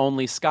Gaga has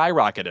only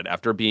skyrocketed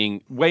after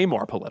being way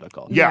more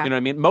political. Yeah. You know what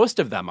I mean? Most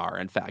of them are,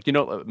 in fact. You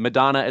know,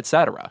 Madonna,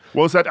 etc.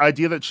 Well, it's that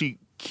idea that she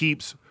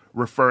keeps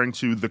referring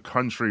to the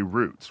country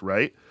roots,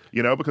 right?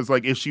 You know, because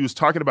like if she was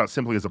talking about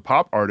simply as a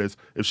pop artist,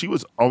 if she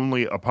was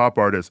only a pop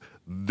artist,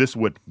 this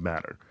wouldn't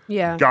matter.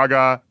 Yeah.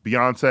 Gaga,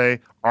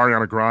 Beyonce,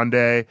 Ariana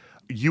Grande,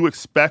 you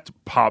expect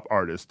pop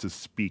artists to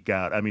speak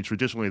out. I mean,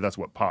 traditionally, that's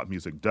what pop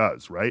music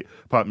does, right?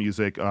 Pop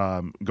music,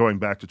 going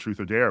back to Truth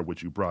or Dare,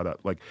 which you brought up,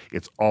 like,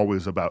 it's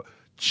always about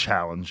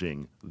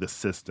challenging the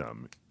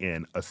system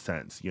in a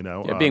sense, you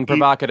know? Being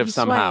provocative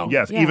somehow.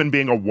 Yes, even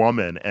being a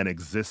woman and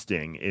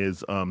existing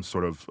is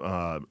sort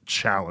of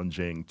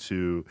challenging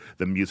to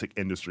the music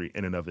industry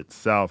in and of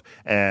itself.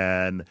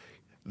 And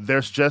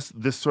there's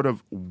just this sort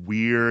of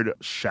weird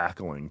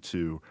shackling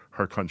to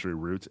her country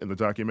roots in the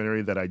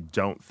documentary that I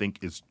don't think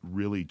is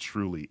really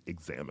truly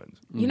examined.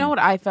 You know what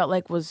I felt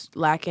like was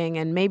lacking,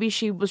 and maybe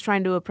she was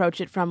trying to approach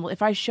it from,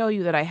 if I show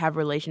you that I have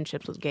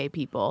relationships with gay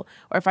people,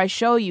 or if I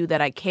show you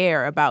that I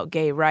care about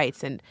gay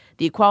rights and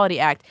the Equality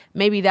Act,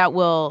 maybe that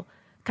will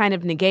kind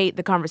of negate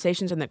the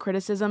conversations and the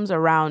criticisms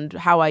around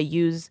how I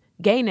use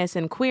gayness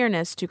and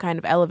queerness to kind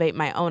of elevate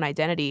my own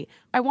identity.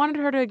 I wanted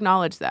her to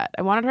acknowledge that.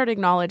 I wanted her to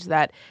acknowledge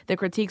that the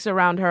critiques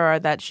around her are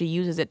that she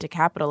uses it to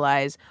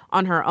capitalize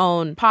on her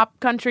own pop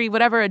country,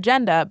 whatever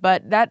agenda,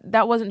 but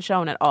that wasn't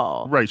shown at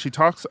all. Right. She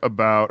talks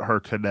about her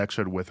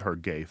connection with her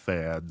gay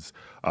fans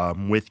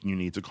with You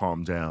Need to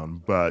Calm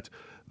Down, but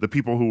the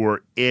people who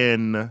were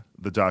in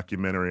the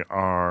documentary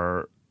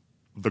are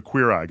the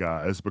Queer Eye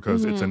guys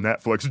because it's a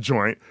Netflix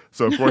joint.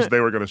 So, of course, they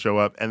were going to show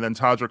up. And then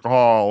Todrick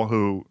Hall,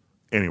 who...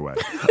 Anyway,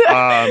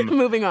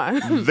 moving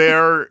on.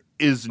 There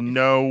is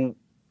no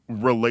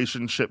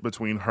relationship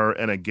between her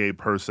and a gay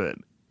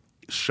person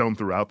shown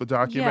throughout the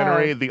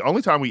documentary. Yeah. The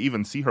only time we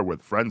even see her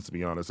with friends, to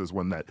be honest, is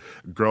when that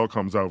girl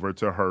comes over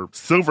to her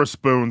Silver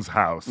Spoon's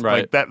house.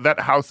 Right. Like that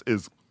house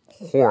is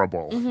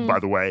horrible, by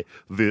the way.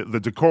 The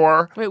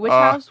decor. Wait, which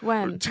house?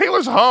 When?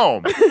 Taylor's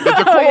home. The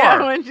decor. Oh,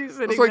 yeah, when she's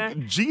sitting it's like,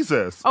 there.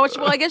 Jesus. Oh,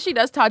 well, I guess she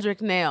does Todrick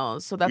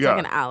nails, so that's like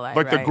an ally,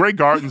 like right? the Grey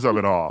Gardens of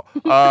it all.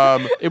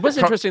 It was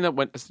interesting that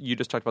when you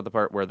just talked about the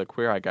part where the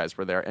Queer Eye guys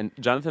were there, and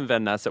Jonathan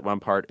Van Ness at one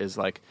part is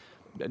like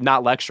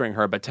not lecturing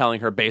her, but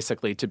telling her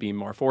basically to be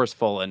more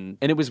forceful. And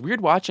it was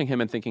weird watching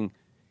him and thinking,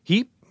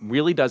 he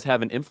really does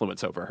have an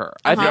influence over her.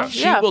 I think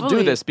she will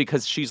do this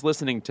because she's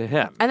listening to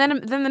him. And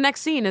then the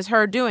next scene is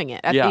her doing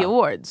it at the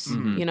awards,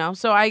 you know?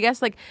 So I guess,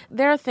 like,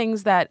 there are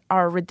things that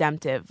are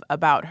redemptive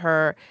about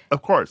her.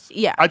 Of course.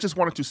 Yeah. I just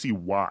wanted to see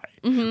why.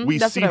 We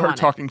That's see what I her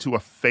wanted. talking to a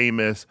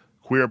famous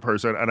queer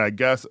person, and I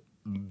guess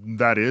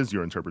that is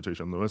your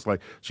interpretation, Lewis. Like,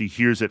 she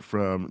hears it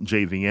from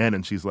JVN,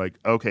 and she's like,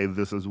 okay,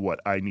 this is what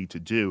I need to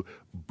do.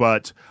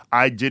 But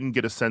I didn't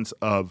get a sense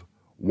of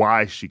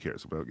why she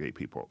cares about gay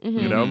people,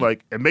 you know,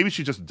 like, and maybe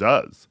she just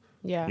does,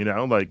 Yeah. you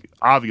know, like,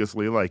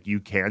 obviously, like, you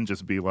can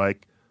just be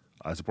like,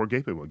 I support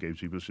gay people. Gay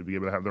people should be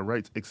able to have their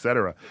rights,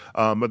 etc.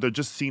 But there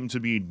just seemed to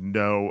be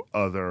no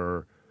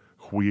other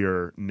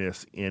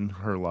queerness in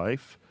her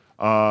life.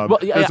 Well,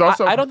 yeah,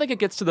 also, I don't think it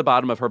gets to the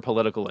bottom of her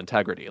political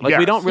integrity. Like,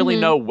 we don't really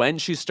know when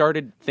she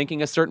started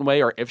thinking a certain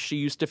way or if she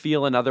used to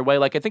feel another way.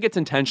 Like, I think it's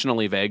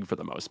intentionally vague for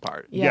the most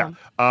part. Yeah.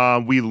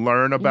 We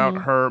learn about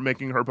her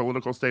making her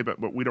political statement,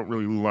 but we don't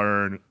really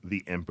learn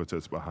the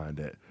impetus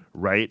behind it,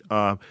 right?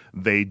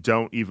 They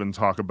don't even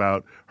talk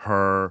about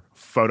her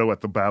photo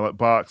at the ballot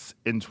box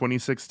in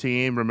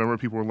 2016. Remember,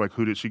 people were like,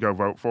 who did she go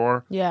vote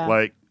for? Yeah.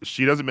 Like,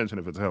 she doesn't mention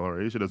if it's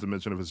Hillary. She doesn't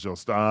mention if it's Jill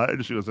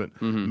Stein. She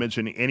doesn't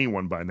mention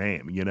anyone by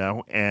name, you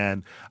know?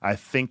 And I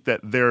think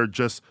that there are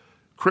just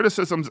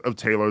criticisms of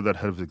Taylor that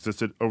have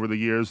existed over the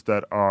years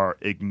that are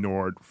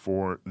ignored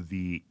for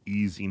the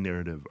easy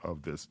narrative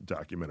of this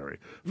documentary.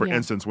 For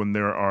instance, when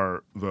there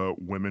are the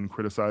women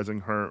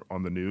criticizing her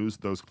on the news,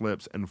 those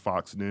clips in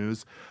Fox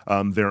News,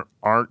 there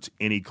aren't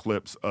any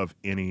clips of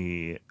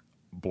any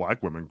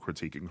Black women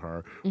critiquing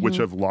her, which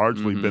have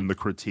largely been the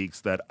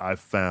critiques that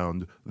I've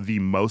found the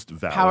most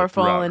valid,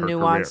 Powerful throughout and her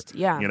nuanced,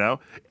 career. yeah. You know,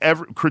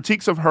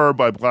 critiques of her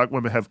by Black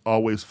women have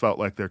always felt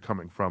like they're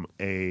coming from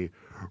a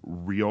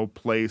real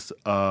place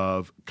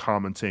of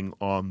commenting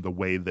on the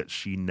way that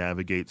she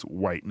navigates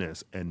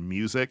whiteness and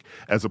music,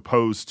 as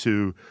opposed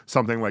to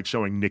something like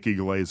showing Nikki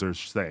Glaser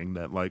saying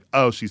that, like,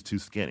 oh, she's too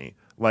skinny.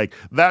 Like,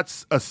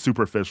 that's a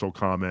superficial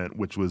comment,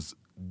 which was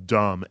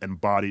dumb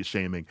and body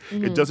shaming.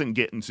 It doesn't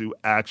get into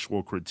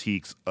actual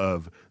critiques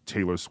of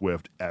Taylor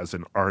Swift as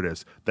an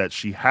artist that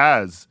she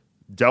has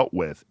dealt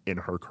with in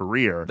her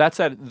career. That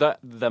said, the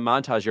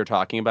montage you're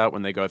talking about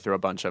when they go through a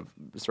bunch of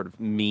sort of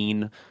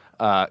mean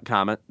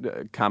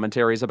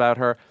commentaries about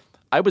her,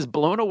 I was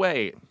blown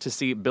away to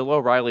see Bill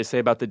O'Reilly say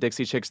about the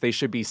Dixie Chicks they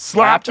should be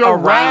slapped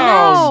around.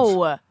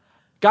 No.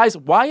 Guys,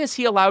 why is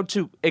he allowed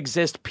to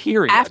exist,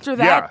 period? After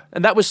that, Yeah.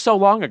 And that was so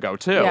long ago,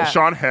 too. Yeah.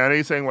 Sean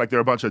Hannity saying like they're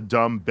a bunch of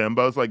dumb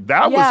bimbos, like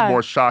that was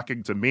more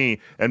shocking to me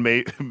and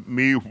made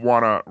me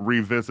want to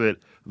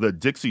revisit the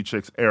Dixie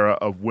Chicks era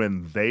of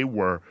when they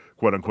were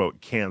quote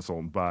unquote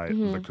canceled by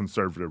the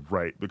conservative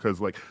right, because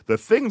like the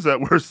things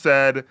that were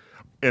said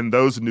in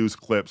those news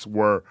clips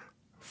were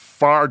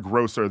far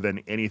grosser than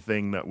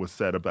anything that was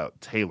said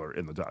about Taylor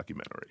in the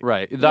documentary.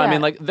 Right. I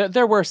mean, like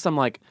there were some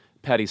like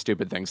petty,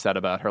 stupid things said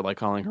about her, like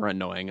calling her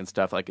annoying and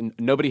stuff. Like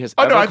nobody has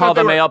ever called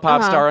a male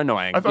pop star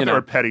annoying. I thought they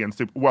were petty and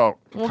stupid. Well,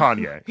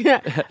 Kanye.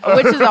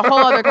 which is a whole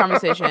other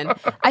conversation.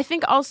 I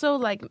think also,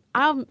 like,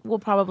 I will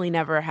probably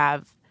never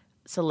have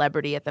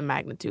celebrity at the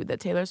magnitude that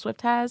Taylor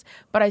Swift has,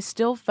 but I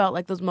still felt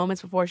like those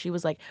moments before she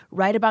was like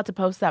right about to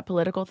post that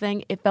political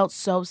thing, it felt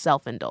so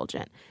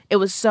self-indulgent.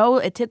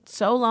 It took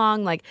so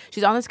long, like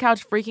she's on this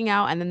couch freaking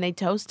out and then they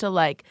toast to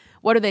like,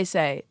 what do they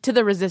say? To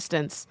the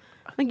resistance.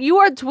 Like you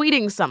are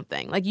tweeting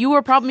something. Like you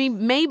are probably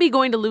maybe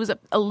going to lose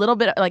a little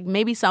bit, like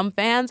maybe some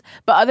fans,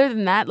 but other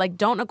than that, like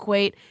don't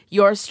equate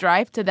your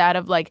strife to that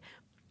of like,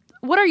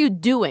 what are you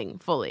doing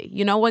fully?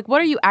 You know, like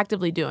what are you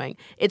actively doing?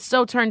 It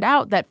so turned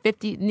out that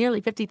nearly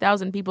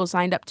 50,000 people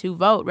signed up to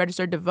vote,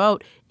 registered to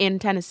vote in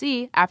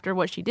Tennessee after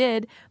what she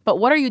did. But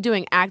what are you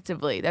doing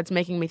actively? That's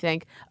making me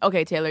think,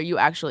 okay, Taylor, you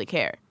actually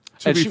care.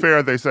 To be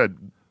fair, they said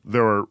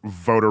there were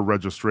voter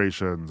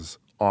registrations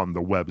on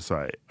the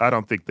website. I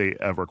don't think they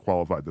ever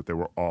qualified that they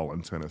were all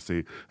in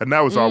Tennessee. And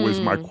that was always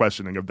my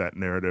questioning of that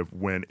narrative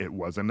when it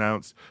was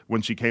announced,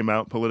 when she came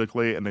out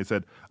politically and they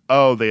said,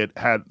 oh, they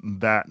had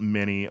that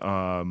many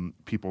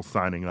people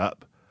signing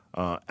up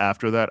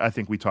after that. I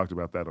think we talked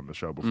about that on the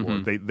show before.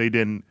 They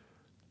didn't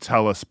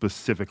tell us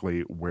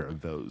specifically where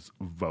those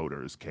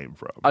voters came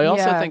from. I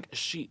also think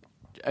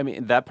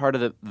that part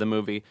of the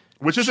movie...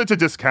 Which isn't to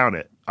discount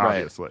it,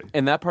 obviously. Right.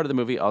 In that part of the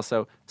movie,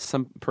 also,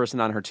 some person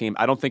on her team,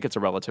 I don't think it's a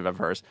relative of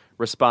hers,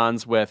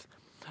 responds with,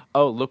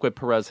 oh, look what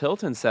Perez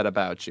Hilton said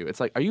about you.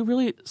 It's like, are you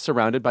really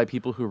surrounded by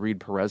people who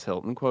read Perez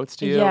Hilton quotes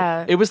to you?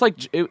 Yeah. It was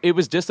like, it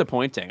was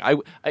disappointing. I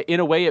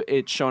in a way,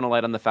 it shone a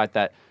light on the fact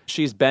that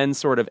she's been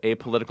sort of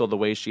apolitical the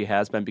way she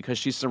has been because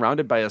she's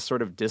surrounded by a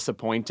sort of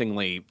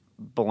disappointingly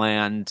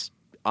bland,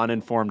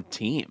 uninformed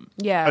team.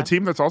 Yeah. A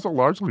team that's also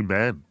largely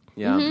men.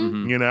 Yeah.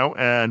 Mm-hmm. You know,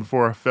 and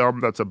for a film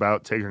that's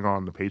about taking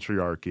on the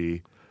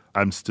patriarchy,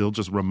 I'm still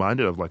just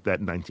reminded of like that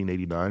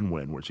 1989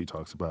 win where she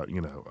talks about, you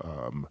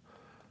know,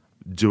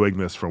 doing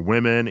this for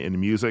women in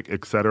music,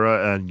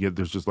 etc. And yet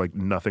there's just like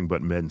nothing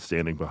but men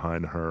standing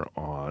behind her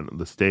on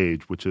the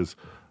stage, which is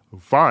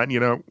fine. You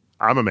know,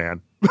 I'm a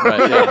man.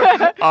 Right,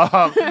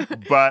 yeah.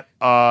 But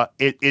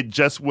it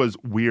just was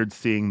weird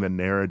seeing the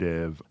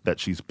narrative that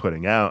she's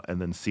putting out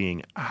and then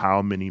seeing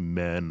how many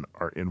men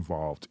are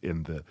involved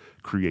in the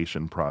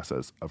creation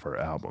process of her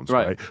albums,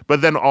 right?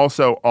 But then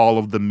also all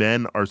of the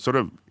men are sort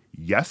of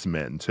yes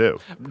men, too.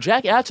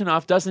 Jack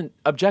Antonoff doesn't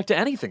object to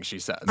anything she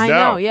says. I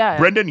know, yeah.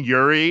 Brendan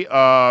Urie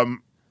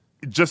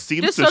just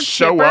seems to so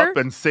show chipper. up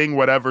and sing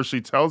whatever she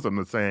tells him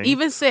to sing.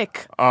 Even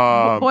sick.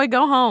 Boy,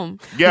 go home.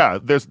 Yeah,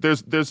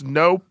 there's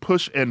no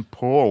push and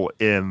pull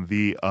in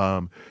the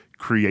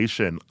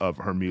creation of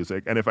her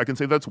music. And if I can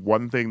say that's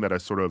one thing that I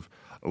sort of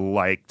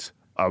liked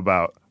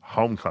about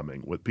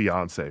Homecoming with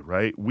Beyonce,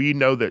 right? We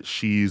know that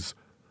she's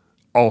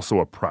also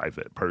a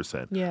private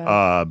person.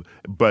 Yeah.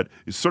 But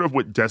sort of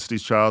with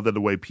Destiny's Child and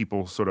the way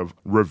people sort of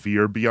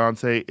revere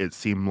Beyonce, it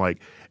seemed like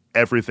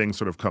everything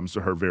sort of comes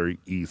to her very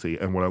easy.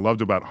 And what I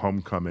loved about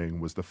Homecoming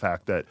was the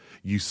fact that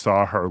you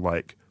saw her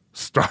like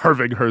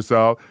starving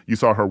herself. You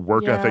saw her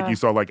work ethic. You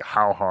saw like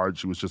how hard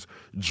she was just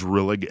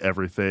drilling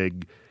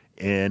everything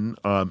in.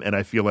 And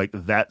I feel like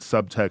that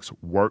subtext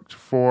worked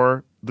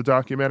for the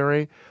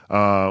documentary.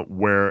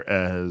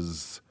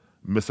 Whereas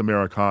Miss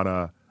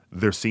Americana,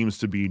 there seems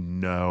to be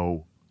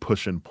no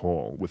push and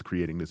pull with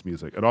creating this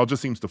music. It all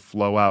just seems to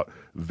flow out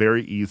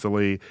very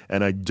easily,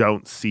 and I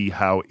don't see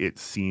how it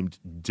seemed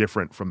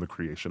different from the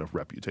creation of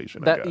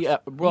Reputation, I guess.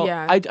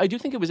 I do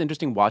think it was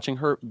interesting watching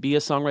her be a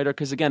songwriter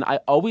because, again, I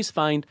always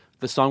find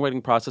the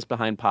songwriting process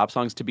behind pop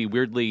songs to be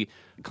weirdly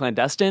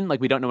clandestine.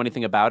 Like, we don't know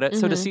anything about it.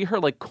 Mm-hmm. So to see her,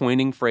 like,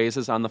 coining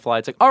phrases on the fly,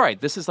 it's like, all right,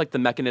 this is, like, the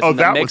mechanism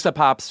that makes a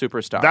pop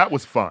superstar. That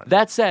was fun.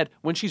 That said,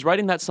 when she's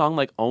writing that song,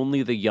 like,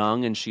 Only the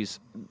Young, and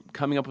she's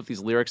coming up with these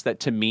lyrics that,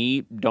 to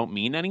me, don't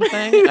mean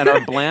anything and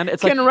are bland,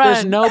 it's like,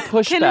 there's no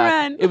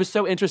pushback. It was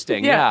so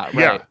interesting. Yeah,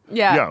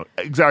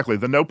 exactly.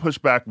 The no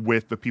pushback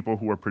with the people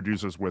who were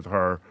producers with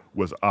her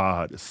was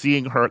odd.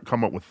 Seeing her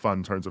come up with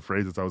fun turns of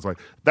phrases, I was like,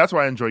 that's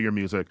why I enjoy your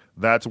music.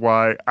 That's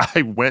why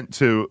I went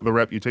to the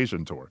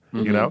Reputation tour,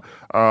 you know?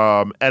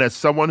 And as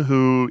someone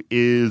who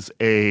is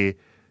a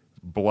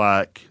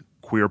Black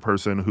queer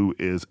person who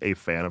is a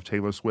fan of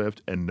Taylor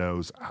Swift and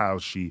knows how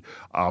she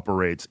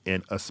operates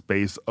in a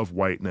space of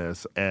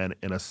whiteness and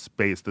in a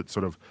space that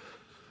sort of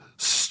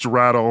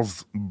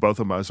straddles both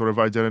of my sort of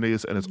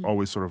identities, and it's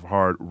always sort of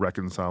hard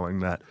reconciling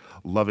that,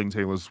 loving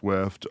Taylor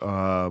Swift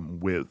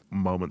with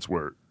moments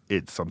where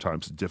it's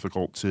sometimes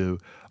difficult to.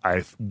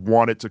 I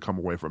wanted to come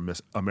away from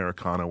Miss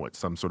Americana with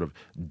some sort of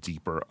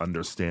deeper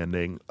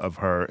understanding of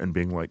her and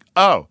being like,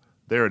 oh,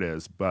 there it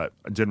is, but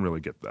I didn't really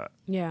get that.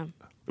 Yeah.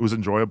 It was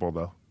enjoyable,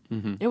 though.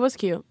 Mm-hmm. It was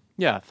cute.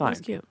 Yeah, fine. It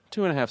was cute.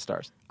 2.5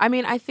 stars. I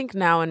mean, I think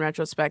now in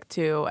retrospect,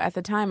 too, at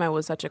the time I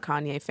was such a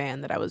Kanye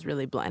fan that I was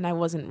really blind. I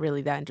wasn't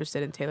really that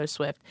interested in Taylor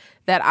Swift,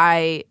 that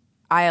I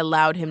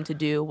allowed him to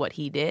do what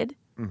he did,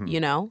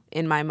 you know,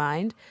 in my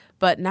mind.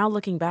 But now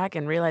looking back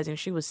and realizing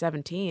she was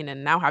 17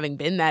 and now having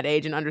been that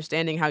age and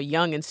understanding how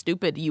young and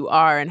stupid you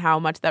are and how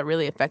much that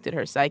really affected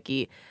her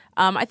psyche,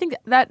 I think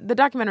that the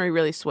documentary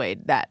really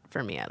swayed that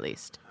for me, at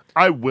least.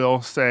 I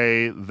will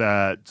say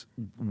that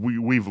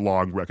we've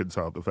long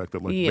reconciled the fact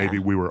that maybe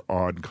we were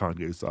on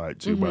Kanye's side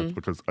too much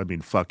because, I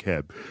mean, fuck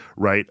him,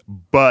 right?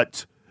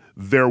 But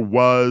there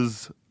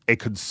was a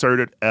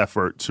concerted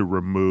effort to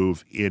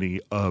remove any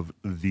of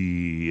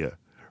the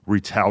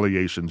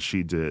retaliation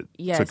she did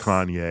to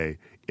Kanye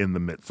in the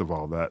midst of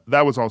all that.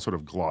 That was all sort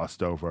of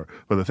glossed over.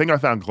 But the thing I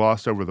found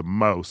glossed over the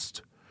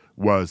most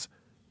was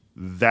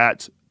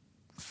that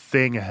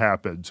thing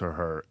happened to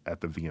her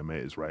at the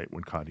VMAs, right,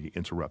 when Kanye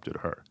interrupted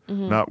her.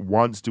 Not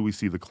once do we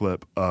see the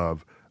clip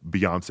of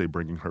Beyonce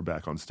bringing her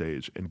back on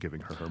stage and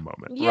giving her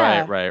moment.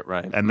 Yeah.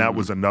 Right. And that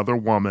was another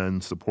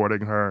woman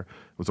supporting her.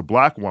 It was a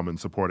black woman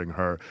supporting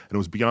her. And it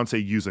was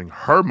Beyonce using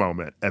her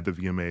moment at the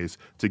VMAs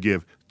to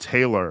give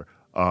Taylor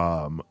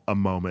a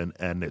moment.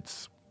 And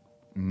it's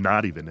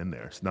not even in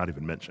there. It's not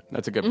even mentioned.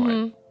 That's a good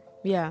point.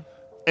 Yeah.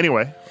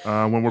 Anyway,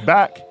 when we're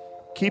back,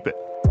 keep it.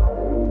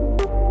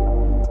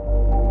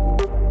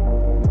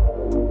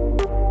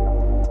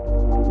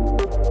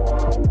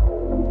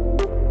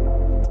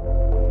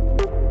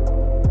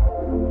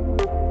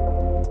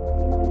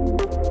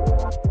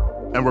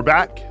 And we're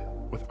back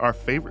with our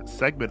favorite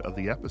segment of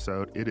the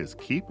episode. It is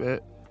Keep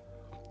It.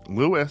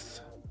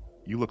 Lewis,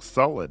 you look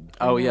sullen.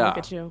 Oh, yeah. Look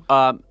at you.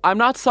 I'm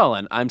not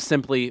sullen. I'm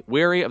simply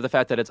wary of the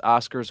fact that it's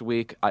Oscars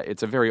week.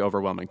 It's a very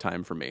overwhelming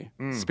time for me,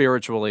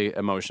 spiritually,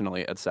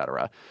 emotionally,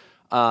 etc.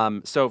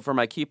 So for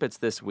my Keep It's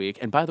this week,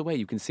 and by the way,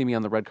 you can see me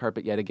on the red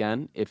carpet yet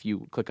again. If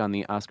you click on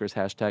the Oscars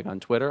hashtag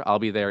on Twitter, I'll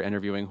be there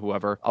interviewing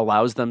whoever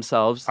allows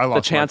themselves the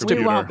chance to.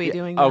 We won't be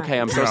doing that. Okay,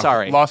 I'm so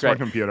sorry. Lost Great. my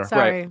computer.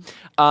 Sorry.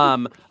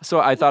 Great. So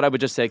I thought I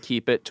would just say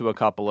keep it to a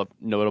couple of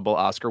notable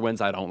Oscar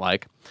wins I don't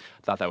like.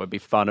 Thought that would be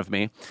fun of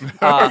me.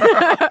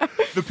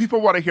 The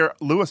people want to hear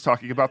Lewis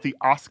talking about the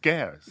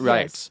Oscars.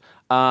 Right.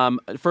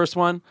 First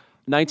one.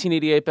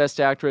 1988 Best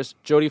Actress,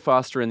 Jodie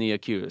Foster in The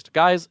Accused.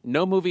 Guys,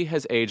 no movie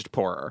has aged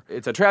poorer.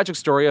 It's a tragic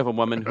story of a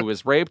woman who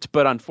was raped,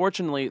 but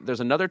unfortunately, there's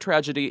another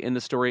tragedy in the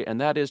story,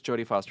 and that is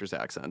Jodie Foster's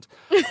accent.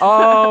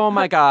 Oh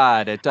my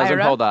God, it doesn't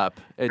hold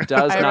up. It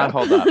does not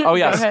hold up. Oh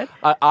yes, Go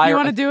ahead. You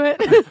want to do it?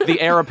 The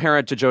heir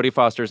apparent to Jodie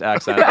Foster's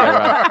accent.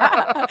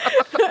 Ira.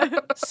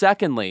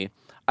 Secondly,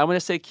 I want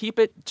to say keep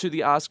it to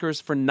the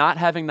Oscars for not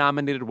having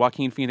nominated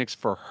Joaquin Phoenix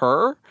for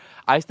Her.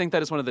 I think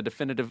that is one of the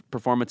definitive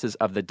performances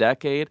of the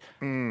decade.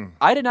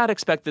 I did not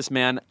expect this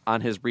man on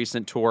his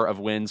recent tour of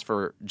wins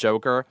for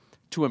Joker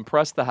to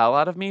impress the hell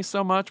out of me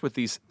so much with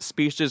these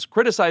speeches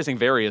criticizing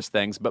various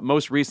things, but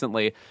most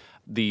recently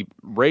the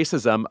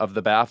racism of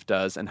the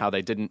BAFTAs and how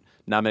they didn't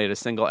nominate a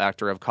single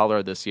actor of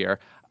color this year.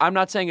 I'm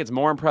not saying it's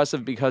more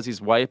impressive because he's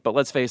white, but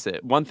let's face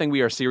it, one thing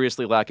we are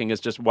seriously lacking is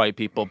just white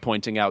people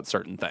pointing out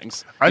certain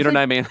things. You know what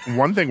I mean?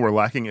 One thing we're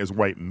lacking is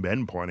white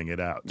men pointing it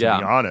out. To be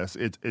honest,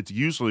 it's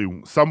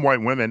usually some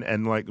white women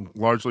and like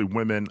largely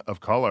women of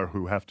color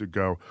who have to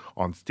go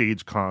on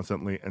stage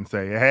constantly and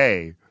say,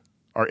 hey,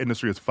 our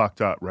industry is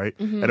fucked up, right?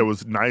 And it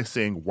was nice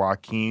seeing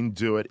Joaquin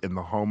do it in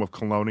the home of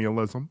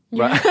colonialism.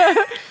 Right.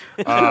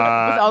 With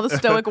all the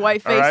stoic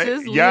white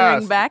faces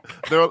leering back.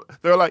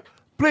 They're like,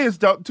 please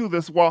don't do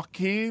this,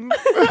 Joaquin.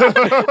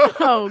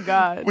 Oh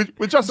God.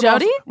 We just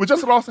Jodie?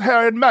 lost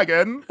Harry and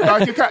Meghan.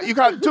 Like you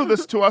can't do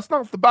this to us,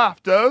 not the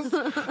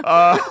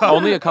BAFTAs.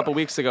 Only a couple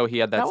weeks ago, he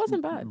had that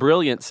wasn't bad.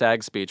 brilliant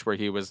SAG speech where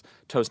he was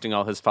toasting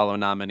all his fellow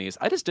nominees.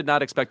 I just did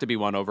not expect to be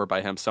won over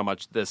by him so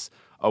much this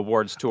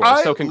awards tour.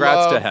 So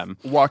congrats to him.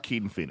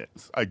 Joaquin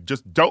Phoenix. I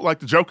just don't like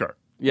the Joker.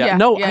 I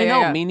know,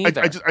 me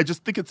neither. I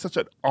just think it's such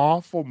an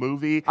awful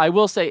movie. I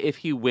will say if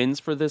he wins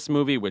for this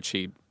movie, which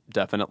he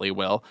definitely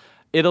will,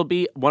 it'll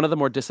be one of the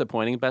more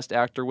disappointing Best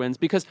Actor wins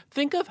because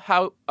think of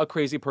how a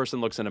crazy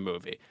person looks in a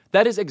movie.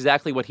 That is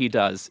exactly what he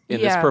does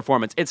in this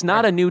performance. It's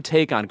not a new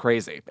take on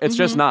crazy. It's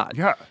just not.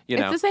 Yeah.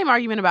 It's the same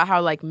argument about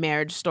how like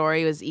Marriage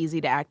Story was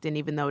easy to act in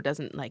even though it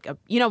doesn't like,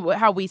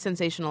 how we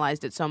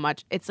sensationalized it so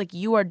much. It's like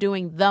you are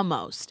doing the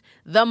most.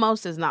 The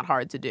most is not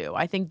hard to do.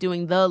 I think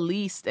doing the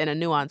least in a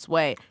nuanced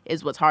way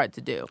is what's hard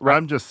to do.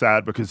 I'm just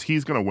sad because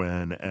he's going to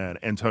win and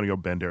Antonio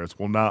Banderas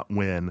will not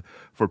win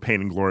for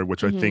Pain and Glory,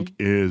 which I think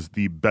is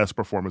the best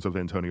performance of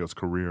Antonio's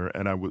career.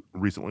 And I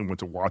recently went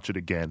to watch it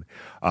again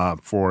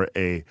for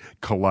a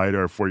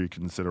Collider for Your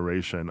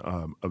Consideration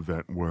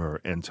event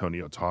where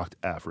Antonio talked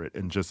after it.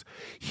 And just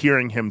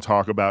hearing him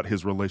talk about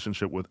his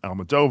relationship with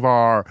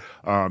Almodovar,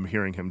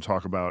 hearing him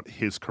talk about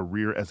his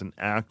career as an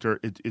actor,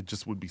 it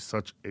just would be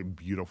such a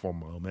beautiful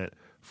moment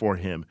for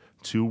him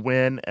to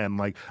win. And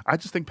like, I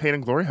just think Pain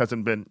and Glory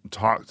hasn't been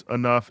talked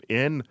enough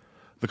in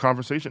the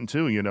conversation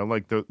too,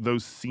 like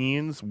those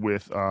scenes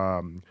with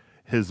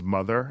his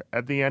mother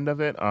at the end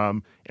of it.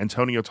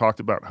 Antonio talked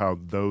about how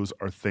those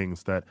are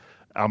things that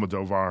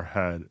Almodovar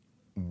had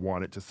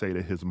wanted to say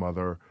to his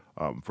mother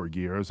for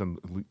years and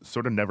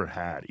sort of never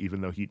had,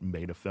 even though he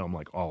made a film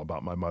like all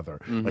about my mother.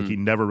 Like he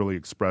never really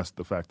expressed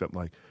the fact that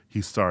like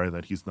he's sorry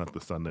that he's not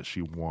the son that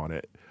she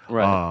wanted.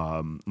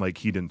 Right. Like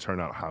he didn't turn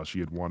out how she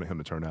had wanted him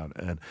to turn out.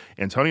 And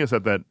Antonio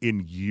said that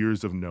in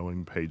years of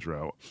knowing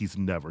Pedro, he's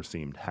never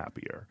seemed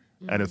happier.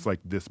 And it's like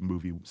this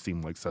movie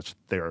seemed like such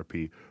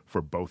therapy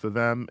for both of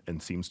them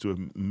and seems to have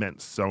meant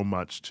so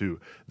much to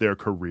their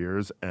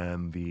careers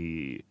and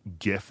the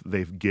gift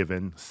they've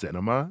given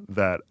cinema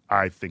that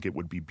I think it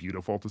would be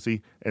beautiful to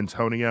see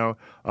Antonio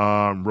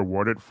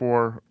rewarded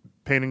for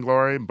Pain and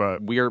Glory,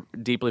 but we're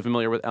deeply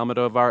familiar with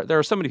Almodovar. There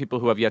are so many people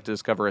who have yet to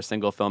discover a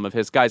single film of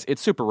his. Guys,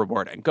 it's super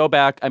rewarding. Go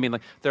back. I mean,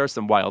 like, there are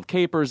some wild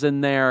capers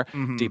in there,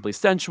 deeply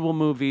sensual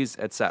movies,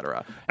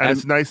 etc. And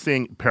it's nice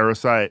seeing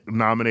Parasite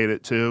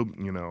nominated too.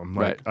 You know,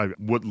 I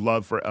would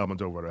love for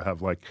Almodovar to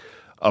have like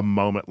a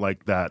moment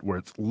like that where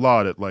it's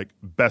lauded like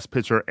Best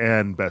Picture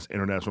and Best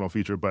International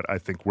Feature, but I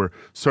think we're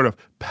sort of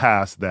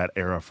past that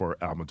era for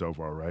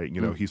Almodovar, right?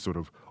 You know, he's sort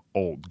of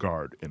old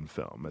guard in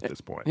film at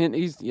this point. And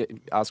he's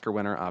Oscar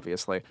winner,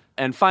 obviously.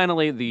 And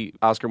finally, the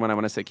Oscar one I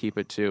want to say keep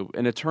it to,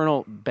 an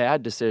eternal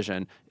bad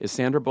decision is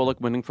Sandra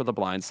Bullock winning for The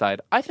Blind Side.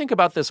 I think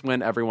about this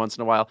win every once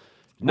in a while.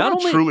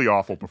 Not a truly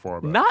awful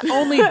performance. Not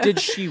only did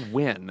she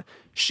win,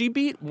 she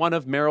beat one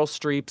of Meryl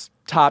Streep's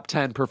top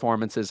 10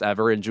 performances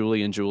ever in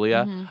Julie and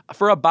Julia.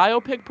 For a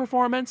biopic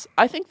performance,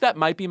 I think that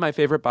might be my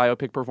favorite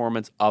biopic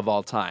performance of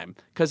all time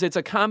because it's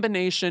a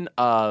combination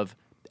of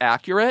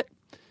accurate,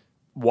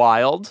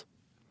 wild,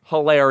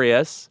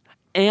 hilarious,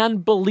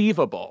 and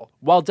believable,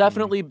 while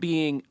definitely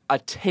being a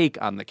take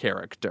on the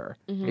character.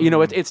 You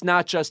know, it's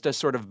not just a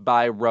sort of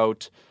by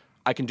rote,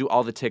 I can do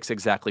all the ticks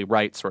exactly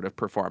right sort of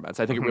performance.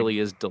 I think it really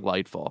is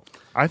delightful.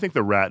 I think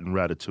The Rat in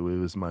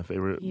Ratatouille is my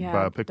favorite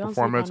biopic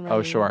performance.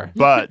 Oh, sure.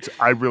 But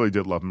I really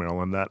did love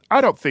Meryl in that.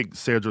 I don't think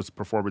Sandra's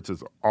performance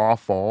is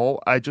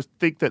awful. I just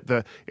think that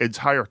the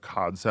entire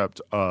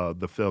concept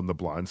of the film The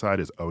Blind Side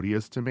is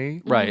odious to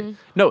me. Right.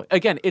 No,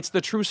 again, it's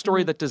the true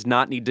story that does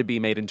not need to be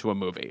made into a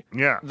movie.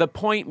 Yeah. The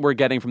point we're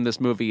getting from this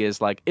movie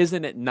is like,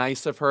 isn't it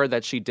nice of her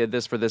that she did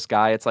this for this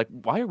guy? It's like,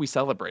 why are we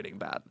celebrating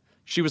that?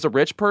 She was a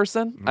rich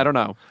person? I don't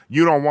know.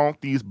 You don't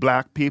want these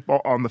black people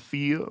on the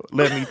field?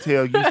 Let me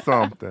tell you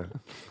something.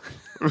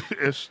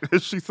 Is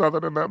she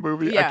Southern in that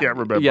movie? Yeah. I can't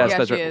remember. Yes, Yeah,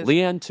 that's she right. is.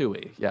 Leanne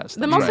Tui. Yes.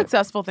 The that's most right.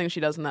 successful thing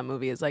she does in that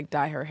movie is like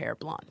dye her hair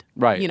blonde.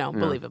 Right. You know, Yeah.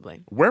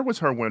 believably. Where was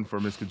her win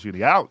for Miss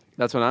Congeniality?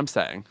 That's what I'm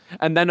saying.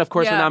 And then, of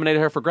course, we Yeah.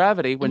 nominated her for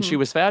Gravity when she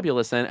was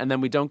fabulous in, and then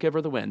we don't give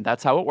her the win.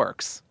 That's how it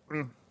works.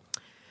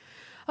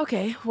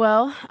 Okay,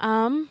 well,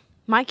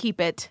 my keep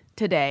it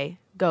today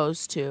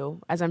goes to,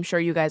 as I'm sure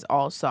you guys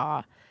all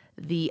saw,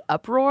 the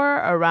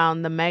uproar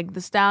around the Meg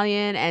the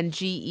Stallion and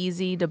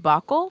G-Eazy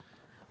debacle,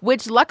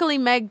 which luckily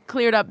Meg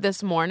cleared up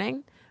this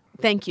morning.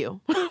 Thank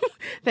you.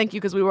 Thank you,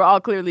 because we were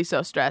all clearly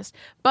so stressed.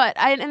 But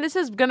and this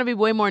is going to be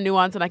way more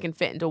nuanced than I can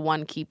fit into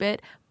one keep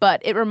it, but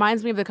it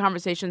reminds me of the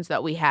conversations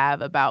that we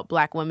have about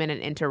black women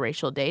and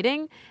interracial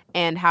dating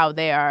and how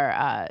they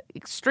are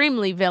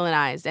extremely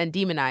villainized and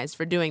demonized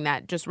for doing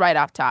that just right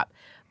off top.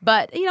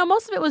 But, you know,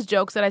 most of it was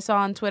jokes that I saw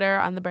on Twitter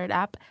on the Bird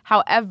app.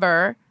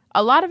 However,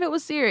 a lot of it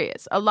was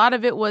serious. A lot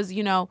of it was,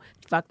 you know,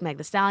 fuck Meg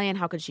the Stallion.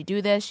 How could she do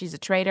this? She's a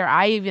traitor.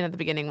 I even at the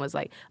beginning was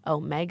like,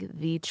 oh, Meg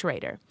the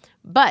traitor.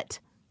 But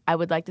I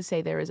would like to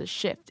say there is a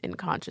shift in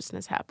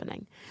consciousness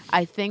happening.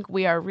 I think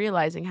we are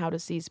realizing how to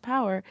seize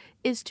power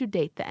is to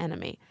date the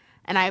enemy.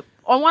 And I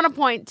want to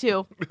point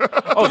to...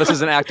 Oh, this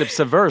is an act of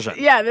subversion.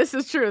 Yeah, this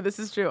is true. This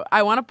is true.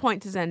 I want to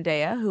point to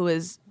Zendaya, who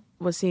was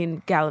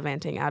seen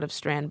gallivanting out of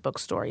Strand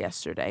Bookstore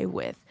yesterday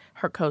with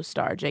her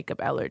co-star, Jacob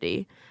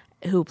Elordi,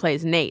 who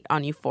plays Nate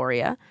on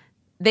Euphoria.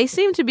 They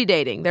seem to be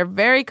dating. They're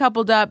very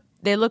coupled up.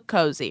 They look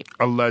cozy.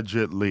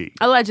 Allegedly,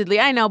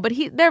 I know, but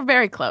they're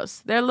very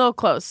close. They're a little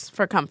close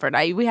for comfort.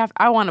 I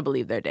want to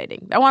believe they're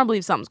dating. I want to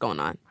believe something's going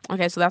on.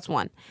 Okay, so that's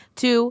one.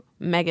 Two,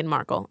 Meghan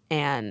Markle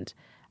and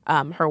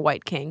her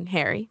white king,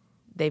 Harry.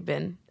 They've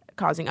been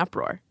causing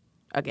uproar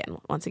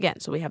once again.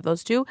 So we have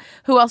those two.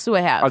 Who else do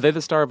I have? Are they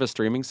the star of a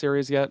streaming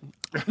series yet?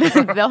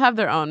 They'll have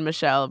their own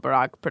Michelle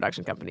Barack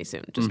production company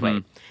soon. Just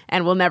wait.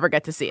 And we'll never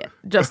get to see it,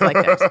 just like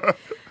this.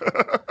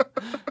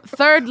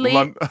 Thirdly...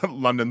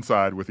 London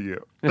side with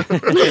you.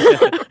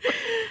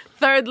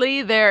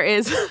 Thirdly, there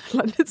is...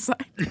 London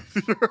side.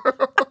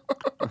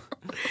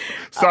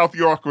 South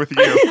York with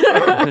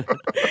you.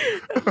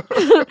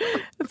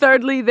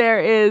 Thirdly, there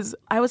is...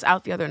 I was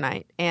out the other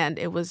night, and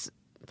it was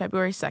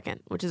February 2nd,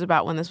 which is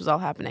about when this was all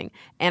happening.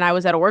 And I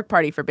was at a work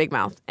party for Big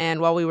Mouth. And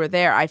while we were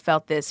there, I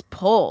felt this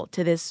pull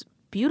to this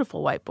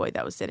beautiful white boy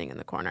that was sitting in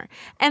the corner.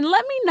 And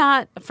let me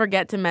not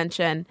forget to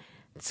mention,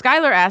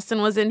 Skylar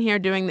Astin was in here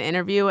doing the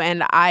interview,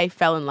 and I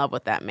fell in love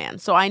with that man.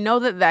 So I know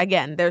that,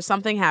 again, there's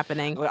something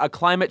happening. A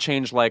climate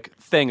change-like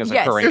thing is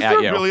Yes. occurring Is at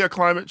there you. really a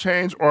climate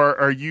change, or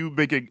are you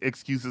making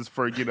excuses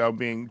for, you know,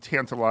 being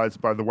tantalized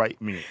by the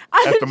white meat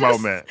at the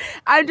moment?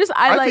 I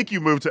think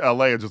you moved to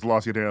LA and just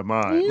lost your damn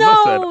mind. No,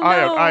 listen, no.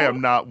 I am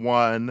not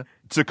one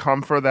to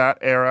come for that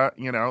era.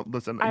 You know,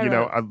 listen,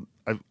 I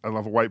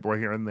love a white boy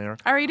here and there.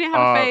 I already didn't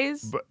have a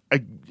phase. But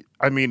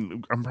I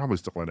mean, I'm probably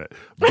still in it.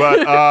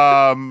 But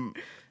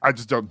I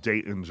just don't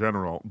date in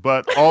general.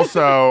 But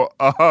also,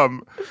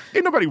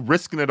 ain't nobody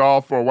risking it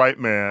all for a white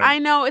man. I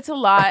know, it's a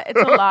lot.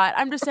 It's a lot.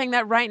 I'm just saying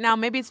that right now,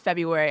 maybe it's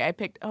February. I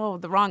picked,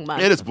 the wrong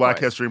month. It is of Black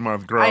course. History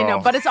Month, girl. I know,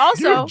 but it's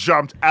also... You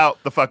jumped out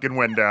the fucking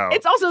window.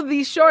 It's also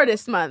the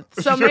shortest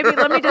month. So maybe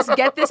let me just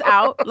get this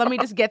out. Let me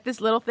just get this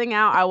little thing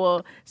out. I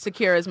will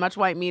secure as much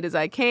white meat as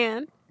I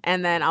can,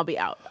 and then I'll be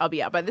out.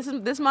 But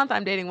this month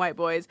I'm dating white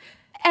boys.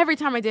 every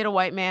time I date a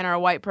white man or a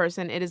white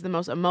person, it is the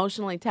most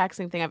emotionally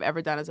taxing thing I've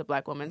ever done as a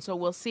black woman. So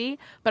we'll see.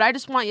 But I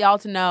just want y'all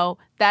to know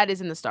that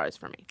is in the stars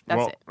for me.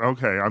 That's it.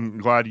 Okay, I'm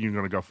glad you're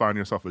going to go find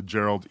yourself a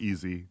Gerald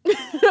Easy.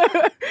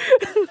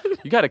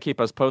 You got to keep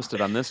us posted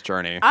on this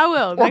journey. I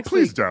will. Well, next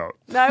please week. don't.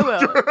 I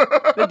will.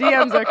 The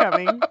DMs are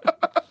coming.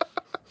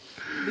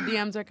 The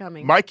DMs are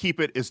coming. My keep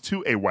it is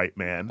to a white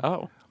man.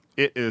 Oh.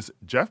 It is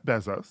Jeff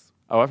Bezos.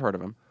 Oh, I've heard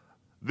of him.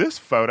 This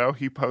photo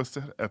he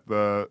posted at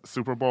the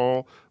Super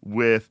Bowl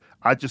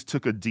I just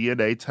took a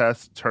DNA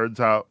test. Turns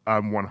out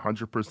I'm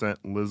 100%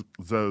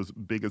 Lizzo's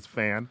biggest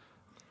fan.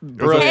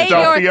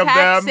 Pay your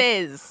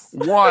taxes.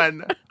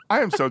 One,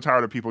 I am so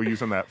tired of people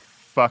using that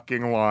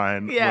fucking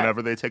line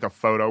whenever they take a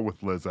photo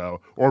with Lizzo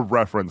or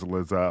reference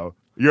Lizzo.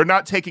 You're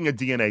not taking a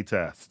DNA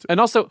test. And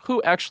also,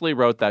 who actually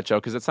wrote that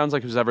joke? Because it sounds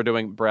like who's ever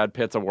doing Brad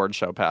Pitt's award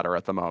show patter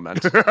at the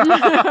moment.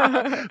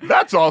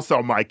 That's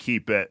also my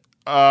keep it.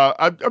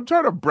 I'm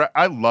trying to.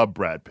 I love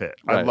Brad Pitt.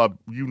 Right.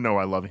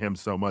 I love him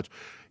so much.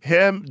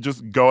 Him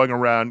just going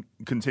around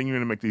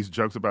continuing to make these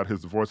jokes about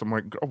his divorce. I'm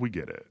like, oh, we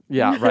get it.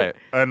 Yeah, right.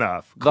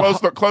 Enough.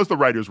 Close the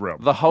writer's room.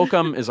 The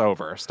hokum is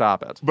over.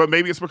 Stop it. But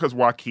maybe it's because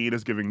Joaquin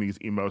is giving these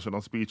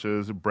emotional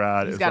speeches.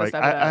 Brad is like,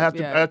 I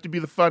have to be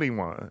the funny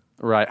one.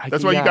 Right.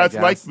 That's why you guys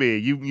like me.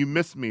 You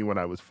missed me when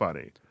I was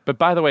funny. But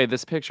by the way,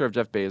 this picture of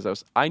Jeff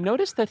Bezos, I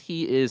noticed that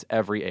he is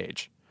every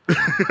age.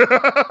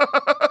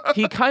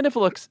 He kind of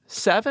looks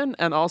 7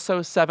 and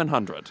also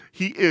 700.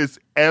 He is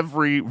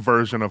every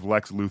version of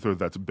Lex Luthor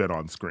that's been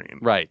on screen.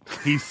 Right.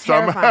 He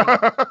somehow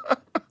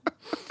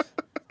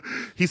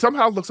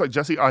looks like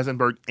Jesse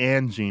Eisenberg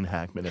and Gene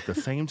Hackman at the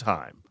same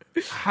time.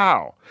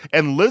 How?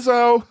 And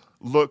Lizzo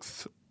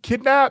looks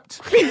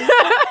kidnapped.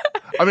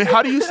 I mean,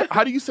 how do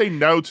you say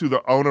no to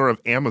the owner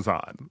of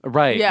Amazon?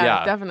 Right.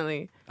 Yeah,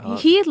 definitely.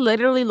 He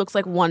literally looks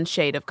like one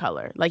shade of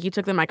color. Like you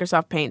took the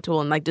Microsoft Paint tool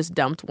and like just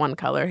dumped one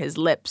color. His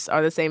lips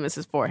are the same as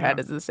his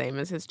forehead, is the same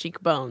as his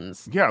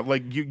cheekbones. Yeah,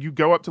 like you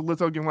go up to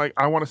Lizzo and you're like,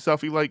 I want a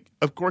selfie. Like,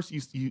 of course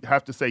you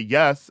have to say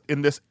yes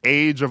in this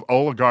age of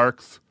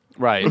oligarchs.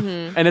 Right.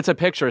 Mm-hmm. And it's a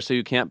picture, so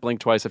you can't blink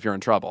twice if you're in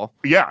trouble.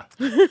 Yeah.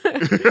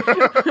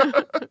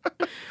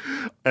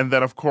 And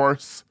then, of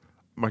course,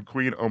 my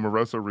queen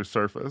Omarosa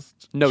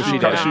resurfaced. No, she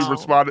didn't. She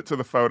responded to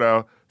the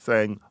photo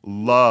saying,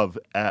 love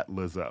at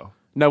Lizzo.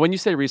 Now, when you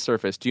say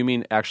resurfaced, do you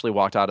mean actually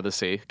walked out of the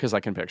sea? Because I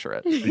can picture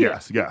it.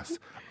 Yes.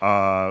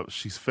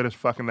 She's finished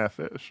fucking that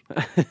fish.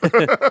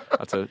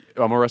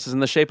 Omarosa's in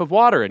the shape of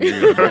water in your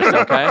universe,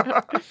 okay?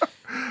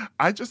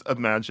 I just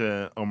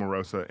imagine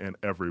Omarosa in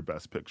every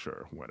Best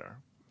Picture winner.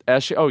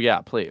 Oh,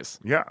 yeah, please.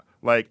 Yeah.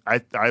 Like,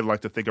 I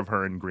like to think of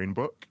her in Green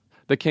Book.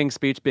 The King's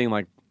Speech being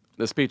like,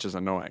 the speech is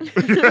annoying.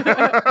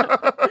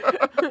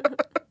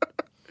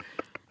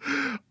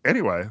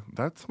 Anyway,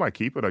 that's my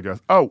keep it, I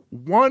guess. Oh,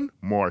 one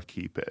more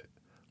keep it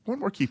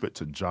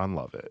to John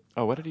Lovett.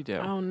 Oh, what did he do?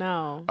 Oh,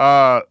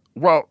 no.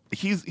 Well,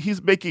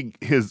 he's making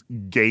his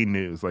gay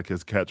news like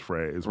his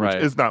catchphrase, which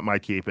is not my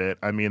keep it.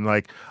 I mean,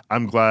 like,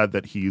 I'm glad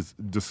that he's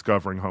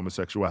discovering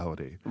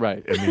homosexuality in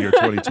the year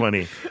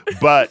 2020.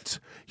 But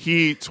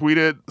he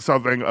tweeted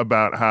something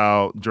about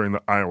how during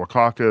the Iowa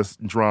caucus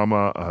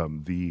drama,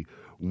 the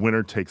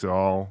Winner Takes It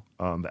All,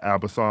 the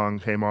ABBA song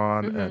came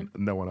on, and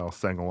no one else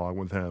sang along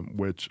with him,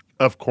 which,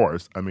 of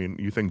course, I mean,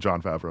 you think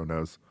Jon Favreau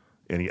knows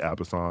any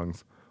ABBA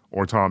songs?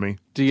 Or Tommy?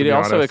 Do you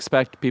also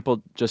expect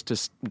people just to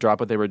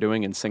drop what they were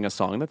doing and sing a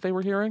song that they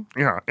were hearing?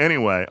 Yeah.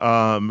 Anyway,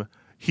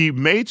 he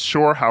made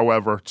sure,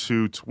 however,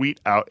 to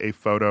tweet out a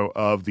photo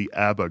of the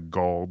ABBA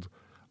Gold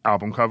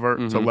album cover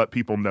to let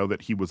people know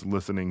that he was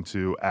listening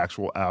to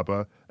actual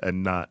ABBA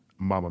and not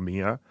Mamma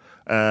Mia.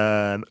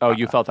 And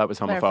you felt that was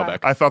homophobic?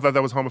 I thought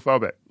that was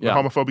homophobic. Yeah.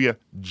 The homophobia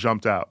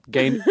jumped out.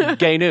 Gay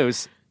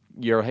news,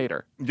 you're a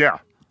hater. Yeah.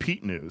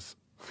 Pete news.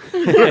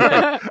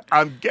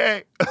 I'm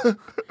gay.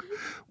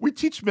 We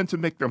teach men to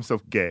make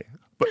themselves gay,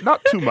 but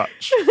not too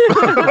much.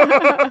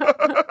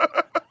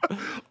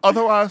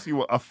 Otherwise, you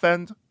will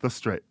offend the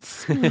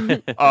straights.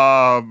 And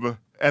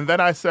then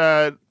I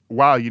said,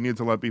 wow, you need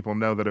to let people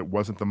know that it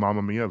wasn't the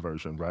Mamma Mia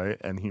version, right?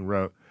 And he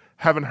wrote,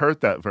 haven't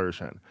heard that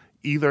version.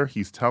 Either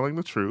he's telling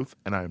the truth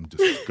and I'm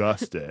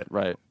disgusted,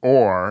 right?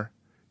 Or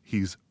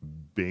he's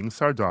being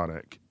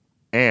sardonic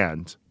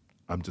and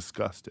I'm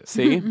disgusted.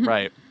 See?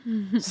 Right.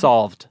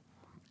 Solved.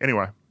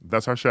 Anyway,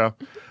 that's our show.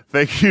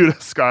 Thank you to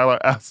Skylar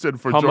Astin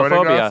for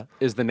joining us. Homophobia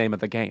is the name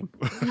of the game.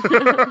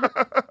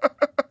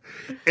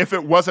 If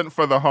it wasn't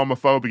for the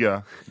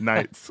homophobia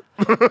nights.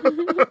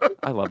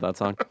 I love that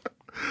song.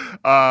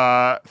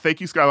 Thank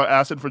you, Skylar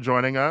Astin, for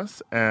joining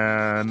us.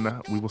 And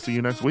we will see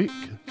you next week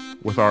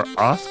with our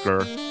Oscar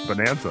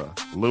bonanza.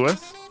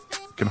 Lewis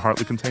can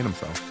hardly contain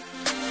himself.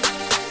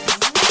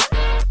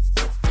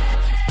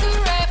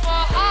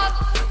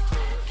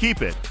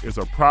 Keep It is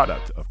a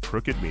product of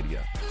Crooked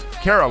Media.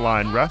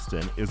 Caroline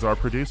Reston is our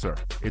producer.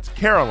 It's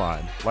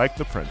Caroline, like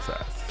the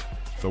princess,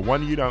 the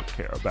one you don't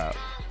care about.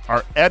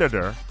 Our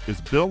editor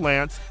is Bill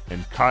Lance,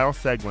 and Kyle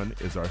Seglin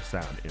is our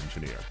sound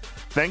engineer.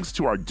 Thanks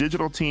to our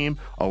digital team,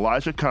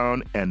 Elijah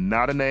Cohn and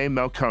Nadine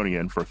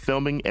Melkonian, for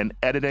filming and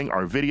editing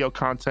our video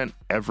content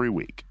every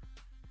week.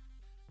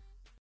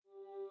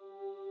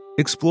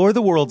 Explore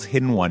the world's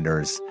hidden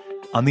wonders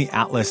on the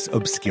Atlas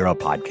Obscura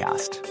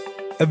podcast.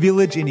 A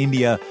village in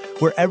India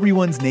where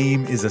everyone's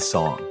name is a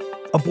song.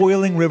 A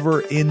boiling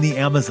river in the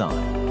Amazon.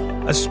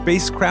 A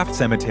spacecraft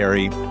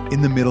cemetery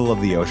in the middle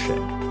of the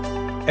ocean.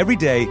 Every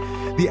day,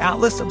 the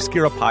Atlas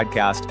Obscura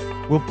podcast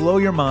will blow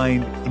your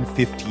mind in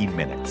 15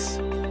 minutes.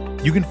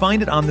 You can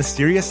find it on the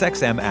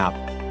SiriusXM app,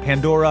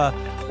 Pandora,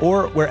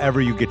 or wherever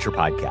you get your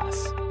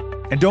podcasts.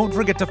 And don't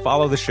forget to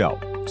follow the show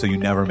so you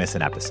never miss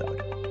an episode.